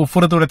 എന്ത്?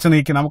 കുഫർ തുടച്ചു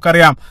നീക്കി.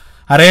 നമുക്കറിയാം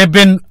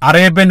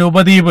അറേബ്യൻ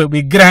ഉപദ്വീപ്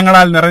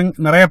വിഗ്രഹങ്ങളാൽ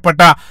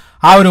നിറയപ്പെട്ട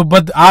ആ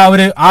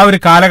ഒരു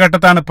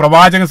കാലഘട്ടത്താണ്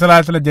പ്രവാചകൻ സല്ലല്ലാഹു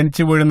അലൈഹി വസല്ലം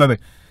ജനിച്ചു വീഴുന്നത്.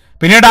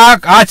 പിന്നീട്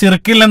ആ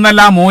ചിർക്കിൽ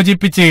നിന്നെല്ലാം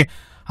മോചിപ്പിച്ച്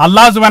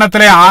അല്ലാഹു സുബ്ഹാനഹു വ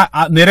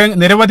തആല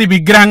നിരവധി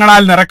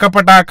വിഗ്രഹങ്ങളാൽ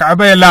നിറക്കപ്പെട്ട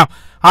കഅബയെല്ലാം,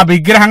 ആ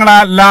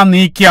വിഗ്രഹങ്ങളെല്ലാം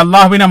നീക്കി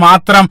അള്ളാഹുവിനെ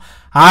മാത്രം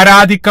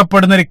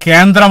ആരാധിക്കപ്പെടുന്ന ഒരു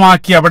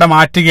കേന്ദ്രമാക്കി അവിടെ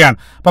മാറ്റുകയാണ്.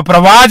 അപ്പൊ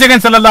പ്രവാചകൻ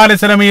സല്ലല്ലാഹു അലൈഹി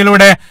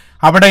വസല്ലമയിലൂടെ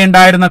അവിടെ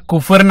ഉണ്ടായിരുന്ന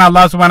കുഫറിനെ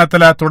അല്ലാഹു സുബ്ഹാനഹു വ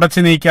തആല തുടച്ചു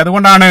നീക്കി.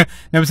 അതുകൊണ്ടാണ്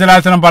നബി സല്ലല്ലാഹു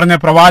അലൈഹി വസല്ലം പറഞ്ഞ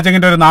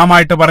പ്രവാചകന്റെ ഒരു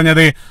നാമമായിട്ട്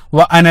പറഞ്ഞത്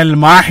വ അനൽ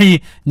മാഹി,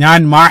 ഞാൻ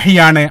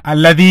മാഹിയാണ്.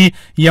 അല്ലദീ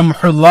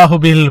യംഹുല്ലാഹു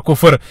ബിൽ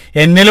കുഫർ,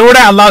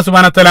 എന്നിലൂടെ അല്ലാഹു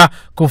സുബ്ഹാനഹു വ തആല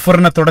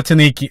കുഫറിനെ തുടച്ചു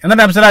നീക്കി.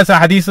 എന്നിട്ട് നബി സല്ലല്ലാഹു അലൈഹി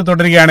വസല്ലം ഹദീസ്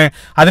തുടരുകയാണ്.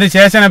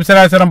 അതിനുശേഷം നബി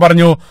സല്ലല്ലാഹു അലൈഹി വസല്ലം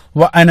പറഞ്ഞു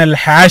വ അനൽ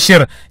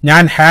ഹാഷിർ,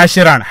 ഞാൻ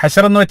ഹാഷിറാണ്.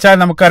 ഹഷർ എന്ന് വെച്ചാൽ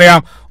നമുക്കറിയാം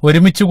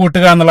ഒരുമിച്ച്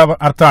കൂട്ടുക എന്നുള്ള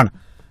അർത്ഥമാണ്.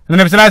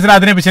 നബി സല്ലല്ലാഹു അലൈഹി വസല്ലം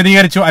അതിനെ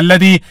വിശദീകരിച്ചു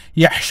അല്ലദീ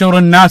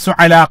യഹ്ശുറുൻ നാസു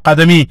അലാ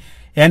ഖദമി,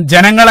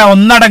 ജനങ്ങളെ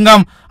ഒന്നടങ്കം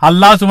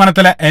അല്ലാഹു സുബ്ഹാനഹു വ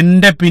തആല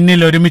എന്റെ പിന്നിൽ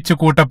ഒരുമിച്ച്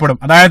കൂട്ടപ്പെടും.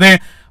 അതായത്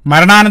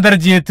മരണാനന്തര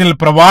ജീവിതത്തിൽ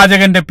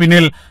പ്രവാചകന്റെ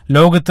പിന്നിൽ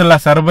ലോകത്തുള്ള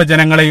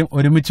സർവ്വജനങ്ങളെയും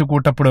ഒരുമിച്ച്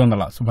കൂട്ടപ്പെടും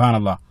എന്നുള്ള.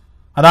 സുബ്ഹാനല്ലാഹ്,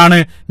 അതാണ്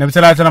നബി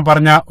സല്ലല്ലാഹു അലൈഹി വസല്ലം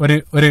പറഞ്ഞ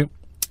ഒരു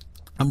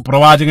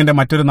പ്രവാചകന്റെ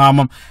മറ്റൊരു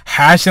നാമം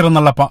ഹാഷിർ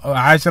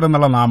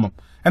എന്നുള്ള നാമം.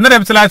 എന്നിട്ട്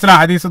നബി സല്ലല്ലാഹു അലൈഹി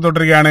വസല്ലം ഹദീസ്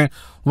തുടരുകയാണ്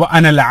വ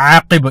അനൽ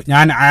ആഖിബ്,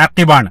 ഞാൻ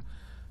ആഖിബാണ്.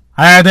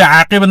 അതായത്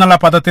ആഖിബ് എന്നുള്ള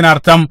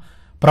പദത്തിനർത്ഥം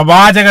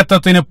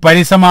പ്രവാചകത്വത്തിന്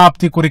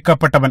പരിസമാപ്തി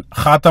കുറിക്കപ്പെട്ടവൻ,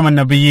 ഖാതമൻ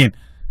നബിയീൻ.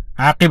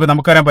 ആഖിബ്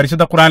നമുക്കറിയാം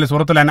പരിശുദ്ധ ഖുർആനിൽ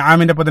സൂറത്തുൽ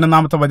അൻആമിന്റെ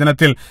 11-ാമത്തെ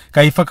വചനത്തിൽ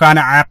കൈഫ കാന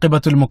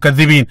ആഖിബത്തുൽ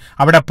മുകദ്ദിബീൻ,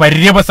 അവിടെ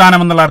പര്യവസാനം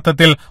എന്നുള്ള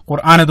അർത്ഥത്തിൽ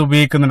ഖുർആൻ ഇത്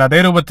ഉപയോഗിക്കുന്നുണ്ട്. അതേ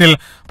രൂപത്തിൽ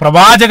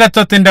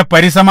പ്രവാചകത്വത്തിന്റെ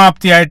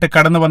പരിസമാപ്തിയായിട്ട്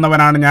കടന്നു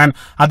വന്നവനാണ് ഞാൻ.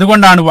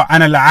 അതുകൊണ്ടാണ് വ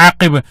അനൽ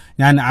ആഖിബ്,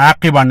 ഞാൻ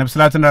ആഖിബാണ്. നബി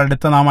സല്ലല്ലാഹു അലൈഹി വസല്ലം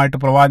അടുത്ത നാമമായിട്ട്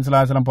പ്രവാചകൻ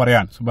സല്ലല്ലാഹു അലൈഹി വസല്ലം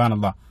പറയാൻ.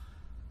 സുബ്ഹാനല്ലാഹ്.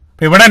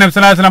 അപ്പൊ ഇവിടെ നബി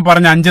സല്ലല്ലാഹു അലൈഹി വസല്ലം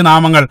പറഞ്ഞ 5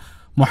 നാമങ്ങൾ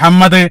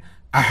മുഹമ്മദ്,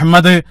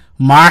 അഹ്മദ്,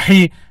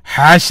 മാഹി,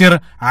 ഹാഷിർ,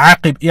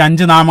 ആഖിബ്, ഈ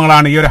 5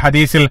 നാമങ്ങളാണ് ഈ ഒരു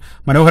ഹദീസിൽ,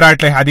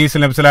 മനോഹരമായിട്ടുള്ള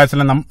ഹദീസിൽ നബി സല്ലല്ലാഹു അലൈഹി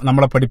വസല്ലം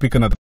നമ്മളെ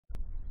പഠിപ്പിക്കുന്നത്.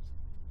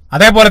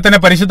 അതേപോലെ തന്നെ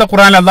പരിശുദ്ധ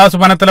ഖുർആനിൽ അല്ലാഹു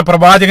സുബ്ഹാനഹു വ തആല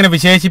പ്രവാചകനെ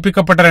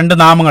വിശേഷിപ്പിക്കപ്പെട്ട 2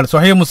 നാമങ്ങൾ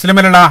സ്വഹീഹ്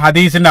മുസ്ലിമിലുള്ള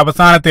ഹദീസിന്റെ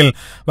അവസാനത്തിൽ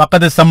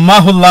വഖദ്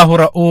സമ്മാഹുല്ലാഹു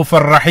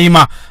റഊഫർ റഹീമ,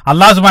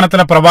 അല്ലാഹു സുബ്ഹാനഹു വ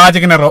തആല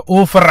പ്രവാചകനെ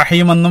റഊഫർ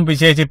റഹീം എന്നും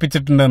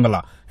വിശേഷിപ്പിച്ചിട്ടുണ്ട് എന്നുള്ള.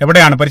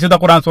 എവിടെയാണ്? പരിശുദ്ധ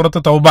ഖുർആൻ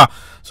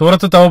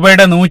സൂറത്ത്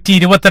തൗബയുടെ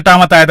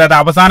 128-ാമത്തെ ആയത്ത്, അതായത്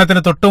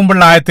അവസാനത്തിന്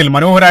തൊട്ടുമുമ്പുള്ള ആയത്തിൽ,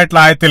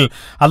 മനോഹരമായിട്ടുള്ള ആയത്തിൽ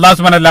അല്ലാഹു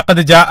സുബ്ഹാനഹു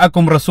ലഖദ്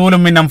ജാഅക്കും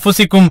റസൂലും മിൻ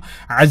അൻഫുസിക്കും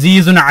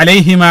അസീസുൻ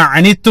അലൈഹി മാ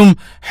അനിത്തും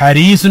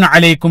ഹരീസുൻ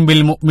അലൈക്കും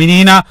ബിൽ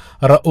മുഅ്മിനീന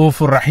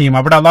റഊഫുർ റഹീം.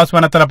 അവിടെ അല്ലാഹു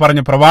സുബ്ഹാനഹു വ തആല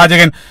പറഞ്ഞു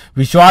പ്രവാചകൻ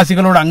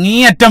വിശ്വാസികളോട്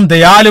അങ്ങേയറ്റം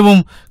ദയാലുവും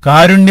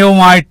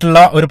കാരുണ്യവുമായിട്ടുള്ള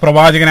ഒരു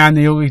പ്രവാചകനെ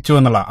നിയോഗിച്ചു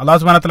എന്നുള്ള. അല്ലാഹു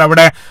സുബ്ഹാനഹു വ തആല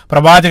അവിടെ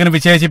പ്രവാചകന്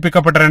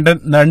വിശേഷിപ്പിക്കപ്പെട്ട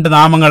രണ്ട്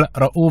നാമങ്ങൾ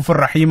റഊഫുർ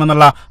റഹീം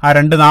എന്നുള്ള ആ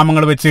 2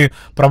 നാമങ്ങൾ വെച്ച്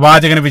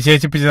പ്രവാചകനെ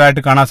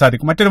വിശേഷിപ്പിച്ചതായിട്ട് കാണാൻ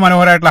സാധിക്കും. മറ്റൊരു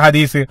മനോഹരമായിട്ടുള്ള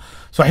ഹദീസ്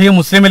സ്വഹീഹ്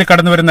മുസ്ലിമിൽ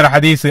കടന്നു വരുന്ന ഒരു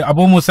ഹദീസ്,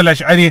 അബൂ മൂസൽ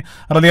അശ്അരി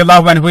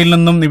റളിയല്ലാഹു അൻഹുവിൽ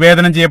നിന്നും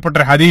നിവേദനം ചെയ്യപ്പെട്ട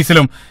ഒരു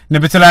ഹദീസിലും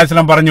നബി സല്ലല്ലാഹു അലൈഹി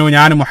വസല്ലം പറഞ്ഞു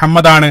ഞാൻ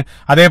മുഹമ്മദാണ്,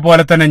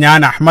 അതേപോലെ തന്നെ ഞാൻ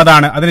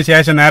അഹ്മദാണ്.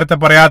 അതിനുശേഷം നേരത്തെ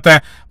പറയാത്ത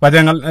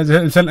വചനങ്ങൾ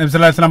നബി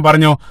സല്ലല്ലാഹു അലൈഹി വസല്ലം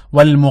പറഞ്ഞു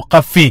വൽ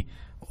മുഖഫി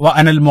വ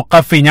അനൽ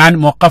മുഖഫി, ഞാൻ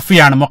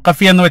മുഖഫിയാണ്.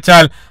 മുഖഫി എന്ന്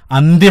വെച്ചാൽ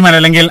അന്തിമൻ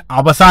അല്ലെങ്കിൽ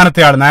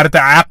അവസാനത്തെ ആൾ. നേരത്തെ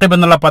ആഖിബ്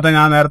എന്നുള്ള പദം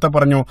ഞാൻ നേരത്തെ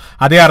പറഞ്ഞു,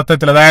 അതേ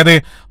അർത്ഥത്തിൽ, അതായത്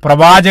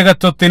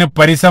പ്രവാചകത്വത്തിന്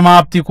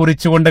പരിസമാപ്തി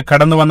കുറിച്ചുകൊണ്ട്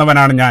കടന്നു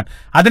വന്നവനാണ് ഞാൻ.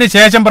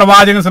 അതിനുശേഷം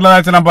പ്രവാചകൻ സല്ലല്ലാഹു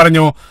അലൈഹി വസല്ലം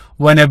പറഞ്ഞു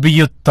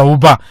വനബിയു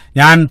തൗബ,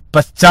 ഞാൻ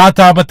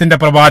പശ്ചാത്താപത്തിന്റെ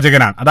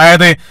പ്രവാചകനാണ്.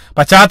 അതായത്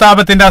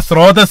പശ്ചാത്താപത്തിന്റെ ആ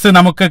സ്രോതസ്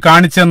നമുക്ക്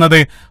കാണിച്ചു തന്നത്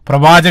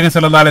പ്രവാചകൻ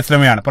സല്ലല്ലാഹു അലൈഹി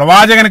വസല്ലമയാണ്.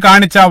 പ്രവാചകൻ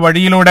കാണിച്ച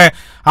വഴിയിലൂടെ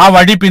ആ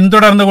വഴി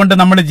പിന്തുടർന്നുകൊണ്ട്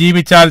നമ്മൾ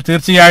ജീവിച്ചാൽ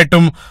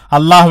തീർച്ചയായിട്ടും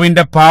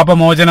അള്ളാഹുവിന്റെ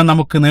പാപമോചനം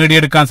നമുക്ക്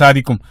നേടിയെടുക്കാൻ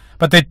സാധിക്കും.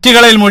 അപ്പൊ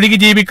തെറ്റുകളിൽ മുഴുകി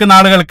ജീവിക്കുന്ന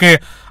ആളുകൾക്ക്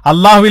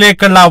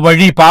അള്ളാഹുവിലേക്കുള്ള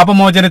വഴി,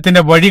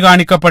 പാപമോചനത്തിന്റെ വഴി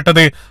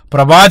കാണിക്കപ്പെട്ടത്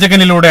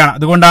പ്രവാചകനിലൂടെയാണ്.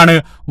 അതുകൊണ്ടാണ്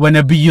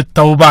വനബിയു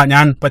തൗബ,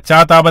 ഞാൻ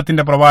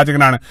പശ്ചാത്താപത്തിന്റെ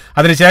പ്രവാചകനാണ്.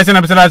 അതിനുശേഷം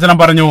നബി സല്ലല്ലാഹു അലൈഹി വസല്ലം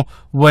പറഞ്ഞു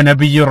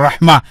വനബിയു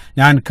റഹ്മ,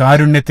 ഞാൻ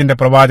കാരുണ്യത്തിന്റെ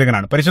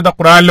പ്രവാചകനാണ്. പരിശുദ്ധ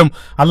ഖുർആനിലും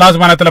അല്ലാഹു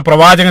സുബ്ഹാനഹു വ തആല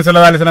പ്രവാചകൻ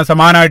സല്ലല്ലാഹു അലൈഹി വസല്ലം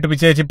സമാനമായിട്ട്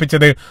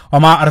വിശേഷിപ്പിച്ചത്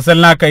വമാ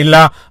അർസൽനാക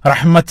ഇല്ലാ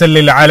റഹ്മത്തൽ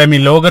ലിൽ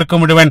ആലമീൻ, ലോകർക്ക്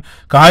മുഴുവൻ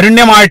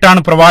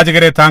കാരുണ്യമായിട്ടാണ്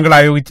പ്രവാചകരെ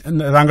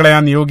താങ്കളെ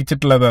ഞാൻ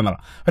നിയോഗിച്ചിട്ടുള്ളത് എന്നാണ്.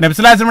 അപ്പൊ നബി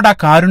സല്ലല്ലാഹു അലൈഹി വസല്ലം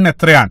ആ കാരുണ്യം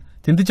എത്രയാണ്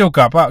ചിന്തിച്ചു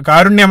നോക്കുക. അപ്പൊ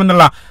കാരുണ്യം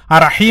എന്നുള്ള ആ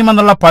റഹീം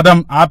എന്നുള്ള പദം,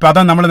 ആ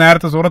പദം നമ്മൾ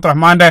നേരത്തെ സൂറത്ത്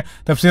റഹ്മാന്റെ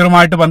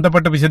തഫ്സീറുമായിട്ട്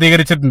ബന്ധപ്പെട്ട്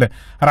വിശദീകരിച്ചിട്ടുണ്ട്.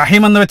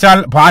 റഹീം എന്ന് വെച്ചാൽ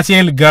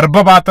ഭാഷയിൽ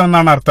ഗർഭപാത്രം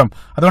എന്നാണ് അർത്ഥം.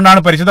 അതുകൊണ്ടാണ്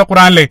പരിശുദ്ധ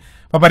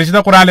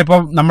ഖുർആനിൽ ഇപ്പൊ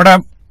നമ്മുടെ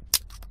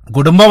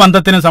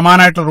കുടുംബബന്ധത്തിന്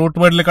സമാനമായിട്ടുള്ള റൂട്ട്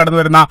വേർഡിൽ കടന്നു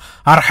വരുന്ന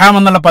അർഹാം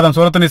എന്നുള്ള പദം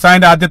സൂറത്ത്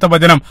നിസാന്റെ ആദ്യത്തെ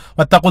വചനം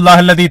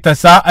വത്തഖുല്ലാഹല്ലദീ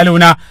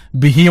തസാഅലൂന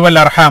ബിഹി വൽ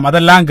അർഹാം,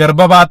 അതെല്ലാം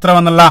ഗർഭപാത്രം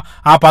എന്നുള്ള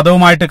ആ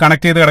പദവുമായിട്ട്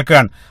കണക്ട് ചെയ്ത്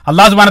കിടക്കുകയാണ്.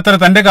 അല്ലാഹു സുബ്ഹാനഹു വ തആല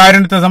തന്റെ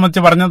കാരുണ്യത്തെ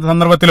സംബന്ധിച്ച് പറഞ്ഞ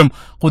സന്ദർഭത്തിലും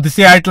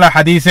ഖുദ്സിയായിട്ടുള്ള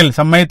ഹദീസിൽ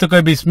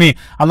സമ്മയ്തുക ബിസ്മി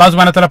അല്ലാഹു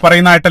സുബ്ഹാനഹു വ തആല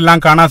പറയുന്നതായിട്ടെല്ലാം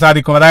കാണാൻ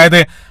സാധിക്കും. അതായത്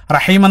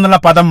റഹീം എന്നുള്ള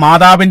പദം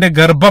മാതാവിന്റെ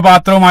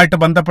ഗർഭപാത്രവുമായിട്ട്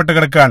ബന്ധപ്പെട്ട്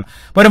കിടക്കുകയാണ്.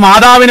 ഒരു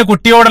മാതാവിന്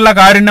കുട്ടിയോടുള്ള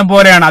കാരുണ്യം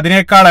പോലെയാണ്,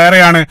 അതിനേക്കാൾ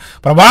ഏറെയാണ്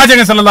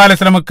പ്രവാചകൻ സല്ലല്ലാഹു അലൈഹി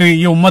വസല്ലമക്ക്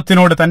ഈ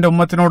ഉമ്മത്തിനോട്, തന്റെ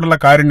ഉമ്മത്തിനോടുള്ള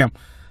കാരുണ്യം.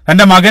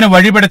 തന്റെ മകന്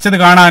വഴിപിടിച്ചത്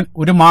കാണാൻ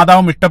ഒരു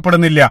മാതാവും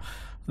ഇഷ്ടപ്പെടുന്നില്ല.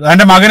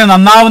 തന്റെ മകന്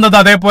നന്നാവുന്നത്,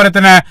 അതേപോലെ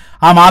തന്നെ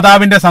ആ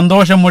മാതാവിന്റെ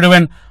സന്തോഷം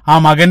മുഴുവൻ ആ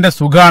മകന്റെ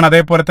സുഖമാണ്.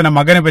 അതേപോലെ തന്നെ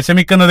മകന്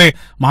വിഷമിക്കുന്നത്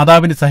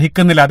മാതാവിന്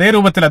സഹിക്കുന്നില്ല. അതേ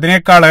രൂപത്തിൽ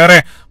അതിനേക്കാൾ ഏറെ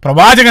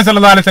പ്രവാചകൻ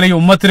സല്ലല്ലാഹു അലൈഹി വസല്ലം ഈ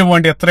ഉമ്മത്തിന്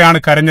വേണ്ടി എത്രയാണ്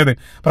കരഞ്ഞത്.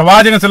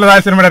 പ്രവാചകൻ സല്ലല്ലാഹു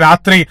അലൈഹി വസല്ലമയുടെ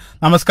രാത്രി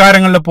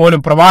നമസ്കാരങ്ങളിൽ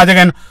പോലും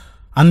പ്രവാചകൻ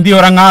അന്തി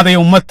ഉറങ്ങാതെ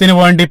ഉമ്മത്തിന്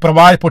വേണ്ടി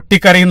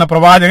പൊട്ടിക്കരയുന്ന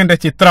പ്രവാചകന്റെ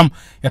ചിത്രം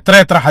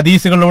എത്ര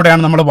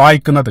ഹദീസുകളിലൂടെയാണ് നമ്മൾ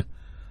വായിക്കുന്നത്.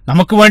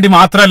 നമുക്ക് വേണ്ടി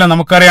മാത്രമല്ല,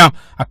 നമുക്കറിയാം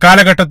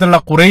അക്കാലഘട്ടത്തിലുള്ള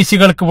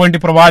ഖുറൈശികൾക്ക് വേണ്ടി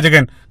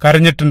പ്രവാചകൻ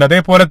കരഞ്ഞിട്ടുണ്ട്.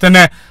 അതേപോലെ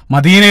തന്നെ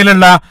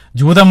മദീനയിലുള്ള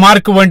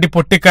ജൂതന്മാർക്ക് വേണ്ടി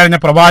പൊട്ടിക്കരഞ്ഞ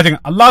പ്രവാചകൻ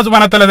അല്ലാഹു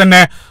സുബ്ഹാനഹു വ തആല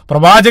തന്നെ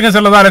പ്രവാചകൻ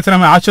സല്ലല്ലാഹു അലൈഹി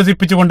വസല്ലം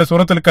ആശ്വസിപ്പിച്ചുകൊണ്ട്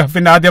സൂറത്തുൽ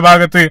കഹ്ഫിന്റെ ആദ്യ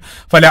ഭാഗത്ത്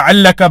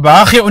ഫലഅല്ലക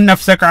ബാഖിഉൻ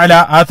നഫ്സക അലാ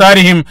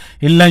ആതാരിഹിം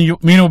ഇല്ലൻ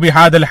യുഅ്മിനു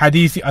ബിഹാദൽ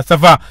ഹദീസി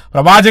അസഫ,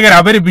 പ്രവാചകർ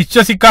അവർ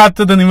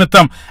വിശ്വസിക്കാത്തത്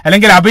നിമിത്തം,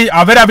 അല്ലെങ്കിൽ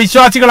അവർ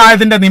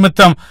അവിശ്വാസികളായതിന്റെ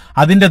നിമിത്തം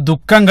അതിന്റെ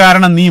ദുഃഖം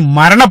കാരണം നീ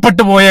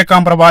മരണപ്പെട്ടു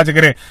പോയേക്കാം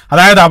പ്രവാചകരെ.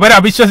 അതായത് അവർ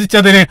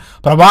അവിശ്വസിച്ചതിന്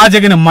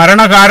പ്രവാചകന്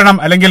മരണകാരണം,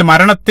 അല്ലെങ്കിൽ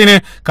മരണത്തിന്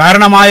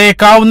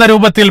കാരണമായേക്കാവുന്ന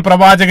രൂപത്തിൽ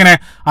പ്രവാചകനെ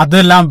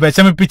അതെല്ലാം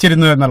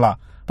വിഷമിപ്പിച്ചിരുന്നു എന്നുള്ള.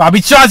 അപ്പൊ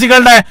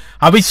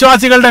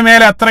അവിശ്വാസികളുടെ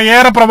മേലെ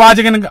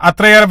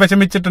അത്രയേറെ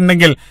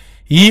വിഷമിച്ചിട്ടുണ്ടെങ്കിൽ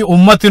ഈ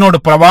ഉമ്മത്തിനോട്,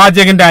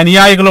 പ്രവാചകന്റെ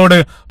അനുയായികളോട്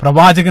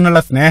പ്രവാചകനുള്ള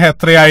സ്നേഹം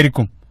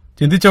എത്രയായിരിക്കും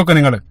ചിന്തിച്ചോക്ക്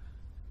നിങ്ങൾ.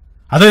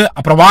 അത്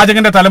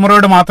പ്രവാചകന്റെ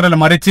തലമുറയോട് മാത്രമല്ല,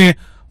 മറിച്ച്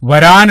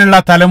വരാനുള്ള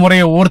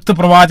തലമുറയെ ഓർത്ത്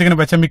പ്രവാചകൻ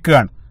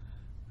വിഷമിക്കുകയാണ്.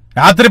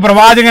 രാത്രി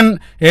പ്രവാചകൻ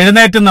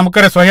എഴുന്നേറ്റ്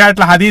നമുക്കറിയാം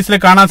സ്വഹീഹായിട്ടുള്ള ഹദീസിൽ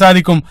കാണാൻ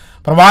സാധിക്കും.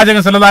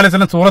 പ്രവാചകൻ സല്ലല്ലാഹു അലൈഹി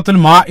വസല്ലം സൂറത്തുൽ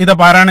മാഇദ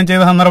പാരായണം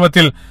ചെയ്ത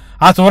സന്ദർഭത്തിൽ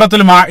ആ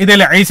സൂറത്തുൽ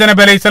മാഇദയിൽ ഈസാ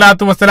നബി അലൈഹി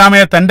സ്വലാത്തു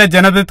വസ്സലാമയെ തന്റെ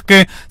ജനതയ്ക്ക്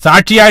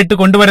സാക്ഷിയായിട്ട്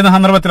കൊണ്ടുവരുന്ന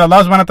സന്ദർഭത്തിൽ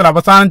അല്ലാഹു സുബ്ഹാനഹു വ തആല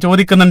അവസാനം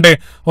ചോദിക്കുന്നുണ്ട്,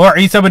 ഓ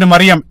ഈസാ ഇബ്നു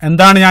മറിയം,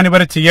 എന്താണ് ഞാൻ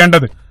ഇവരെ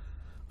ചെയ്യേണ്ടത്?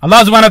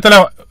 അല്ലാഹു സുബ്ഹാനഹു വ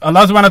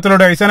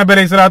തആലയോട് ഈസാ നബി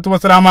അലൈഹി സ്വലാത്തു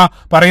വസ്സലാമ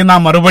പറയുന്ന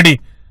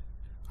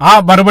ആ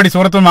മറുപടി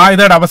സൂറത്തുൽ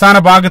മാഇദയുടെ അവസാന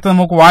ഭാഗത്ത്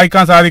നമുക്ക്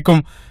വായിക്കാൻ സാധിക്കും.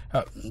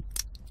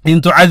 ഇൻ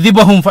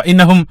തുഅദ്ദിബഹും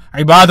ഫഇന്നഹും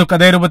ഇബാദുക,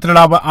 അതേ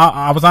രൂപത്തിലുള്ള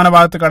അവസാന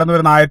ഭാഗത്ത് കടന്നു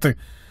വരുന്ന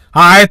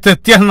ആ ആയത്ത്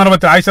എത്തിയ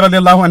സന്ദർഭത്തിൽ ആയിഷ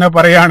റളിയല്ലാഹു അൻഹ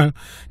പറയാണ്,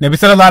 നബി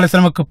സല്ലല്ലാഹു അലൈഹി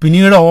വസല്ലമക്ക്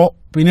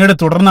പിന്നീട്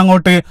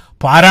തുടർന്നങ്ങോട്ട്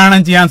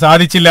പാരായണം ചെയ്യാൻ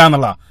സാധിച്ചില്ല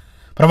എന്നുള്ള.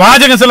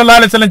 പ്രവാചകൻ സല്ലല്ലാഹു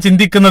അലൈഹി വസല്ലം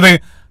ചിന്തിക്കുന്നത്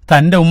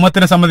തന്റെ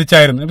ഉമ്മത്തിനെ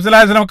സംബന്ധിച്ചായിരുന്നു. നബി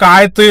സല്ലല്ലാഹു അലൈഹി വസല്ലമക്ക്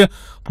ആയത്ത്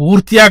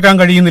പൂർത്തിയാക്കാൻ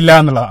കഴിയുന്നില്ല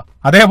എന്നുള്ള.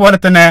 അതേപോലെ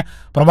തന്നെ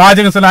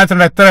പ്രവാചകൻ സല്ലല്ലാഹു അലൈഹി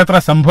വസല്ലം എത്ര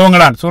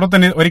സംഭവങ്ങളാണ്.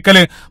 സൂറത്തിന് ഒരിക്കൽ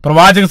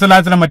പ്രവാചകൻ സല്ലല്ലാഹു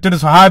അലൈഹി വസല്ലം മറ്റൊരു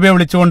സ്വഹാബിയെ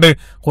വിളിച്ചുകൊണ്ട്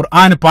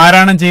ഖുർആൻ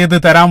പാരായണം ചെയ്ത്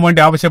തരാൻ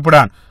വേണ്ടി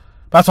ആവശ്യപ്പെടാൻ.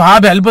 അപ്പൊ ആ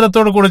സ്വഹാബി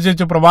അത്ഭുതത്തോട് കൂടി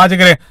ചോദിച്ചു,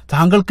 പ്രവാചകരെ,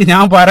 താങ്കൾക്ക്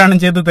ഞാൻ പാരായണം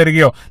ചെയ്ത്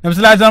തരികയോ? നബി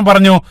സല്ലല്ലാഹു അലൈഹി വസല്ലം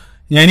പറഞ്ഞു,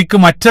 എനിക്ക്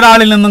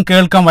മറ്റൊരാളിൽ നിന്നും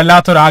കേൾക്കാൻ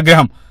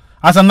വല്ലാത്തൊരാഗ്രഹം.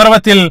 ആ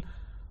സന്ദർഭത്തിൽ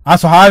ആ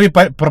സ്വഹാബി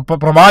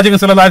പ്രവാചകൻ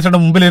സല്ലല്ലാഹു അലൈഹി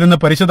വസല്ലം മുമ്പിൽ ഇരുന്ന്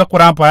പരിശുദ്ധ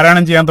ഖുർആൻ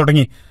പാരായണം ചെയ്യാൻ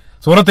തുടങ്ങി.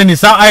 സൂറത്ത്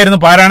നിസാ ആയിരുന്നു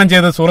പാരായണം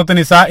ചെയ്തത്. സൂറത്ത്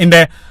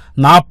നിസാഇന്റെ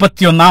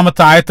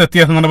 41-ാമത്തെ ആയത്ത്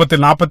എത്തിയ സന്ദർഭത്തിൽ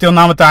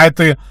 41-ാമത്തെ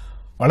ആയത്ത്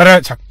വളരെ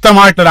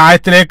ശക്തമായിട്ടൊരു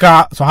ആയത്തിലേക്ക് ആ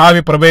സ്വഹാബി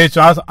പ്രവേശിച്ചു.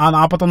 ആ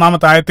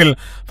 41-ാമത്തെ ആയത്തിൽ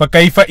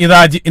ഫകൈഫ ഇദാ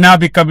ജിനാ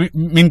ബിക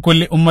മിൻ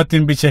കുല്ലി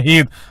ഉമ്മത്തിൻ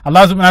ബിശഹീദ്,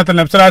 അല്ലാഹു സുബ്ഹാനഹു വ തആല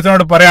നബി സല്ലല്ലാഹു അലൈഹി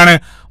വസല്ലമയോട് പറയാണ്,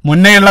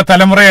 മുന്നേയുള്ള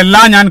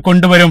തലമുറയെല്ലാം ഞാൻ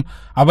കൊണ്ടുവരും,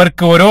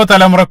 അവർക്ക് ഓരോ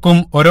തലമുറക്കും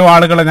ഓരോ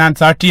ആളുകളെ ഞാൻ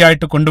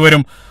സാക്ഷിയായിട്ട്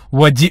കൊണ്ടുവരും.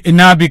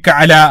 വജിനാ ബിക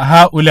അലാ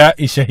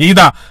ഹഉലാഇ ഷഹീദ,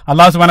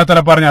 അല്ലാഹു സുബ്ഹാനഹു വ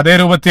തആല പറഞ്ഞു, അതേ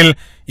രൂപത്തിൽ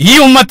ഈ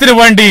ഉമ്മത്തിന്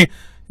വേണ്ടി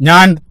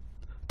ഞാൻ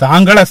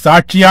താങ്കളെ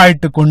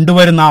സാക്ഷിയായിട്ട്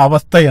കൊണ്ടുവരുന്ന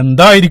അവസ്ഥ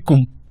എന്തായിരിക്കും?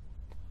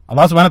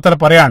 അല്ലാഹു സുബ്ഹാനഹു വ തആല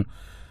പറയാൻ,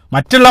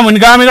 മറ്റുള്ള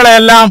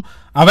മുൻഗാമികളെല്ലാം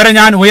അവരെ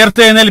ഞാൻ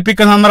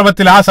ഉയർത്തെഴുന്നേൽപ്പിക്കുന്ന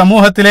സന്ദർഭത്തിൽ ആ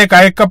സമൂഹത്തിലേക്ക്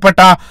അയക്കപ്പെട്ട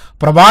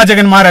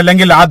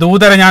പ്രവാചകന്മാരല്ലെങ്കിൽ ആ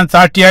ദൂതരെ ഞാൻ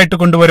സാക്ഷിയായിട്ട്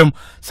കൊണ്ടുവരും.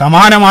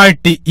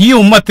 സമാനമായിട്ട് ഈ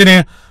ഉമ്മത്തിന്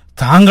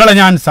താങ്കളെ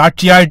ഞാൻ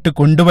സാക്ഷിയായിട്ട്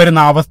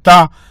കൊണ്ടുവരുന്ന അവസ്ഥ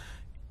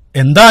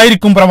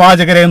എന്തായിരിക്കും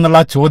പ്രവാചകരെ എന്നുള്ള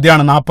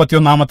ചോദ്യമാണ്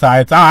 41-ാമത്തെ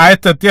ആയത്ത്. ആ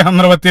ആയത്ത് എത്തിയ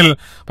സന്ദർഭത്തിൽ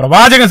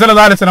പ്രവാചകൻ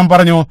സല്ലല്ലാഹു അലൈഹി വസല്ലം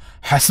പറഞ്ഞു,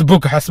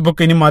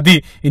 ഹസ്ബുക്ക്, ഇനി മതി,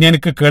 ഇനി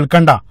എനിക്ക്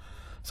കേൾക്കണ്ട.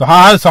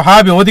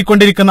 സ്വഹാബി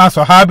ഓതിക്കൊണ്ടിരിക്കുന്ന ആ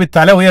സ്വഹാബി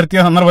തല ഉയർത്തിയ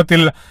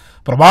സന്ദർഭത്തിൽ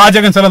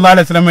പ്രവാചകൻ സല്ലല്ലാഹു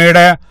അലൈഹി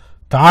വസല്ലമയുടെ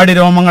താടി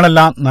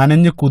രോമങ്ങളെല്ലാം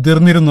നനഞ്ഞു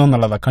കുതിർന്നിരുന്നു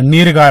എന്നുള്ളത്,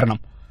 കണ്ണീര് കാരണം.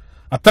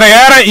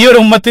 അത്രയേറെ ഈ ഒരു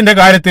ഉമ്മത്തിന്റെ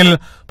കാര്യത്തിൽ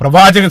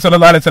പ്രവാചകൻ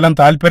സല്ലല്ലാഹു അലൈഹി വസല്ലം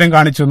താല്പര്യം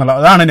കാണിച്ചു എന്നുള്ളത്.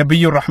 അതാണ്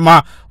നബിയുർ റഹ്മ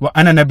വ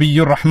അന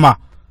നബിയുർ റഹ്മ.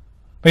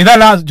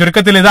 ഇതല്ല,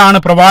 ചുരുക്കത്തിൽ ഇതാണ്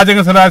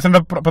പ്രവാചകൻ സല്ലല്ലാഹു അലൈഹി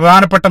വസല്ലം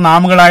പ്രധാനപ്പെട്ട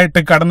നാമങ്ങളായിട്ട്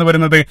കടന്നു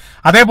വരുന്നത്.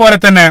 അതേപോലെ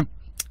തന്നെ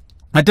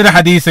മറ്റൊരു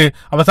ഹദീസ്,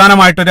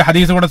 അവസാനമായിട്ടൊരു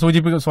ഹദീസ് കൂടെ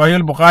സൂചിപ്പിക്കും.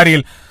 സ്വഹീഹുൽ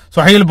ബുഖാരിയിൽ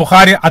സ്വഹീൽ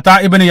ബുഖാരി അതാ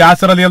ഇബ്നു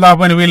യാസിർ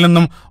റളിയല്ലാഹു അൻഹുവിൽ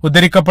നിന്നും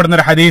ഉദ്ധരിക്കപ്പെടുന്ന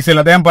ഒരു ഹദീസിൽ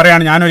അദ്ദേഹം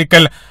പറയാണ്, ഞാൻ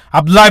ഒരിക്കൽ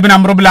അബ്ദുല്ലാഹ് ഇബ്നു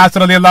അംർ ഇബ്നു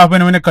ആസ് റളിയല്ലാഹു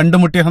അൻഹുവിനെ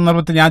കണ്ടുമുട്ടിയ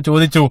സന്ദർഭത്തിൽ ഞാൻ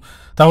ചോദിച്ചു,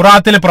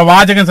 തൗറാത്തിലെ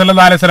പ്രവാചകൻ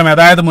സല്ലല്ലാഹു അലൈഹി വസല്ലം,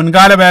 അതായത്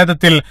മുൻകാല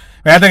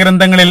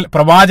വേദഗ്രന്ഥങ്ങളിൽ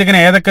പ്രവാചകനെ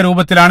ഏതൊക്കെ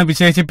രൂപത്തിലാണ്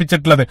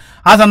വിശേഷിപ്പിച്ചിട്ടുള്ളത്?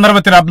 ആ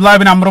സന്ദർഭത്തിൽ അബ്ദുല്ലാഹ്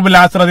ഇബ്നു അംർ ഇബ്നു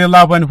ആസ്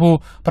റളിയല്ലാഹു അൻഹു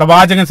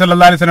പ്രവാചകൻ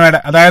സല്ലല്ലാഹു അലൈഹി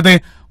വസല്ലമയുടെ, അതായത്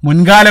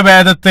മുൻകാല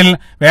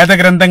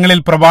വേദഗ്രന്ഥങ്ങളിൽ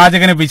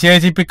പ്രവാചകന്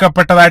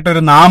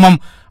വിശേഷിപ്പിക്കപ്പെട്ടതായിട്ടൊരു നാമം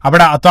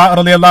അവിടെ അതാ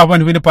റളിയല്ലാഹു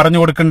അൻഹുവിന് പറഞ്ഞു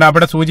കൊടുക്കേണ്ട.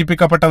 അവിടെ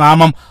സൂചിപ്പിക്കപ്പെട്ട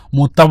നാമം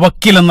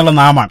മുതവക്കിൽ എന്നുള്ള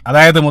നാമാണ്.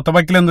 അതായത്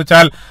മുതവക്കിൽ എന്ന്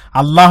വെച്ചാൽ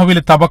അള്ളാഹുവിൽ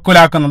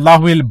തവക്കുലാക്കുന്ന,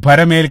 അള്ളാഹുവിൽ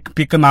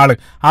ഭരമേൽപ്പിക്കുന്ന ആള്.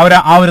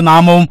 ആ ഒരു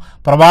നാമവും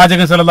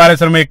പ്രവാചകൻ സല്ലല്ലാഹു അലൈഹി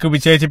വസല്ലമയ്ക്ക്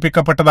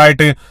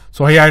വിശേഷിപ്പിക്കപ്പെട്ടതായിട്ട്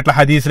സ്വഹീഹായിട്ടുള്ള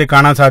ഹദീസിൽ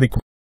കാണാൻ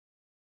സാധിക്കും.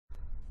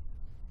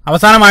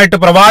 അവസാനമായിട്ട്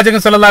പ്രവാചകൻ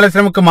സല്ലല്ലാഹു അലൈഹി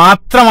വസല്ലമക്ക്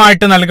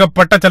മാത്രമായിട്ട്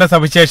നൽകപ്പെട്ട ചില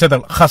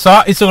സവിശേഷതകൾ,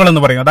 ഖസായിസുകൾ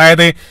എന്ന് പറയും.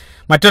 അതായത്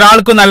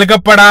മറ്റൊരാൾക്ക്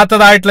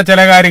നൽകപ്പെടാത്തതായിട്ടുള്ള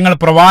ചില കാര്യങ്ങൾ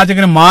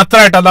പ്രവാചകന്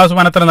മാത്രമായിട്ട് അല്ലാഹു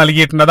സുബ്ഹാനഹു വ തആല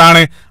നൽകിയിട്ടുണ്ട്.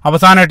 അതാണ്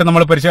അവസാനമായിട്ട്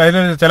നമ്മൾ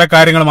പരിശോധിച്ച ചില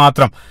കാര്യങ്ങൾ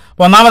മാത്രം.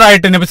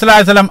 ഒന്നാമതായിട്ട് നബി സല്ലല്ലാഹു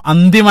അലൈഹി വസല്ലം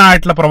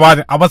അന്തിമമായിട്ടുള്ള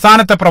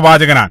അവസാനത്തെ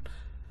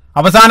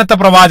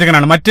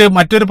പ്രവാചകനാണ്.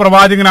 മറ്റൊരു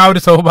പ്രവാചകന് ആ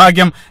ഒരു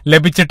സൗഭാഗ്യം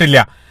ലഭിച്ചിട്ടില്ല.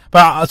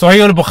 ഇപ്പൊ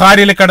സ്വഹീഹുൽ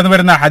ബുഖാരിയിൽ കടന്നു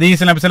വരുന്ന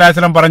ഹദീസിൽ നബി സല്ലല്ലാഹു അലൈഹി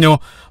വസല്ലം പറഞ്ഞു,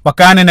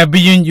 വകാന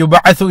നബിയ്യുൻ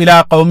യുബഅസു ഇലാ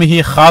ഖൗമിഹി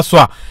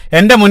ഖാസ്വ,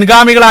 എന്റെ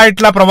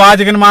മുൻഗാമികളായിട്ടുള്ള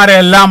പ്രവാചകന്മാരെ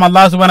എല്ലാം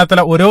അല്ലാഹു സുബ്ഹാനഹു വ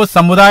തആല ഓരോ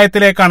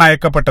സമുദായത്തിലേക്കാണ്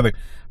അയക്കപ്പെട്ടത്.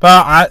 ഇപ്പൊ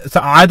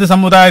ആദ്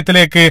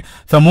സമുദായത്തിലേക്ക്,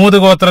 സമൂദ്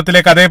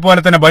ഗോത്രത്തിലേക്ക്, അതേപോലെ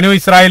തന്നെ ബനു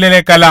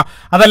ഇസ്രായേലിലേക്കല്ല,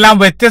 അതെല്ലാം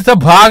വ്യത്യസ്ത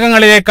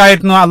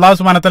ഭാഗങ്ങളിലേക്കായിരുന്നു അല്ലാഹു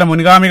സുബ്ഹാനഹു വ തആല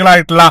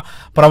മുൻഗാമികളായിട്ടുള്ള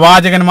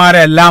പ്രവാചകന്മാരെ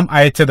എല്ലാം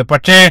അയച്ചത്.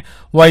 പക്ഷേ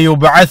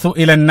വയുബഅസു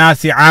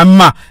ഇലന്നാസി അമ്മ,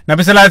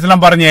 നബി സല്ലല്ലാഹു അലൈഹി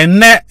വസല്ലം പറഞ്ഞു,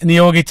 എന്നെ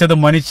നിയോഗിച്ചത്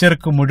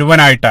മനുഷ്യർക്ക്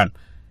മുഴുവനായിട്ടാണ്.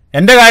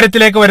 എന്റെ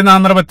കാര്യത്തിലേക്ക് വരുന്ന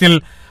സന്ദർഭത്തിൽ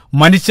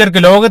മനുഷ്യർക്ക്,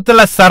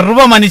 ലോകത്തുള്ള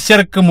സർവ്വ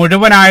മനുഷ്യർക്ക്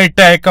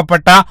മുഴുവനായിട്ട്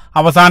അയക്കപ്പെട്ട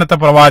അവസാനത്തെ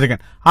പ്രവാചകൻ,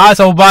 ആ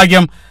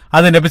സൗഭാഗ്യം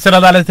അത് നബി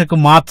സല്ലല്ലാഹു അലൈഹി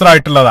വസല്ലം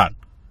മാത്രമായിട്ടുള്ളതാണ്.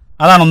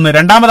 അതാണ് ഒന്ന്.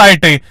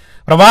 രണ്ടാമതായിട്ട്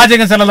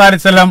പ്രവാചകൻ സല്ലല്ലാഹു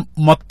അലൈഹി വസല്ലം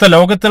മൊത്ത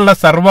ലോകത്തുള്ള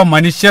സർവ്വ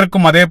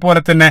മനുഷ്യർക്കും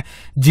അതേപോലെ തന്നെ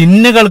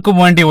ജിന്നുകൾക്കും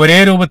വേണ്ടി ഒരേ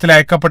രൂപത്തിൽ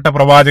അയക്കപ്പെട്ട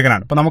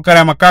പ്രവാചകനാണ്. ഇപ്പൊ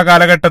നമുക്കറിയാം, മക്ക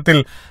കാലഘട്ടത്തിൽ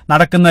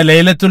നടക്കുന്ന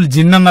ലൈലത്തുൽ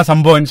ജിൻ എന്ന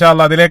സംഭവം, ഇൻഷാ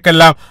അല്ലാഹ്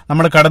അതിലേക്കെല്ലാം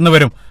നമ്മൾ കടന്നു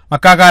വരും.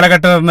 മക്ക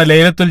കാലഘട്ടത്തിൽ നടന്ന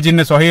ലൈലത്തുൽ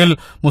ജിന്ന്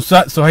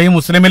സ്വഹീഹ്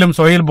മുസ്ലിമിലും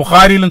സ്വഹീഹ്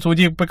ബുഖാരിയിലും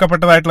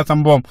സൂചിപ്പിക്കപ്പെട്ടതായിട്ടുള്ള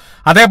സംഭവം.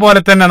 അതേപോലെ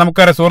തന്നെ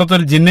നമുക്കറിയാം,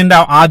 സൂറത്തുൽ ജിന്നിന്റെ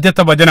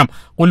ആദ്യത്തെ വചനം,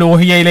 ഖുൽ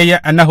ഊഹിയ ഇലയ്യ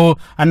അന്നഹു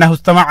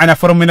ഇസ്തമഅ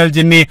നഫറും മിനൽ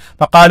ജിന്നി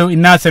ഫഖാലു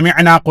ഇന്നാ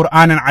സമിഅനാ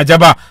ഖുർആനൻ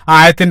അജബ, ആ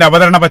ആയത്തിന്റെ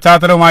അവതരണ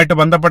പശ്ചാത്തലവുമായിട്ട്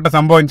ബന്ധപ്പെട്ട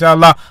സംഭവം, ഇൻഷാ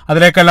അല്ലാഹ്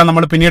അതിലേക്കെല്ലാം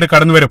നമ്മൾ പിന്നീട്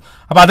കടന്നു വരും.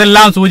 അപ്പൊ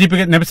അതെല്ലാം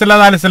സൂചിപ്പിക്കുന്ന നബി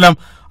സല്ലല്ലാഹു അലൈഹി വസല്ലം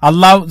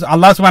അല്ലാഹു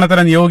സുബ്ഹാനഹു വ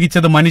തആല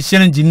നിയോഗിച്ചത്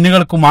മനുഷ്യനും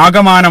ജിന്നുകൾക്കും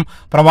ആകമാനം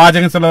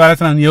പ്രവാചകൻ സല്ലല്ലാഹു അലൈഹി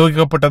വസല്ലം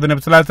നിയോഗിക്കപ്പെട്ടത്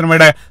നബി സല്ലല്ലാഹു അലൈഹി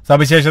വസല്ലമയുടെ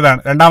സവിശേഷതയാണ്,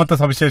 രണ്ടാമത്തെ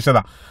സവിശേഷത.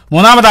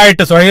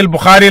 മൂന്നാമതായിട്ട് സ്വഹീഹുൽ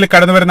ബുഖാരിയിൽ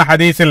കടന്നു വരുന്ന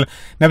ഹദീസിൽ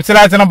നബി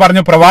സല്ലല്ലാഹു അലൈഹി വസല്ലം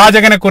പറഞ്ഞു,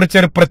 പ്രവാചകനെ കുറിച്ച്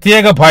ഒരു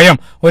പ്രത്യേക ഭയം,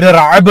 ഒരു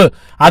റഅബ്,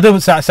 അത്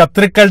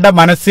ശത്രുക്കളുടെ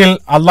മനസ്സിൽ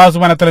അല്ലാഹു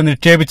സുബ്ഹാനഹു വ തആല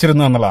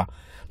നിക്ഷേപിച്ചിരുന്നു എന്നുള്ളതാണ്.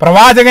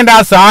 പ്രവാചകന്റെ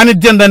ആ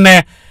സാന്നിധ്യം തന്നെ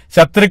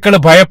ശത്രുക്കൾ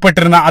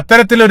ഭയപ്പെട്ടിരുന്ന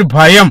അത്തരത്തിലൊരു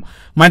ഭയം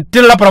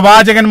മറ്റുള്ള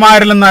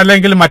പ്രവാചകന്മാരിൽ നിന്ന്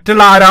അല്ലെങ്കിൽ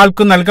മറ്റുള്ള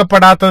ഒരാൾക്കും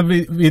നൽകപ്പെടാത്ത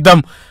വിധം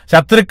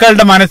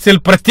ശത്രുക്കളുടെ മനസ്സിൽ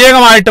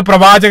പ്രത്യേകമായിട്ട്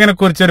പ്രവാചകനെ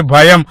കുറിച്ചൊരു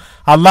ഭയം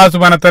അല്ലാഹു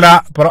സുബ്ഹാനഹു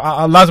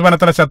വ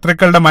തആല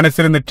ശത്രുക്കളുടെ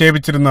മനസ്സിൽ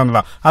നിക്ഷേപിച്ചിരുന്നു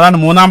എന്നുള്ള,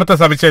 അതാണ്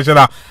മൂന്നാമത്തെ സവിശേഷത.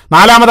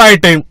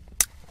 നാലാമതായിട്ട്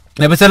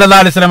നബി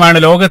സല്ലല്ലാഹു അലൈഹി വസല്ലമയാണ്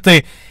ലോകത്ത്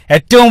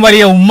ഏറ്റവും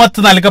വലിയ ഉമ്മത്ത്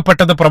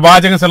നൽകപ്പെട്ടത്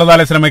പ്രവാചകൻ സല്ലല്ലാഹു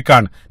അലൈഹി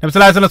വസല്ലമയ്ക്കാണ്. നബി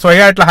സല്ലല്ലാഹു അലൈഹി വസല്ലം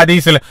സ്വഹീഹായിട്ടുള്ള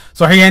ഹദീസിൽ,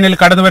 സ്വഹീഹനിൽ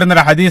കടന്നു വരുന്ന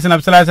ഒരു ഹദീസിൽ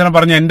നബി സല്ലല്ലാഹു അലൈഹി വസല്ലം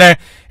പറഞ്ഞു,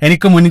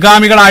 എനിക്ക്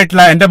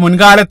മുൻഗാമികളായിട്ടുള്ള എന്റെ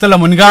മുൻകാലത്തുള്ള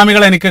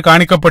മുൻഗാമികൾ എനിക്ക്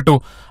കാണിക്കപ്പെട്ടു,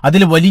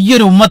 അതിൽ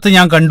വലിയൊരു ഉമ്മത്ത്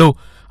ഞാൻ കണ്ടു.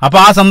 അപ്പൊ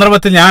ആ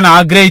സന്ദർഭത്തിൽ ഞാൻ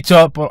ആഗ്രഹിച്ചു,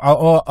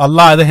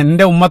 അല്ലാഹ് അത്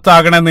എന്റെ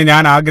ഉമ്മത്താകണമെന്ന്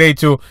ഞാൻ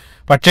ആഗ്രഹിച്ചു.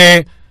 പക്ഷേ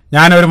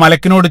ഞാൻ ഒരു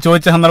മലക്കിനോട്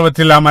ചോദിച്ച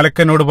സന്ദർഭത്തിൽ ആ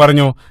മലക്കിനോട്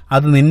പറഞ്ഞു,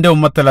 അത് നിന്റെ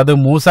ഉമ്മത്തല്ല, അത്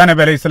മൂസാ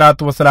നബി അലൈഹി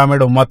സ്വലാത്തു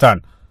വസ്സലാമയുടെ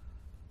ഉമ്മത്താണ്.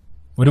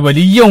 ഒരു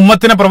വലിയ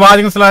ഉമ്മത്തിനെ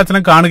പ്രവാചകൻ സല്ലല്ലാഹു അലൈഹി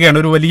വസല്ലം കാണുകയാണ്,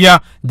 ഒരു വലിയ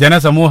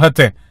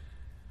ജനസമൂഹത്തെ.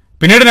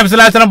 പിന്നീട് നബി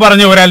സല്ലല്ലാഹു അലൈഹി വസല്ലം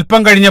പറഞ്ഞു,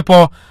 ഒരല്പം കഴിഞ്ഞപ്പോ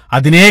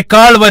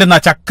അതിനേക്കാൾ വരുന്ന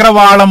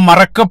ചക്രവാളം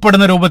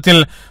മറക്കപ്പെടുന്ന രൂപത്തിൽ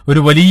ഒരു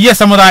വലിയ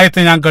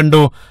സമുദായത്തെ ഞാൻ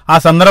കണ്ടു. ആ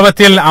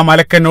സന്ദർഭത്തിൽ ആ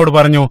മലക്കനോട്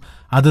പറഞ്ഞു,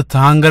 അത്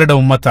താങ്കളുടെ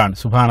ഉമ്മത്താണ്.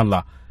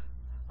 സുബ്ഹാനല്ലാഹ്.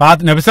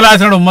 നബി സല്ലല്ലാഹു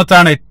അലൈഹി വസല്ലം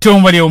ഉമ്മത്താണ് ഏറ്റവും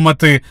വലിയ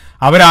ഉമ്മത്ത്,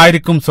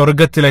 അവരായിരിക്കും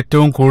സ്വർഗത്തിൽ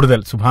ഏറ്റവും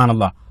കൂടുതൽ.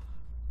 സുബ്ഹാനല്ലാഹ്.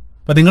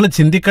 അപ്പൊ നിങ്ങൾ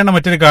ചിന്തിക്കേണ്ട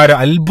മറ്റൊരു കാര്യം,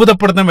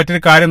 അത്ഭുതപ്പെടുന്ന മറ്റൊരു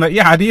കാര്യം, ഈ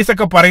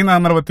ഹദീസൊക്കെ പറയുന്ന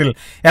സന്ദർഭത്തിൽ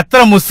എത്ര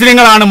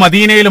മുസ്ലിങ്ങളാണ്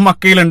മദീനയിലും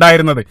മക്കയിലും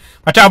ഉണ്ടായിരുന്നത്.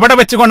 പക്ഷെ അവിടെ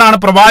വെച്ചുകൊണ്ടാണ്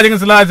പ്രവാചകൻ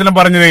സല്ലല്ലാഹു അലൈഹി വസല്ലം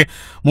പറഞ്ഞത്,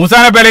 മൂസാ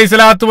നബി അലൈഹി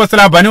സ്വലാത്തു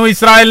വസ്സലാം ബനു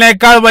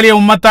ഇസ്രായേലിനേക്കാൾ വലിയ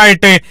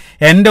ഉമ്മത്തായിട്ട്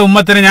എന്റെ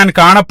ഉമ്മത്തിന് ഞാൻ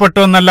കാണപ്പെട്ടു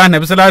എന്നല്ല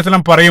നബി സല്ലല്ലാഹു അലൈഹി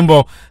വസല്ലം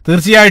പറയുമ്പോൾ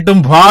തീർച്ചയായിട്ടും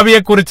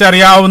ഭാവിയെക്കുറിച്ച്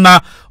അറിയാവുന്ന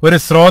ഒരു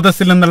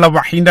സ്രോതസ്സിൽ നിന്നുള്ള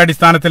വഹീന്റെ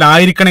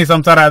അടിസ്ഥാനത്തിലായിരിക്കണം ഈ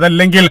സംസാരം.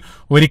 അതല്ലെങ്കിൽ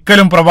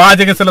ഒരിക്കലും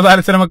പ്രവാചകൻ സല്ലല്ലാഹു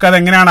അലൈഹി വസല്ലമക്ക് അത്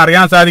എങ്ങനെയാണ്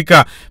അറിയാൻ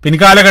സാധിക്കുക?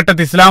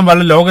 പിൻകാലഘട്ടത്തിൽ ഇസ്ലാം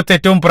ലോകത്തെ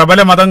ഏറ്റവും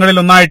പ്രബല മതങ്ങളിൽ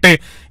ഒന്നായിട്ട്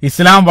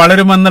ഇസ്ലാം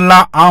വളരുമെന്നുള്ള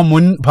ആ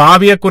മുൻ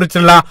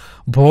ഭാവിയെക്കുറിച്ചുള്ള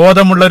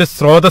ബോധമുള്ള ഒരു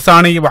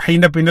സ്രോതസ്സാണ് ഈ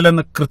വഹീന്റെ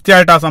പിന്നിലെന്ന്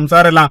കൃത്യമായിട്ട് ആ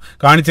സംസാരം എല്ലാം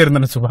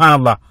കാണിച്ചിരുന്നുണ്ട്.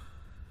 സുബ്ഹാനല്ലാഹ്.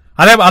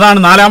 അതാണ്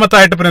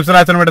നാലാമത്തായിട്ട് നബി സല്ലല്ലാഹു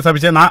അലൈഹി വസല്ലമയുടെ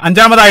സവിശേഷത.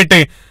 അഞ്ചാമതായിട്ട്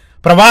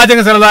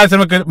പ്രവാചകൻ സല്ലല്ലാഹു അലൈഹി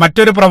വസല്ലമക്ക്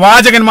മറ്റൊരു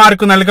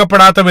പ്രവാചകന്മാർക്ക്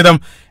നൽകപ്പെടാത്ത വിധം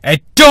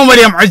ഏറ്റവും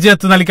വലിയ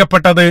മുഅ്ജിസത്ത്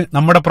നൽകപ്പെട്ടത്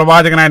നമ്മുടെ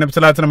പ്രവാചകനായ നബി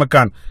സല്ലല്ലാഹു അലൈഹി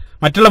വസല്ലമക്കാണ്.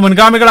 മറ്റുള്ള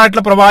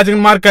മുൻഗാമികളായിട്ടുള്ള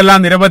പ്രവാചകന്മാർക്കെല്ലാം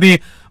നിരവധി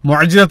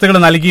മുഅ്ജിസത്തുകൾ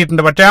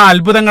നൽകിയിട്ടുണ്ട്. പക്ഷേ ആ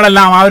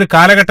അത്ഭുതങ്ങളെല്ലാം ആ ഒരു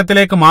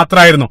കാലഘട്ടത്തിലേക്ക്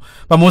മാത്രമായിരുന്നു.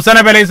 അപ്പൊ മൂസാ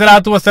നബി അലൈഹി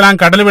സ്വലാത്തു വസ്സലാം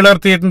കടൽ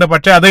വിളർത്തിയിട്ടുണ്ട്.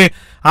 പക്ഷെ അത്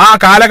ആ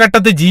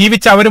കാലഘട്ടത്തിൽ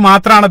ജീവിച്ച അവർ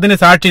മാത്രമാണ് അതിന്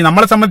സാക്ഷി.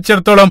 നമ്മളെ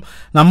സംബന്ധിച്ചിടത്തോളം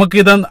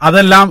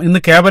അതെല്ലാം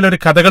ഇന്ന് കേവലം ഒരു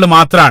കഥകൾ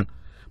മാത്രമാണ്.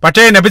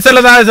 പക്ഷേ നബി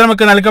സല്ലല്ലാഹു അലൈഹി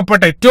വസല്ലമക്ക്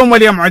നൽകപ്പെട്ട ഏറ്റവും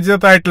വലിയ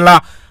മുഅ്ജിസത്തായിട്ടുള്ള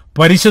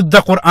പരിശുദ്ധ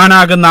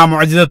ഖുർആനാകുന്ന ആ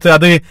മുഅ്ജിസത്ത്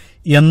അത്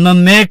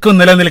എന്നേക്കും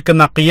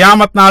നിലനിൽക്കുന്ന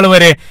ഖിയാമത്ത് നാൾ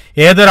വരെ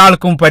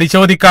ഏതൊരാൾക്കും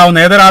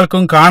പരിശോധിക്കാവുന്ന,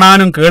 ഏതൊരാൾക്കും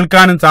കാണാനും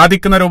കേൾക്കാനും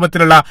സാധിക്കുന്ന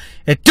രൂപത്തിലുള്ള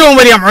ഏറ്റവും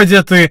വലിയ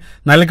മുഅ്ജിസത്ത്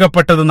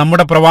നൽകപ്പെട്ടത്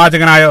നമ്മുടെ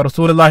പ്രവാചകനായ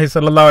റസൂലുള്ളാഹി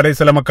സ്വല്ലല്ലാഹു അലൈഹി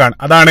വസല്ലമക്കാണ്.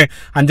 അതാണ്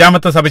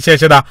 5ാമത്തെ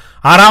സവിശേഷത.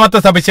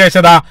 6ാമത്തെ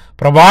സവിശേഷത,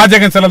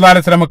 പ്രവാചകൻ സ്വല്ലല്ലാഹു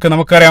അലൈഹി വസല്ലമക്ക്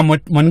നമുക്കറിയാം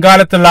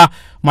മുൻകാലത്തുള്ള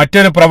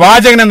മറ്റൊരു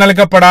പ്രവാചകന്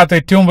നൽകപ്പെടാത്ത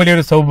ഏറ്റവും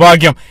വലിയൊരു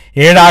സൗഭാഗ്യം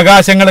 7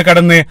 ആകാശങ്ങൾ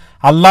കടന്ന്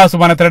അള്ളാഹു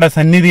സുബ്ഹാനഹു വ തആലയുടെ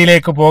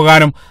സന്നിധിയിലേക്ക്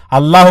പോകാനും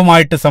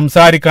അള്ളാഹുമായിട്ട്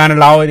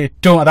സംസാരിക്കാനുള്ള ആ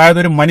ഒരു അതായത്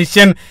ഒരു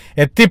മനുഷ്യൻ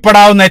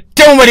എത്തിപ്പെടാവുന്ന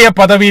ഏറ്റവും വലിയ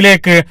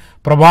പദവിയിലേക്ക്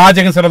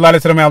പ്രവാചകൻ സല്ലല്ലാഹു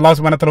അലൈഹി വസല്ലമയെ അള്ളാഹു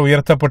സുബ്ഹാനഹു വ തആല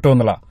ഉയർത്തപ്പെട്ടു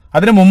എന്നുള്ള.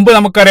 അതിനു മുമ്പ്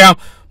നമുക്കറിയാം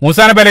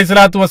മൂസാ നബി അലൈഹി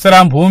സ്വലാത്തു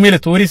വസ്സലാം ഭൂമിയിൽ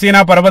തൂരി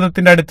സീനാ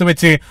പർവ്വതത്തിന്റെ അടുത്ത്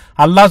വെച്ച്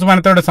അള്ളാഹു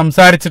സുബ്ഹാനഹു വ തആലയോട്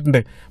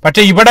സംസാരിച്ചിട്ടുണ്ട്.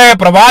 പക്ഷെ ഇവിടെ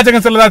പ്രവാചകൻ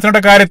സല്ലല്ലാഹു അലൈഹി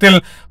വസല്ലമയുടെ കാര്യത്തിൽ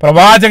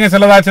പ്രവാചകൻ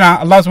സല്ലല്ലാഹു അലൈഹി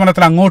വസല്ലം അള്ളാഹു സുബ്ഹാനഹു വ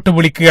തആല അങ്ങോട്ട്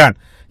വിളിക്കുകയാണ്.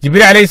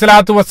 ജിബ്രീൽ അലൈഹി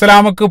സ്വലാത്തു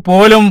വസ്സലാമക്ക്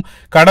പോലും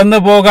കടന്നു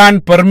പോകാൻ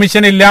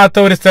പെർമിഷൻ ഇല്ലാത്ത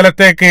ഒരു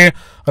സ്ഥലത്തേക്ക്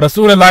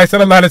റസൂലുള്ളാഹി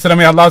സ്വല്ലല്ലാഹു അലൈഹി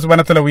വസല്ലമയെ അല്ലാഹു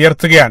സുബ്ഹാനഹു വ തആല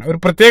ഉയർത്തുകയാണ്. ഒരു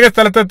പ്രത്യേക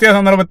സ്ഥലത്തെത്തിയ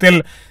സന്ദർഭത്തിൽ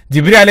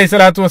ജിബ്രീൽ അലൈഹി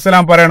സ്വലാത്തു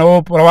വസ്സലാം പറയണം, ഓ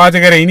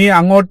പ്രവാചകരെ, ഇനി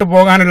അങ്ങോട്ട്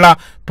പോകാനുള്ള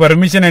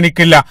പെർമിഷൻ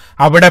എനിക്കില്ല.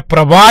 അവിടെ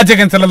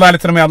പ്രവാചകൻ സല്ലല്ലാഹു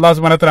അലൈഹി വസല്ലമയെ അല്ലാഹു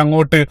സുബ്ഹാനഹു വ തആല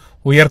അങ്ങോട്ട്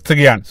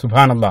ഉയർത്തുകയാണ്.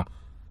 സുബ്ഹാനല്ലാഹ്,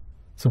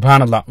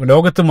 സുബ്ഹാനല്ലാഹ്.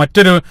 ലോകത്ത്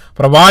മറ്റൊരു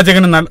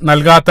പ്രവാചകന്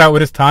നൽകാത്ത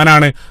ഒരു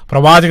സ്ഥാനാണ്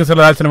പ്രവാചകൻ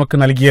സല്ലല്ലാഹു അലൈഹി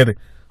വസല്ലമക്ക് നൽകിയത്.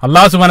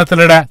 അല്ലാഹു സുബ്ഹാനഹു വ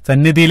തആലയുടെ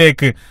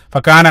സന്നിധിയിലേക്ക്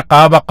ഫകാന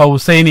ഖാബ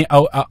ഖൗസൈനി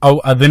ഔ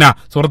അദ്ന,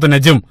 സൂറത്ത്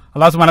നജ്ം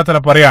അല്ലാഹു സുബ്ഹാനഹു വ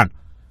തആല പറയാണ്.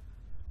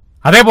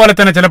 അതേപോലെ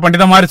തന്നെ ചില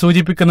പണ്ഡിതന്മാർ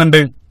സൂചിപ്പിക്കുന്നുണ്ട്,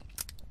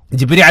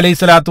 ജിബ്രീൽ അലൈഹി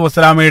സ്വലാത്തു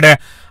വസ്സലാമയുടെ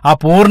ആ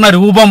പൂർണ്ണ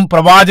രൂപം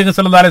പ്രവാചകൻ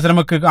സല്ലല്ലാഹു അലൈഹി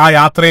വസല്ലമക്ക് ആ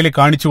യാത്രയിൽ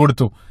കാണിച്ചു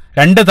കൊടുത്തു.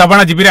 2 തവണ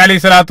ജിബ്രീൽ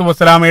അലൈഹി സ്വലാത്തു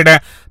വസ്സലാമയുടെ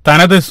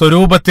തനത്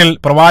സ്വരൂപത്തിൽ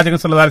പ്രവാചകൻ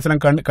സല്ലല്ലാഹു അലൈഹി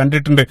വസല്ലം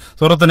കണ്ടിട്ടുണ്ട്.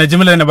 സൂറത്ത്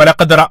നജ്മിൽ തന്നെ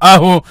വലഖദ്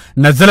റആഹു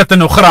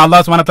നസ്ലത്തൻ ഉഖ്റ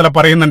അല്ലാഹു സുബ്ഹാനഹു വ തആല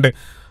പറയുന്നുണ്ട്.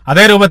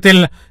 അതേ രൂപത്തിൽ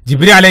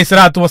ജിബ്രീൽ അലൈഹി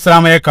സ്വലാത്തു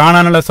വസ്സലാമയെ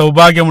കാണാനുള്ള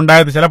സൗഭാഗ്യം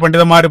ഉണ്ടായത് ചില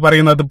പണ്ഡിതന്മാർ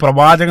പറയുന്നത്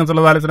പ്രവാചകൻ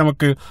സല്ലല്ലാഹു അലൈഹി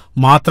വസല്ലമക്ക്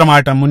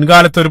മാത്രമായിട്ടാണ്.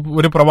 മുൻകാലത്ത്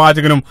ഒരു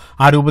പ്രവാചകനും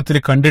ആ രൂപത്തിൽ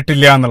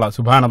കണ്ടിട്ടില്ല എന്നുള്ള.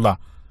 സുബ്ഹാനല്ലാഹ്.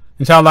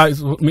 ഇൻഷാ അല്ലാഹ്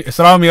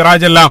ഇസ്രാ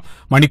മിറാജ് എല്ലാം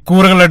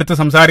മണിക്കൂറുകളെടുത്ത്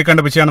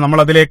സംസാരിക്കേണ്ട വിഷയമാണ്.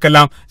 നമ്മൾ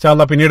അതിലേക്കെല്ലാം ഇൻഷാ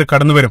അല്ലാഹ് പിന്നീട്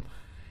കടന്നു വരും.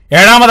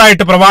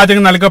 7ാമതായിട്ട്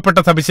പ്രവാചകൻ നൽകപ്പെട്ട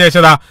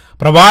സവിശേഷത,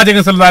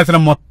 പ്രവാചകൻ സല്ലല്ലാഹു അലൈഹി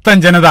വസല്ലം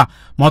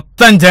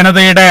മൊത്തം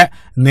ജനതയുടെ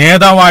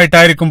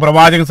നേതാവായിട്ടായിരിക്കും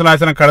പ്രവാചകൻ സല്ലല്ലാഹു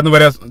അലൈഹി വസല്ലം കടന്നു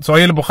വരിക.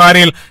 സ്വഹീഹ്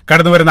ബുഖാരിയിൽ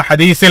കടന്നു വരുന്ന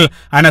ഹദീസിൽ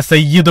അന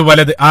സയ്യിദു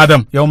വലദ്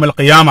ആദം യൗമൽ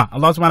ഖിയാമ,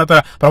 അല്ലാഹു സുബ്ഹാനഹു വ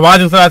തആല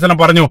പ്രവാചകൻ സല്ലല്ലാഹു അലൈഹി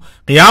വസല്ലം പറഞ്ഞു,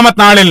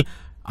 ഖിയാമത്ത് നാളിൽ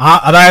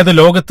അതായത്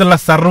ലോകത്തുള്ള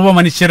സർവ്വ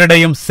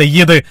മനുഷ്യരുടെയും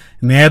സയ്യിദ്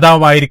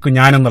നേതാവായിരിക്കും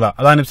ഞാനെന്നുള്ള.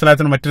 അതാണ് നബി സല്ലല്ലാഹു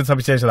അലൈഹി വസല്ലം മറ്റൊരു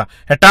സവിശേഷത.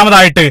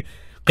 8ാമതായിട്ട്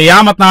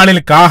ഖിയാമത്ത് നാളിൽ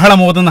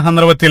കാഹളമോതുന്ന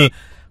സന്ദർഭത്തിൽ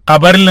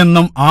ഖബറിൽ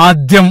നിന്നും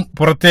ആദ്യം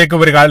പുറത്തേക്ക്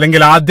വരിക,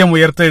 അല്ലെങ്കിൽ ആദ്യം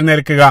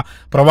ഉയർത്തെഴുന്നേൽക്കുക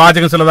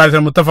പ്രവാചകൻ സല്ലല്ലാഹു അലൈഹി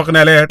വസല്ലം മുത്തഫഖുൻ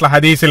അലൈഹി ആയിട്ടുള്ള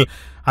ഹദീസിൽ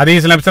നബി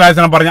സല്ലല്ലാഹു അലൈഹി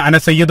വസല്ലം പറഞ്ഞു, അന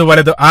സയ്യിദു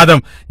വലദ് ആദം,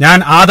 ഞാൻ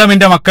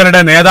ആദമിന്റെ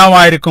മക്കളുടെ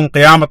നേതാവായിരിക്കും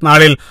ഖിയാമത്ത്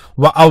നാളിൽ.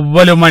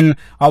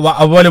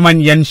 അവ്വലുമൻ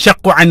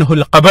യൻഷഖു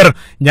അൻഹുൽ ഖബർ,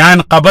 ഞാൻ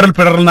ഖബറിൽ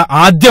പിളർന്ന്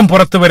ആദ്യം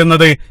പുറത്തു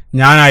വരുന്നത്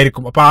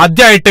ഞാനായിരിക്കും. അപ്പൊ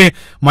ആദ്യമായിട്ട്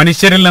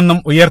മനുഷ്യരിൽ നിന്നും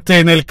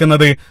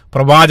ഉയർത്തെഴുന്നേൽക്കുന്നത്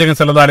പ്രവാചകൻ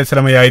സല്ലല്ലാഹു അലൈഹി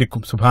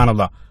വസല്ലമയായിരിക്കും.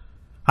 സുബ്ഹാനല്ലാഹ്.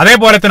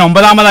 അതേപോലെ തന്നെ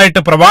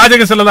 9ാമതായിട്ട്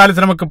പ്രവാചകൻ സല്ലല്ലാഹു അലൈഹി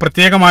വസല്ലമക്ക്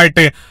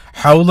പ്രത്യേകമായിട്ട്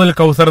ഹൗദുൽ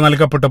കൗസർ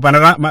നൽകപ്പെട്ടു.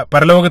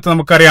 പരലോകത്ത്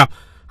നമുക്കറിയാം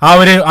ആ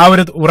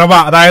ഒരു ഉറവ,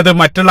 അതായത്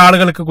മറ്റുള്ള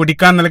ആളുകൾക്ക്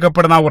കുടിക്കാൻ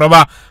നൽകപ്പെടുന്ന ആ ഉറവ,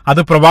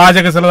 അത്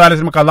പ്രവാചകൻ സല്ലല്ലാഹു അലൈഹി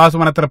വസല്ലമക്ക് അല്ലാഹു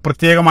സുബ്ഹാനഹു വ തആല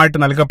പ്രത്യേകമായിട്ട്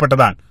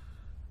നൽകപ്പെട്ടതാണ്.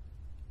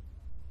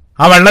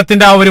 ആ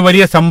വെള്ളത്തിന്റെ ആ ഒരു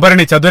വലിയ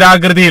സംഭരണി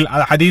ചതുരാകൃതിയിൽ,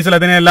 ഹദീസിൽ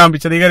അതിനെല്ലാം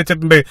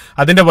വിശദീകരിച്ചിട്ടുണ്ട്.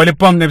 അതിന്റെ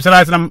വലിപ്പം നബി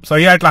സല്ലല്ലാഹു അലൈഹി വസല്ലം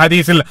സ്വഹീഹായിട്ടുള്ള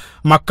ഹദീസിൽ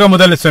മക്ക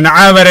മുതൽ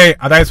സുനഅ വരെ,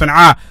 അതായത്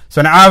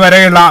സുനഅ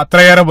വരെയുള്ള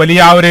അത്രയേറെ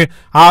വലിയ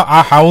ആ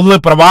ഹൗദ്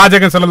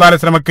പ്രവാചകൻ സല്ലല്ലാഹു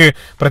അലൈഹി വസല്ലമക്ക്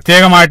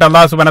പ്രത്യേകമായിട്ട്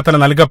അല്ലാഹു സുബ്ഹാനഹു വ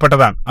തആല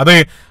നൽകപ്പെട്ടതാണ്.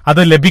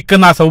 അത്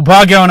ലഭിക്കുന്ന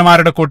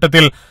സൗഭാഗ്യവാന്മാരുടെ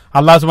കൂട്ടത്തിൽ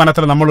അല്ലാഹു സുബ്ഹാനഹു വ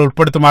തആല നമ്മൾ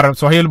ഉൾപ്പെടുത്തുമാറാണ്.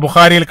 സ്വഹീഹുൽ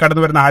ബുഖാരിയിൽ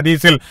കടന്നു വരുന്ന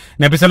ഹദീസിൽ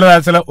നബി സല്ലല്ലാഹു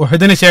അലൈഹി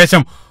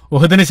വസല്ലം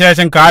ഉഹദിന്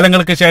ശേഷം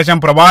കാലങ്ങൾക്ക് ശേഷം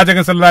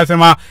പ്രവാചകൻ സല്ലല്ലാഹു അലൈഹി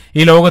വസല്ലം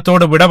ഈ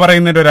ലോകത്തോട് വിട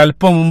പറയുന്നതിന്റെ ഒരു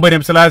അല്പം മുമ്പ്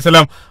നബി സല്ലല്ലാഹു അലൈഹി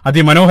വസല്ലം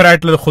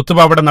അതിമനോഹരമായിട്ടുള്ള ഖുത്ബ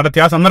അവിടെ നടത്തി.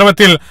 ആ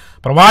സന്ദർഭത്തിൽ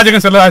പ്രവാചകൻ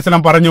സല്ലല്ലാഹു അലൈഹി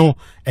വസല്ലം പറഞ്ഞു,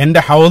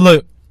 എന്റെ ഹൗദ്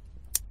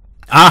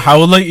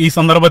ഈ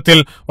സന്ദർഭത്തിൽ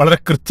വളരെ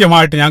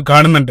കൃത്യമായിട്ട് ഞാൻ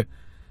കാണുന്നുണ്ട്.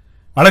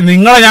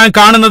 നിങ്ങളെ ഞാൻ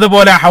കാണുന്നത്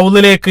പോലെ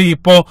ഹൗദിലേക്ക്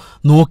ഇപ്പോ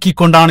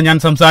നോക്കിക്കൊണ്ടാണ് ഞാൻ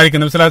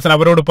സംസാരിക്കുന്നത്. നബി സല്ലല്ലാഹു അലൈഹി വസല്ലം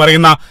അവരോട്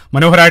പറയുന്ന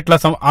മനോഹരമായിട്ടുള്ള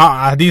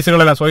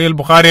ഹദീസുകളെല്ലാം സ്വഹീഹുൽ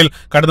ബുഖാരിയിൽ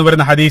കടന്നു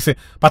വരുന്ന ഹദീസ്.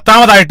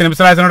 10ാമതായിട്ട് നബി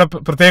സല്ലല്ലാഹു അലൈഹി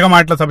വസല്ലം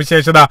പ്രത്യേകമായിട്ടുള്ള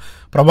സവിശേഷത,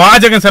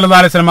 പ്രവാചകൻ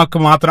സല്ലല്ലാഹു അലൈഹി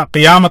വസല്ലമക്ക് മാത്രം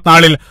ഖിയാമത്ത്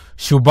നാളിൽ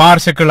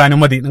ശുപാർശക്കുള്ള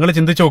അനുമതി. നിങ്ങൾ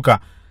ചിന്തിച്ചു നോക്കുക,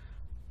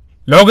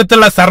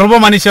 ലോകത്തുള്ള സർവ്വ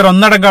മനുഷ്യർ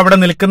ഒന്നടങ്കം അവിടെ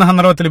നിൽക്കുന്ന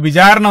സന്ദർഭത്തിൽ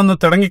വിചാരണ ഒന്ന്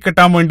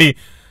തുടങ്ങിക്കിട്ടാൻ വേണ്ടി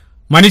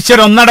മനുഷ്യർ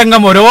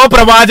ഒന്നടങ്കം ഓരോ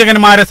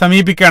പ്രവാചകന്മാരെ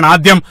സമീപിക്കുകയാണ്.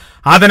 ആദ്യം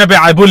നബി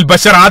അബുൽ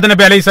ബഷർ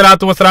നബി അലൈഹി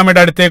സ്വലാത്തു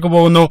വസ്സലാമയുടെ അടുത്തേക്ക്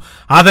പോകുന്നു.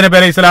 നബി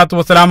അലൈഹി സ്വലാത്തു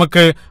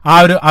വസ്സലാമക്ക്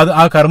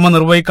ആ കർമ്മം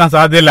നിർവഹിക്കാൻ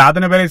സാധ്യമല്ല.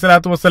 നബി അലൈഹി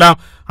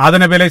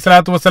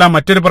സ്വലാത്തു വസ്സലാം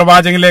മറ്റൊരു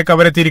പ്രവാചകനിലേക്ക്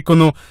അവരെ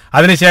തിരിക്കുന്നു.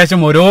 അതിനുശേഷം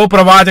ഓരോ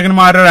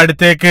പ്രവാചകന്മാരുടെ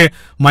അടുത്തേക്ക്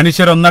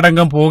മനുഷ്യർ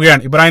ഒന്നടങ്കം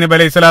പോവുകയാണ്. ഇബ്രാഹിം നബി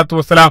അലൈഹി സ്വലാത്തു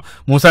വസ്സലാം,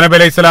 മൂസ നബി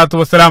അലൈഹി സ്വലാത്തു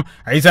വസ്സലാം,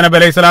 ഈസ നബി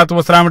അലൈഹി സ്വലാത്തു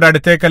വസ്സലാമിന്റെ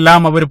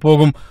അടുത്തേക്കെല്ലാം അവർ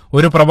പോകും.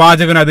 ഒരു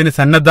പ്രവാചകനും അതിന്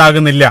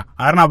സന്നദ്ധാകുന്നില്ല.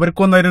 കാരണം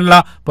അവർക്കൊന്നും അതിനുള്ള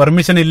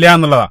പെർമിഷൻ ഇല്ല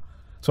എന്നുള്ളതാണ്.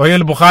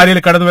 സ്വഹീഹുൽ ബുഖാരിയിൽ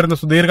കടന്നു വരുന്ന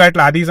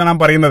സുദീർഘമായിട്ടുള്ള ഹദീസാണ് നാം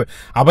പറയുന്നത്.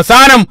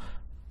 അവസാനം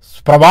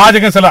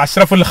പ്രവാചകൻ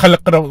അഷ്റഫുൽ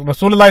ഖൽഖ്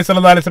റസൂലുള്ളാഹി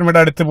സ്വല്ലല്ലാഹു അലൈഹി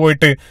വസല്ലമയുടെ അടുത്ത്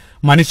പോയിട്ട്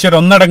മനുഷ്യർ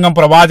ഒന്നടങ്കം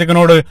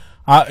പ്രവാചകനോട്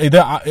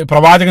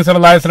പ്രവാചകൻ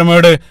സല്ലല്ലാഹു അലൈഹി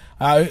വസല്ലമയോട്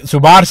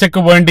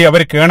ശുപാർശയ്ക്ക് വേണ്ടി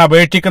അവർ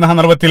കേണപേക്ഷിക്കുന്ന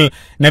സന്ദർഭത്തിൽ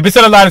നബി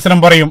സല്ലല്ലാഹു അലൈഹി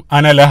വസല്ലം പറയും,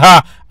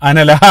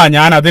 അനലഹ,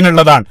 ഞാൻ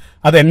അതിനുള്ളതാണ്,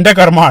 അത് എന്റെ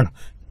കർമ്മമാണ്.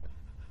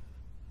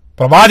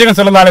 പ്രവാചകൻ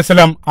സല്ലല്ലാഹു അലൈഹി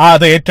വസല്ലം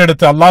അത്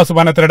ഏറ്റെടുത്ത് അല്ലാഹു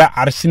സുബ്ഹാനഹു വ തആലയുടെ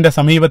അർശിന്റെ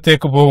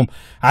സമീപത്തേക്ക് പോകും.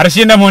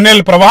 അർശിന്റെ മുന്നിൽ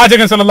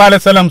പ്രവാചകൻ സല്ലല്ലാഹു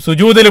അലൈഹി വസല്ലം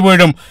സുജൂദിൽ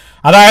വീഴും.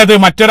 അതായത്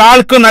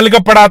മറ്റൊരാൾക്ക്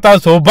നൽകപ്പെടാത്ത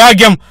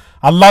സൗഭാഗ്യം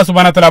അല്ലാഹു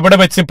സുബ്ഹാനഹു വ തആല അവിടെ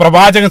വെച്ച്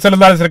പ്രവാചകൻ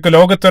സല്ലല്ലാഹു അലൈഹി വസല്ലം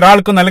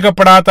ലോകത്തൊരാൾക്ക്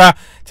നൽകപ്പെടാത്ത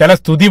ചില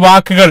സ്തുതി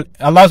വാക്കുകൾ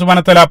അല്ലാഹു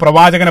സുബ്ഹാനഹു വ തആല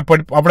പ്രവാചകനെ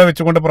അവിടെ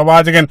വെച്ചുകൊണ്ട്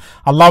പ്രവാചകൻ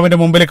അള്ളാഹുവിന്റെ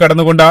മുമ്പിൽ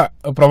കടന്നുകൊണ്ട്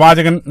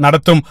പ്രവാചകൻ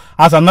നടത്തും.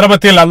 ആ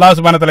സന്ദർഭത്തിൽ അല്ലാഹു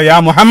സുബ്ഹാനഹു വ തആല യാ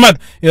മുഹമ്മദ്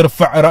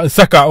ഇർഫഅ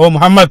റഅസക, ഓ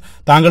മുഹമ്മദ്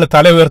താങ്കൾ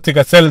തല ഉയർത്തുക,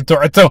 സൽ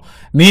തുഅതു,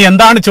 നീ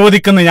എന്താണ്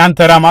ചോദിക്കുന്നത് ഞാൻ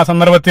തരാം. ആ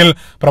സന്ദർഭത്തിൽ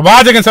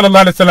പ്രവാചകൻ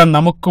സല്ലല്ലാഹു അലൈഹി വസല്ലം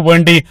നമുക്ക്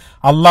വേണ്ടി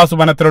അല്ലാഹു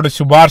സുബ്ഹാനഹു വ തആലയോട്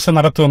ശുപാർശ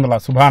നടത്തും എന്നുള്ള.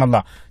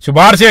 സുബ്ഹാനല്ലാഹ്.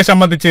 ശുപാർശയെ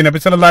സംബന്ധിച്ച് നബി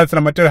സല്ലല്ലാഹു അലൈഹി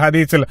വസല്ലം മറ്റൊരു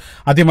ഹദീസിൽ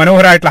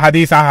അതിമനോഹരമായിട്ടുള്ള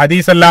ഹദീസ്, ആ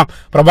ഹദീസെല്ലാം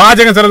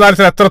പ്രവാചകൻ സല്ലല്ലാഹു അലൈഹി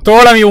വസല്ലം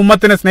എത്രത്തോളം ഈ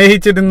ഉമ്മത്തിനെ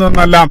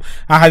സ്നേഹിച്ചിരുന്നെന്നെല്ലാം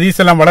ആ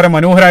ഹദീസെല്ലാം വളരെ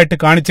മനോഹരമായിട്ട്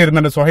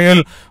കാണിച്ചിരുന്നുണ്ട്.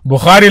 സ്വഹീഹുൽ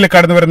ബുഖാരിയിൽ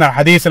കടന്നു വരുന്ന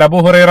ഹദീസിൽ അബൂ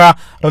ഹുറൈറ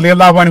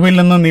റളിയല്ലാഹു അൻഹുവിൽ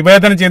നിന്ന്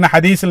നിവേദനം ചെയ്യുന്ന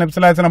ഹദീസിൽ നബി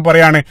സല്ലല്ലാഹു അലൈഹി വസല്ലം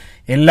പറയാണ്,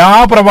 എല്ലാ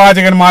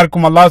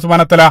പ്രവാചകന്മാർക്കും അല്ലാഹു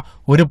സുബ്ഹാനഹു വ തആല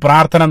ഒരു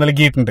പ്രാർത്ഥന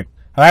നൽകിയിട്ടുണ്ട്.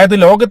 അതായത്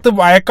ലോകത്ത്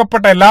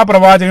അയക്കപ്പെട്ട എല്ലാ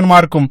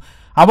പ്രവാചകന്മാർക്കും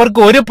അവർക്ക്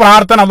ഒരു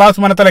പ്രാർത്ഥന അല്ലാഹു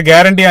സുബ്ഹാനഹു വ തആല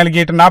ഗ്യാരണ്ടി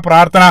നൽകിയിട്ടുണ്ട്. ആ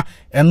പ്രാർത്ഥന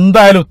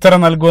എന്തായാലും ഉത്തരം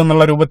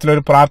നൽകുമെന്നുള്ള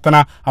രൂപത്തിലൊരു പ്രാർത്ഥന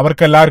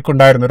അവർക്ക് എല്ലാവർക്കും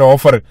ഉണ്ടായിരുന്നു, ഒരു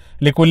ഓഫർ.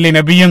 ലികുല്ലി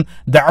നബിയ്യിൻ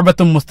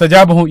ദഅവത്തും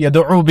മുസ്തജാബഹു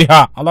യദ്ഉ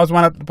ബിഹാ. അല്ലാഹു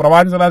സുബ്ഹാനഹു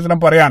പ്രവാചകൻ സല്ലല്ലാഹു അലൈഹി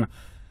വസല്ലം പറയാണ്,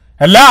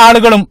 എല്ലാ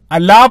ആളുകളും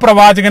എല്ലാ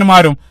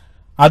പ്രവാചകന്മാരും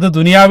അത്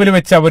ദുനിയാവിൽ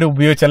വെച്ച് അവർ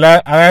ഉപയോഗിച്ചല്ല.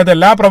 അതായത്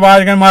എല്ലാ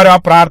പ്രവാചകന്മാരും ആ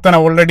പ്രാർത്ഥന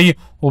ഓൾറെഡി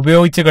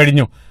ഉപയോഗിച്ച്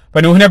കഴിഞ്ഞു.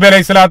 ഇപ്പൊ നൂഹ് നബി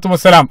അലൈഹി സ്വലാത്തു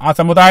വസ്സലാം, ആ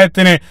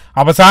സമുദായത്തിന്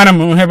അവസാനം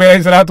നൂഹ് നബി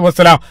അലൈഹി സ്വലാത്തു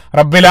വസ്സലാം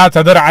റബ്ബിലാ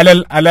തദർ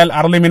അലൽ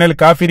അർളി മിനൽ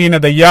കാഫിരീന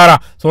ദയ്യാറ,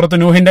 സൂറത്ത്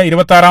നൂഹിന്റെ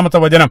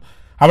 26-ാമത്തെ വചനം.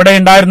 അവിടെ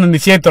ഉണ്ടായിരുന്ന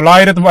നിശ്ചയം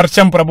 900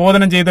 വർഷം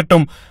പ്രബോധനം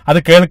ചെയ്തിട്ടും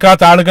അത്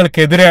കേൾക്കാത്ത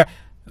ആളുകൾക്കെതിരെ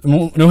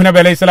നൂഹ് നബി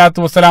അലൈഹി സ്വലാത്തു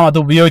വസ്സലാം അത്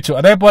ഉപയോഗിച്ചു.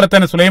 അതേപോലെ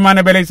തന്നെ സുലൈമാൻ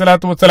നബി അലൈഹി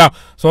സ്വലാത്തു വസ്സലാം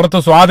സൂറത്ത്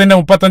സ്വാദിന്റെ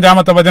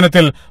 35-ാമത്തെ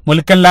വചനത്തിൽ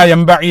മുൽക്കൻ ലാ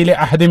യംബഇ ലി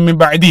അഹദിൻ മിൻ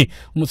ബഅദി,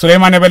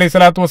 സുലൈമാൻ നബി അലൈഹി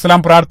സ്വലാത്തു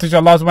വസ്സലാം പ്രാർത്ഥിച്ചു,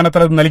 അല്ലാഹു സുബ്ഹാനഹു വ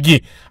തആല നൽകി.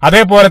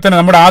 അതേപോലെ തന്നെ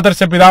നമ്മുടെ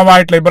ആദർശ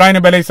പിതാവായിട്ടുള്ള ഇബ്രാഹിം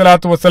നബി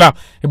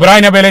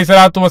അലൈഹി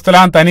സ്വലാത്തു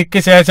വസ്സലാം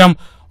തനിക്ക് ശേഷം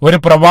ഒരു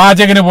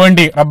പ്രവാചകന്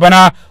വേണ്ടി റബ്ബന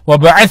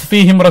വബഅസ്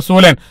ഫീഹിം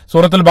റസൂലൻ,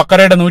 സൂറത്തുൽ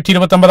ബഖറയുടെ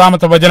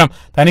 129-ാമത്തെ വചനം,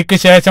 തനിക്ക്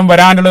ശേഷം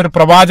വരാനുള്ള ഒരു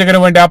പ്രവാചകന്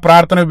വേണ്ടി ആ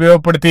പ്രാർത്ഥന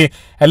ഉപയോഗപ്പെടുത്തി.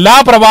 എല്ലാ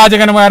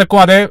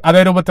പ്രവാചകന്മാർക്കും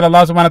അതേ രൂപത്തിൽ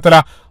അല്ലാഹു സുബ്ഹാനഹു വ തആല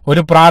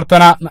ഒരു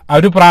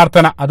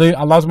പ്രാർത്ഥന അത്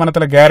അല്ലാഹു സുബ്ഹാനഹു വ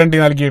തആല ഗ്യാരണ്ടി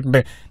നൽകിയിട്ടുണ്ട്.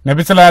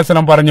 നബി സല്ലല്ലാഹു അലൈഹി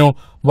വസല്ലം പറഞ്ഞു,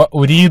 വ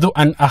ഉരീദു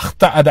അൻ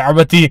അഖ്തഅ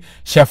ദഅവതി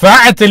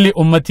ശഫാഅത്തൻ ലി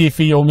ഉമ്മതി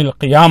ഫി യൗമിൽ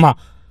ഖിയാമ.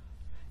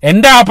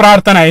 എന്റെ ആ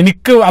പ്രാർത്ഥന,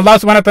 എനിക്ക് അല്ലാഹു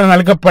സുബ്ഹാനഹു വ തആല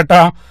നൽകപ്പെട്ട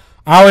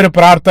ആ ഒരു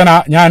പ്രാർത്ഥന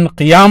ഞാൻ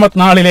ഖിയാമത്ത്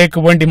നാളിലേക്ക്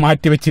വേണ്ടി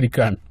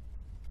മാറ്റിവെച്ചിരിക്കുകയാണ്.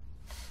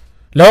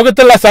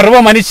 ലോകത്തുള്ള സർവ്വ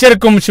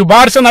മനുഷ്യർക്കും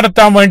ശുപാർശ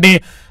നടത്താൻ വേണ്ടി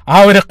ആ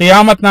ഒരു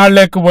ഖിയാമത്ത്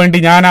നാളിലേക്ക് വേണ്ടി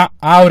ഞാൻ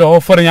ആ ഒരു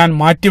ഓഫർ ഞാൻ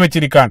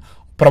മാറ്റിവെച്ചിരിക്കുകയാണ്.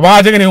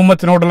 പ്രവാചകന്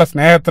ഉമ്മത്തിനോടുള്ള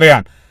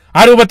സ്നേഹത്രയാണ്. ആ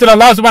രൂപത്തിൽ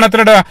അല്ലാഹു സുബ്ഹാനഹു വ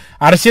തആല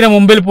അർശിന്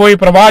മുമ്പിൽ പോയി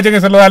പ്രവാചകൻ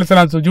സല്ലല്ലാഹു അലൈഹി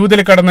വസല്ലം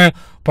സുജൂദിൽ കടന്ന്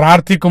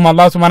പ്രാർത്ഥിക്കും.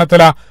 അല്ലാഹു സുബ്ഹാനഹു വ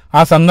തആല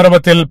ആ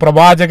സന്ദർഭത്തിൽ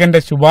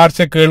പ്രവാചകന്റെ ശുപാർശ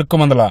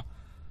കേൾക്കുമെന്നുള്ളതാണ്.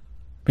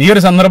 ഈ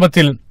ഒരു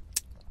സന്ദർഭത്തിൽ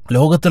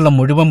ലോകത്തുള്ള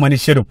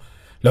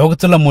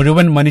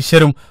മുഴുവൻ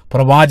മനുഷ്യരും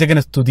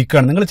പ്രവാചകനെ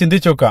സ്തുതിക്കുകയാണ്. നിങ്ങൾ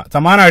ചിന്തിച്ചു നോക്കുക.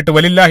 സമാനമായിട്ട്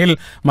വലില്ലാഹിൽ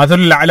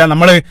മസലുൽ അഅല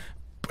നമ്മൾ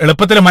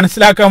എളുപ്പത്തിൽ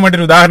മനസ്സിലാക്കാൻ വേണ്ടി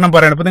ഒരു ഉദാഹരണം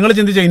പറയണം. അപ്പൊ നിങ്ങൾ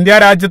ചിന്തിച്ചു, ഇന്ത്യ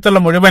രാജ്യത്തുള്ള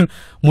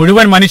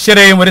മുഴുവൻ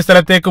മനുഷ്യരെയും ഒരു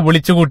സ്ഥലത്തേക്ക്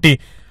വിളിച്ചുകൂട്ടി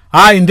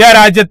ആ ഇന്ത്യ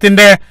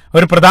രാജ്യത്തിന്റെ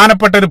ഒരു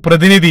പ്രധാനപ്പെട്ട ഒരു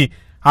പ്രതിനിധി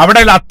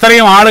അവിടെ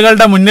അത്രയും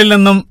ആളുകളുടെ മുന്നിൽ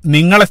നിന്നും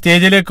നിങ്ങളെ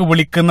സ്റ്റേജിലേക്ക്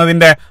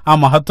വിളിക്കുന്നതിന്റെ ആ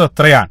മഹത്വം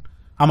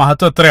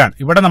എത്രയാണ്.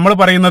 ഇവിടെ നമ്മൾ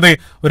പറയുന്നത്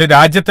ഒരു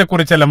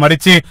രാജ്യത്തെക്കുറിച്ചല്ല,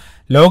 മറിച്ച്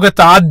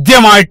ലോകത്ത്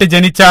ആദ്യമായിട്ട്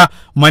ജനിച്ച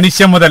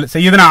മനുഷ്യൻ മുതൽ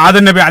സയ്യിദുനാ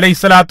ആദം നബി അലൈഹി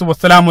സ്വലാത്തു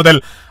വസ്സലാം മുതൽ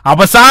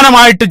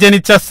അവസാനമായിട്ട്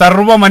ജനിച്ച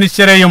സർവ്വ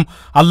മനുഷ്യരെയും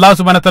അല്ലാഹു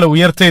സുബ്ഹാനഹു വ തആല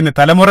ഉയർത്തുന്ന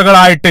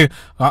തലമുറകളായിട്ട്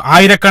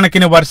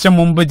ആയിരക്കണക്കിന് വർഷം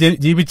മുമ്പ്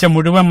ജീവിച്ച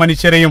മുഴുവൻ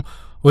മനുഷ്യരെയും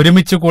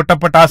ഒരുമിച്ച്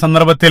കൂട്ടപ്പെട്ട ആ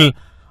സന്ദർഭത്തിൽ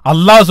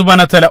അല്ലാഹു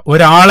സുബ്ഹാനഹു വ തആല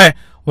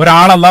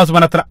ഒരാളെ അല്ലാഹു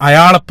സുബ്ഹാനഹു വ തആല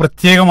അയാളെ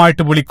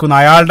പ്രത്യേകമായിട്ട് വിളിക്കുന്നു,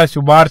 അയാളുടെ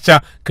ശുപാർശ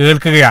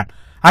കേൾക്കുകയാണ്.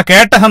 ആ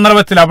കേട്ട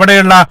സന്ദർഭത്തിൽ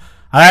അവിടെയുള്ള,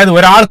 അതായത്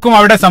ഒരാൾക്കും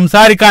അവിടെ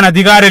സംസാരിക്കാൻ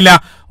അധികാരമില്ല,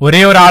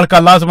 ഒരേ ഒരാൾക്ക്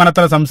അല്ലാഹു സുബ്ഹാനഹു വ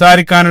തആല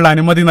സംസാരിക്കാനുള്ള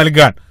അനുമതി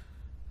നൽകാൻ.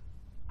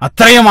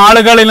 അത്രയും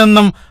ആളുകളിൽ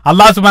നിന്നും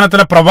അല്ലാഹു സുബ്ഹാനഹു വ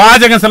തആല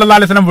പ്രവാചകൻ സല്ലല്ലാഹു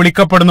അലൈഹി വസല്ലം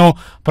വിളിക്കപ്പെടുന്നു.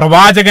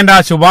 പ്രവാചകന്റെ ആ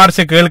ശുപാർശ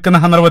കേൾക്കുന്ന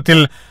സന്ദർഭത്തിൽ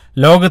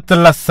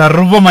ലോകത്തുള്ള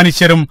സർവ്വ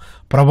മനുഷ്യരും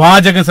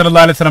പ്രവാചകൻ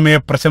സല്ലല്ലാഹു അലൈഹി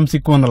വസല്ലമയെ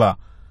പ്രശംസിക്കുമെന്നുള്ളതാണ്.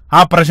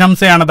 ആ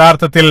പ്രശംസയാണ്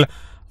യഥാർത്ഥത്തിൽ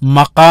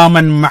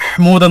മഖാമൻ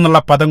മഹ്മൂദ് എന്നുള്ള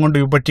പദം കൊണ്ട്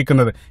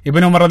വിഭജിക്കുന്നത്.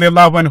 ഇബ്നു ഉമർ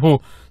റളിയല്ലാഹു അൻഹു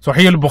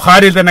സ്വഹീഹുൽ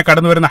ബുഖാരിയിൽ തന്നെ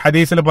കടന്നു വരുന്ന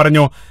ഹദീസിൽ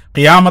പറഞ്ഞു,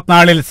 ഖിയാമത്ത്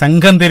നാളിൽ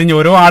സംഘം തിരിഞ്ഞ്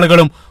ഓരോ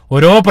ആളുകളും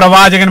ഓരോ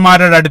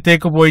പ്രവാചകന്മാരുടെ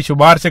അടുത്തേക്ക് പോയി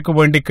ശുപാർശയ്ക്ക്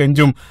വേണ്ടി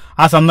കെഞ്ചും.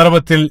 ആ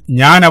സന്ദർഭത്തിൽ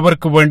ഞാൻ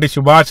അവർക്ക് വേണ്ടി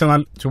ശുപാർശ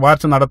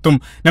നടത്തും.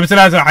 നബി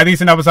സല്ലല്ലാഹു അലൈഹി വസല്ലം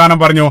ഹദീസിന്റെ അവസാനം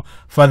പറഞ്ഞു,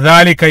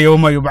 ഫദാലിക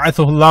യൗമ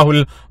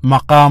യുബ്അസുല്ലാഹുൽ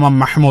മഖാമം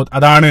മഹ്മൂദ്.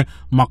 അതാണ്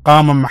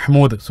മഖാമം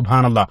മഹ്മൂദ്.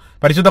 സുബ്ഹാനല്ലാഹ്.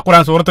 പരിശുദ്ധ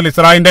ഖുർആൻ സൂറത്തുൽ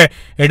ഇസ്രായിന്റെ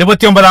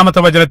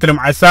 79ാമത്തെ വചനത്തിലും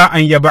അസാ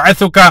അൻ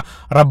യബ്അസുക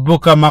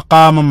റബ്ബുക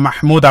മഖാമം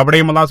മഹ്മൂദ്,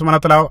 അവിടെയും അല്ലാഹു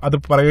സുബ്ഹാനഹു വ തആല അത്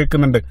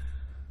പ്രയോഗിക്കുന്നുണ്ട്.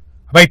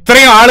 അപ്പൊ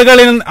ഇത്രയും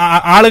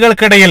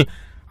ആളുകൾക്കിടയിൽ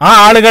ആ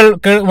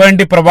ആളുകൾക്ക്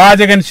വേണ്ടി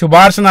പ്രവാചകൻ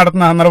ശുപാർശ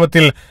നടത്തുന്ന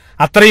സന്ദർഭത്തിൽ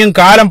അത്രയും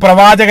കാലം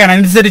പ്രവാചകൻ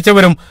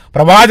അനുസരിച്ചവരും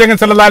പ്രവാചകൻ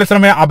സല്ലല്ലാഹു അലൈഹി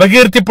വസല്ലമയെ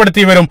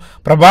അപകീർത്തിപ്പെടുത്തിയവരും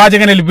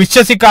പ്രവാചകനിൽ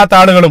വിശ്വസിക്കാത്ത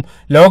ആളുകളും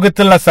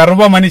ലോകത്തുള്ള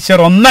സർവ്വ മനുഷ്യർ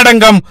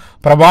ഒന്നടങ്കം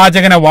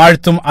പ്രവാചകനെ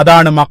വാഴ്ത്തും.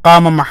 അതാണ്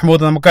മഖാമം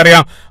മഹ്മൂദ്.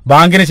 നമുക്കറിയാം,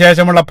 ബാങ്കിന്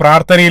ശേഷമുള്ള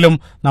പ്രാർത്ഥനയിലും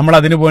നമ്മൾ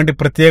അതിനു വേണ്ടി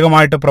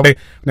പ്രത്യേകമായിട്ട്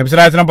നബി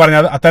സല്ലല്ലാഹു അലൈഹി വസല്ലം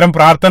പറഞ്ഞത് അത്തരം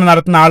പ്രാർത്ഥന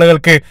നടത്തുന്ന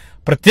ആളുകൾക്ക്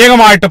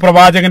പ്രത്യേകമായിട്ട്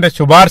പ്രവാചകന്റെ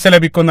ശുപാർശ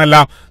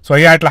ലഭിക്കുന്നെല്ലാം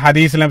സ്വഹിയായിട്ടുള്ള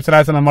ഹദീസിൽ നബി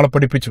സല്ലല്ലാഹു അലൈഹി വസല്ലം നമ്മളെ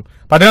പഠിപ്പിച്ചു.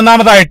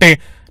 11ാമതായിട്ട്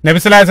നബി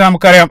സല്ലല്ലാഹു അലൈഹി വസല്ലം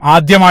നമുക്കറിയാം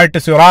ആദ്യമായിട്ട്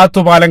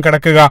സിറാത്ത് പാലം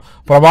കടക്കുക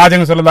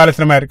പ്രവാചകൻ സല്ലല്ലാഹു അലൈഹി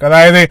വസല്ലം ആയിരിക്കും.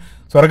 അതായത്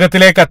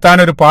സ്വർഗത്തിലേക്ക് എത്താൻ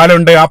ഒരു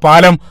പാലമുണ്ട്. ആ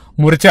പാലം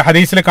മുറിച്ച്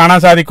ഹദീസിൽ കാണാൻ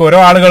സാധിക്കും. ഓരോ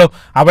ആളുകളും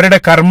അവരുടെ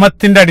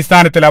കർമ്മത്തിന്റെ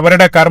അടിസ്ഥാനത്തിൽ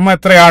അവരുടെ കർമ്മം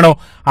എത്രയാണോ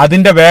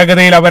അതിന്റെ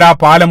വേഗതയിൽ അവർ ആ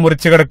പാലം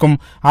മുറിച്ചു കിടക്കും.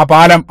 ആ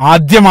പാലം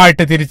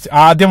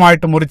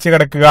ആദ്യമായിട്ട് മുറിച്ചു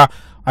കിടക്കുക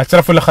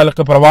അഷ്റഫുൽ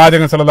ഖൽഖ്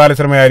പ്രവാചകൻ സല്ലല്ലാഹു അലൈഹി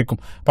വസല്ലം ആയിരിക്കും.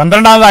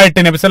 12ാമതായിട്ട്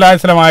നബി സല്ലല്ലാഹു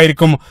അലൈഹി വസല്ലം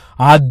ആയിരിക്കും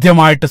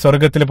ആദ്യമായിട്ട്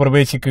സ്വർഗത്തിൽ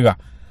പ്രവേശിക്കുക.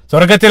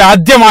 സ്വർഗത്തിൽ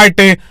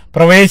ആദ്യമായിട്ട്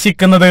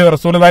പ്രവേശിക്കുന്നത്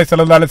റസൂലുള്ളാഹി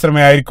സ്വല്ലല്ലാഹു അലൈഹി വസല്ലം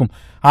ആയിരിക്കും.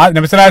 ആ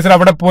നബി സല്ലല്ലാഹു അലൈഹി വസല്ലം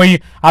അവിടെ പോയി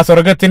ആ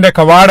സ്വർഗത്തിന്റെ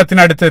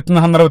കവാടത്തിനടുത്ത് എത്തുന്ന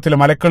സന്ദർഭത്തിൽ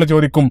മലക്കുകൾ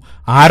ചോദിക്കും,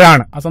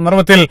 ആരാണ്? ആ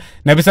സന്ദർഭത്തിൽ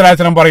നബി സല്ലല്ലാഹു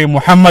അലൈഹി വസല്ലം പറയും,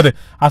 മുഹമ്മദ്.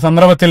 ആ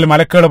സന്ദർഭത്തിൽ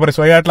മലക്കുകൾ പറയും,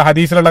 സ്വയായിട്ടുള്ള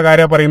ഹദീസിലുള്ള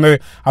കാര്യം പറയുന്നത്,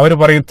 അവർ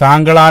പറയും,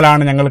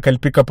 താങ്കളാലാണ് ഞങ്ങൾ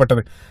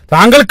കൽപ്പിക്കപ്പെട്ടത്,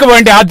 താങ്കൾക്ക്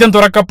വേണ്ടി ആദ്യം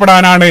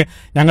തുറക്കപ്പെടാനാണ്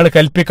ഞങ്ങൾ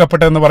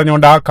കൽപ്പിക്കപ്പെട്ടതെന്ന്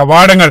പറഞ്ഞുകൊണ്ട് ആ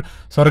കവാടങ്ങൾ,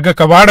 സ്വർഗ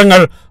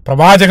കവാടങ്ങൾ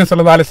പ്രവാചകൻ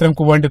സല്ലല്ലാഹു അലൈഹി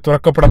വസല്ലംക്ക് വേണ്ടി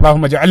തുറക്കപ്പെടും.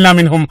 അല്ലാഹുമ്മ ജഅൽനാ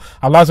മിൻഹും.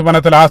 അല്ലാഹു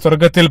സുബ്ഹാനഹു വ തആല ആ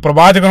സ്വർഗത്തിൽ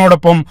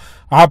പ്രവാചകനോടൊപ്പം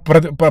ആ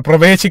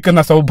പ്രവേശിക്കുന്ന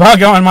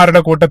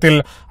സൗഭാഗ്യവാന്മാരുടെ കൂട്ടത്തിൽ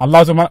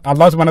അല്ലാഹു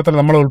സുബ്ഹാനഹു വ തആല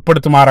നമ്മൾ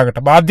ഉൾപ്പെടുത്തുമാറാകട്ടെ.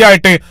 അപ്പൊ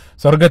ആദ്യമായിട്ട്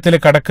സ്വർഗത്തിൽ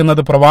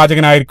കടക്കുന്നത്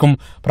പ്രവാചകനായിരിക്കും.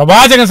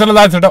 പ്രവാചകൻ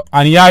സല്ലല്ലാഹു അലൈഹി വസല്ലം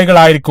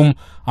അനുയായികളായിരിക്കും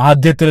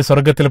ആദ്യത്തിൽ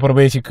സ്വർഗത്തിൽ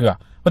പ്രവേശിക്കുക.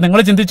 അപ്പൊ നിങ്ങൾ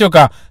ചിന്തിച്ചു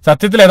നോക്കുക,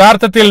 സത്യത്തിൽ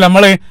യഥാർത്ഥത്തിൽ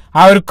നമ്മൾ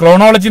ആ ഒരു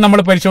ക്രോണോളജി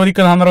നമ്മൾ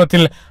പരിശോധിക്കുന്ന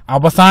സന്ദർഭത്തിൽ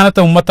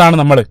അവസാനത്തെ ഉമ്മത്താണ്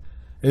നമ്മൾ.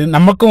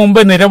 നമുക്ക് മുമ്പ്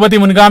നിരവധി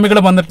മുൻഗാമികൾ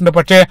വന്നിട്ടുണ്ട്.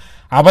 പക്ഷേ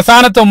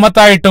അവസാനത്തെ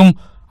ഉമ്മത്തായിട്ടും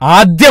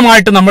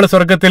ആദ്യമായിട്ട് നമ്മൾ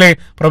സ്വർഗത്തിൽ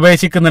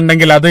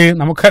പ്രവേശിക്കുന്നുണ്ടെങ്കിൽ അത്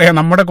നമുക്കറിയാം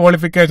നമ്മുടെ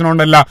ക്വാളിഫിക്കേഷൻ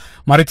കൊണ്ടല്ല,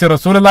 മറിച്ച്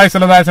റസൂലുള്ളാഹി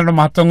സ്വല്ലല്ലാഹു അലൈഹി വസല്ലം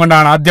മഹത്വം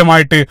കൊണ്ടാണ്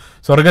ആദ്യമായിട്ട്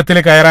സ്വർഗത്തിൽ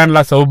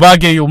കയറാനുള്ള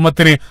സൗഭാഗ്യം ഈ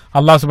ഉമ്മത്തിന്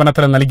അല്ലാഹു സുബ്ഹാനഹു വ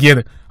തആല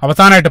നൽകിയത്.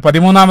 അവസാനമായിട്ട്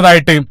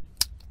 13ാമതായിട്ട്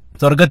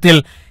സ്വർഗത്തിൽ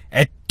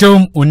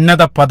ഏറ്റവും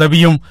ഉന്നത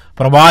പദവിയും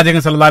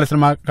പ്രവാചകൻ സല്ലല്ലാഹു അലൈഹി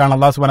വസല്ലമക്കാണ്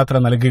അല്ലാഹു സുബ്ഹാനഹു വ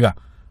തആല നൽകുക.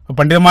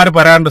 പണ്ഡിതന്മാർ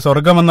പറയാറുണ്ട്,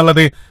 സ്വർഗം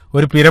എന്നുള്ളത്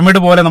ഒരു പിരമിഡ്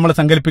പോലെ നമ്മൾ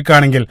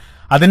സങ്കല്പിക്കുകയാണെങ്കിൽ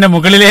അതിന്റെ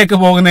മുകളിലേക്ക്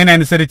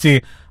പോകുന്നതിനനുസരിച്ച്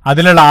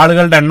അതിലുള്ള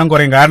ആളുകളുടെ എണ്ണം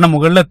കുറയും. കാരണം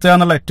മുകളിലെത്തുക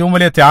എന്നുള്ള ഏറ്റവും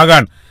വലിയ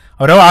ത്യാഗമാണ്.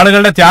 ഓരോ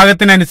ആളുകളുടെ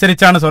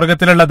ത്യാഗത്തിനനുസരിച്ചാണ്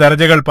സ്വർഗത്തിലുള്ള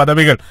ദർജകൾ,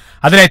 പദവികൾ.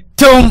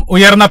 അതിലേറ്റവും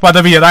ഉയർന്ന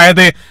പദവി,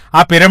 അതായത്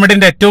ആ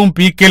പിരമിഡിന്റെ ഏറ്റവും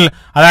പീക്കിൽ,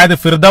 അതായത്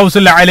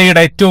ഫിർദൗസുൽ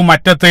അലയുടെ ഏറ്റവും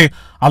അറ്റത്ത്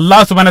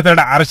അല്ലാഹു സുബ്ഹാനഹു വ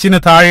തആലയുടെ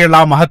അർശിന് താഴെയുള്ള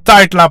ആ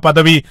മഹത്തായിട്ടുള്ള ആ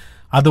പദവി,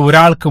 അത്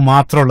ഒരാൾക്ക്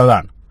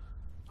മാത്രമുള്ളതാണ്.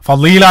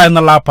 ഫളീല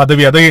എന്നുള്ള ആ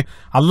പദവി അത്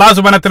അല്ലാഹു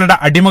സുബ്ഹാനഹു വ തആലയുടെ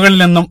അടിമകളിൽ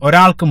നിന്നും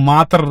ഒരാൾക്ക്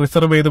മാത്രം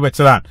റിസർവ് ചെയ്ത്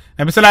വെച്ചതാണ്.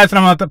 നബി സല്ലല്ലാഹു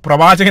അലൈഹി വസല്ലം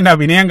പ്രവാചകന്റെ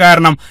വിനയം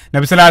കാരണം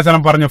നബി സല്ലല്ലാഹു അലൈഹി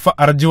വസല്ലം പറഞ്ഞു,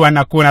 അർജു അൻ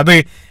അകൂൻ,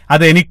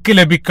 അത് എനിക്ക്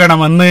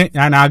ലഭിക്കണമെന്ന്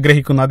ഞാൻ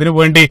ആഗ്രഹിക്കുന്നു.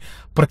 അതിനുവേണ്ടി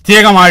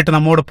പ്രത്യേകമായിട്ട്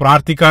നമ്മോട്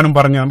പ്രാർത്ഥിക്കാനും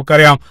പറഞ്ഞു.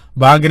 നമുക്കറിയാം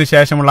ബാങ്കിന്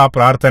ശേഷമുള്ള ആ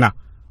പ്രാർത്ഥന,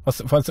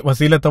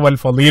 വസീലത്ത വൽ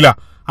ഫളീല,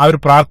 ആ ഒരു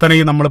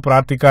പ്രാർത്ഥനയും നമ്മൾ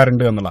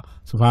പ്രാർത്ഥിക്കാറുണ്ട് എന്നുള്ള.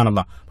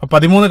 സുബ്ഹാനല്ലാഹ്. അപ്പൊ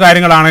 13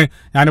 കാര്യങ്ങളാണ്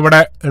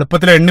ഞാനിവിടെ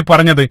എളുപ്പത്തിൽ എണ്ണി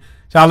പറഞ്ഞത്.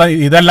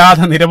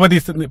 ഇതല്ലാതെ നിരവധി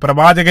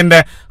പ്രവാചകന്റെ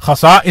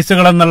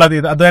ഖസാഇസുകൾ എന്നുള്ളത്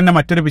അത് തന്നെ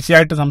മറ്റൊരു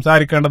വിഷയമായിട്ട്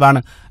സംസാരിക്കേണ്ടതാണ്.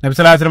 നബി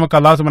സല്ലല്ലാഹു അലൈഹി വസല്ലം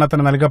അല്ലാഹു സുബ്ഹാനഹു വ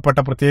തആല നൽകപ്പെട്ട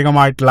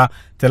പ്രത്യേകമായിട്ടുള്ള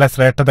ചില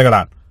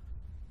ശ്രേഷ്ഠതകളാണ്.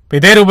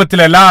 ഇതേ രൂപത്തിൽ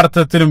എല്ലാ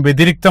അർത്ഥത്തിലും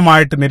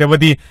വ്യതിരിക്തമായിട്ട്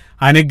നിരവധി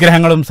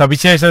അനുഗ്രഹങ്ങളും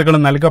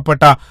സവിശേഷതകളും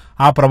നൽകപ്പെട്ട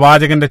ആ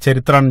പ്രവാചകന്റെ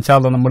ചരിത്രമാണ് ഇൻഷാ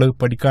അല്ലാഹ് നമ്മൾ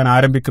പഠിക്കാൻ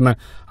ആരംഭിക്കുന്നത്.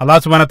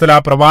 അല്ലാഹു സുബ്ഹാനഹു വ തആല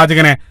ആ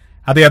പ്രവാചകനെ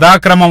അത്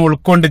യഥാക്രമം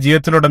ഉൾക്കൊണ്ട്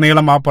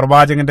ജീവിതത്തിലുടനീളം ആ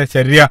പ്രവാചകന്റെ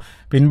ചര്യ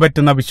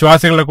പിൻപറ്റുന്ന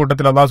വിശ്വാസികളുടെ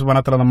കൂട്ടത്തിൽ അല്ലാഹു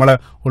സുബ്ഹാനഹു വ തആല നമ്മളെ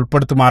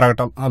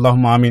ഉൾപ്പെടുത്തുമാറാകട്ടെ.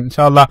 അല്ലാഹുമ്മ ആമീൻ.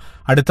 ഇൻഷാ അല്ലാഹ്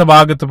അടുത്ത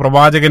ഭാഗത്ത്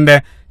പ്രവാചകന്റെ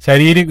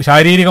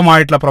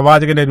ശാരീരികമായിട്ടുള്ള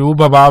പ്രവാചകന്റെ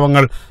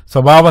രൂപഭാവങ്ങൾ,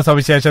 സ്വഭാവ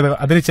സവിശേഷതകൾ,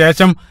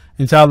 അതിനുശേഷം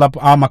ഇൻഷാ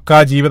അല്ലാഹ് ആ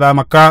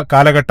മക്ക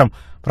കാലഘട്ടം,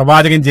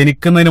 പ്രവാചകൻ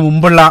ജനിക്കുന്നതിന്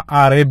മുമ്പുള്ള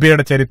ആ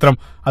അറേബ്യയുടെ ചരിത്രം,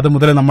 അത്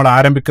മുതൽ നമ്മൾ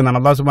ആരംഭിക്കുന്നതാണ്.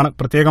 അല്ലാഹു സുബ്ഹാനഹു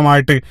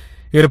പ്രത്യേകമായിട്ട്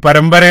ഈ ഒരു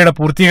പരമ്പരയുടെ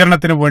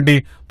പൂർത്തീകരണത്തിന് വേണ്ടി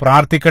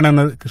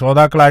പ്രാർത്ഥിക്കണമെന്ന്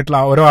ശ്രോതാക്കളായിട്ടുള്ള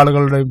ഓരോ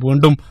ആളുകളുടെ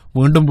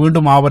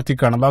വീണ്ടും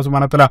ആവർത്തിക്കുകയാണ്. അല്ലാഹു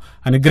സുബ്ഹാനഹു വ തആല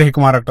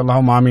അനുഗ്രഹിക്കുമാറാകട്ടെ.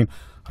 അല്ലാഹുമ്മ ആമീൻ.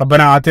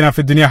 റബ്ബനാ ആതിനാ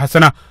ഫിദ്ദുനിയ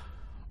ഹസന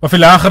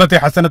വഫിൽ ആഖിറതി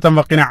ഹസനതൻ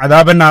വഖിനാ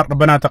അദാബന്നാർ.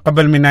 റബ്ബനാ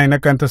തഖബ്ബൽ മിന്നാ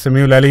ഇന്നക അൻത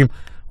സമീഉൽ അലീം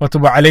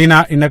വതുബ് അലൈനാ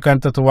ഇന്നക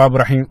അൻത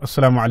തവ്വാബുർ റഹീം.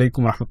 അസ്സലാമു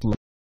അലൈക്കും വറഹ്മത്തുള്ളാഹി.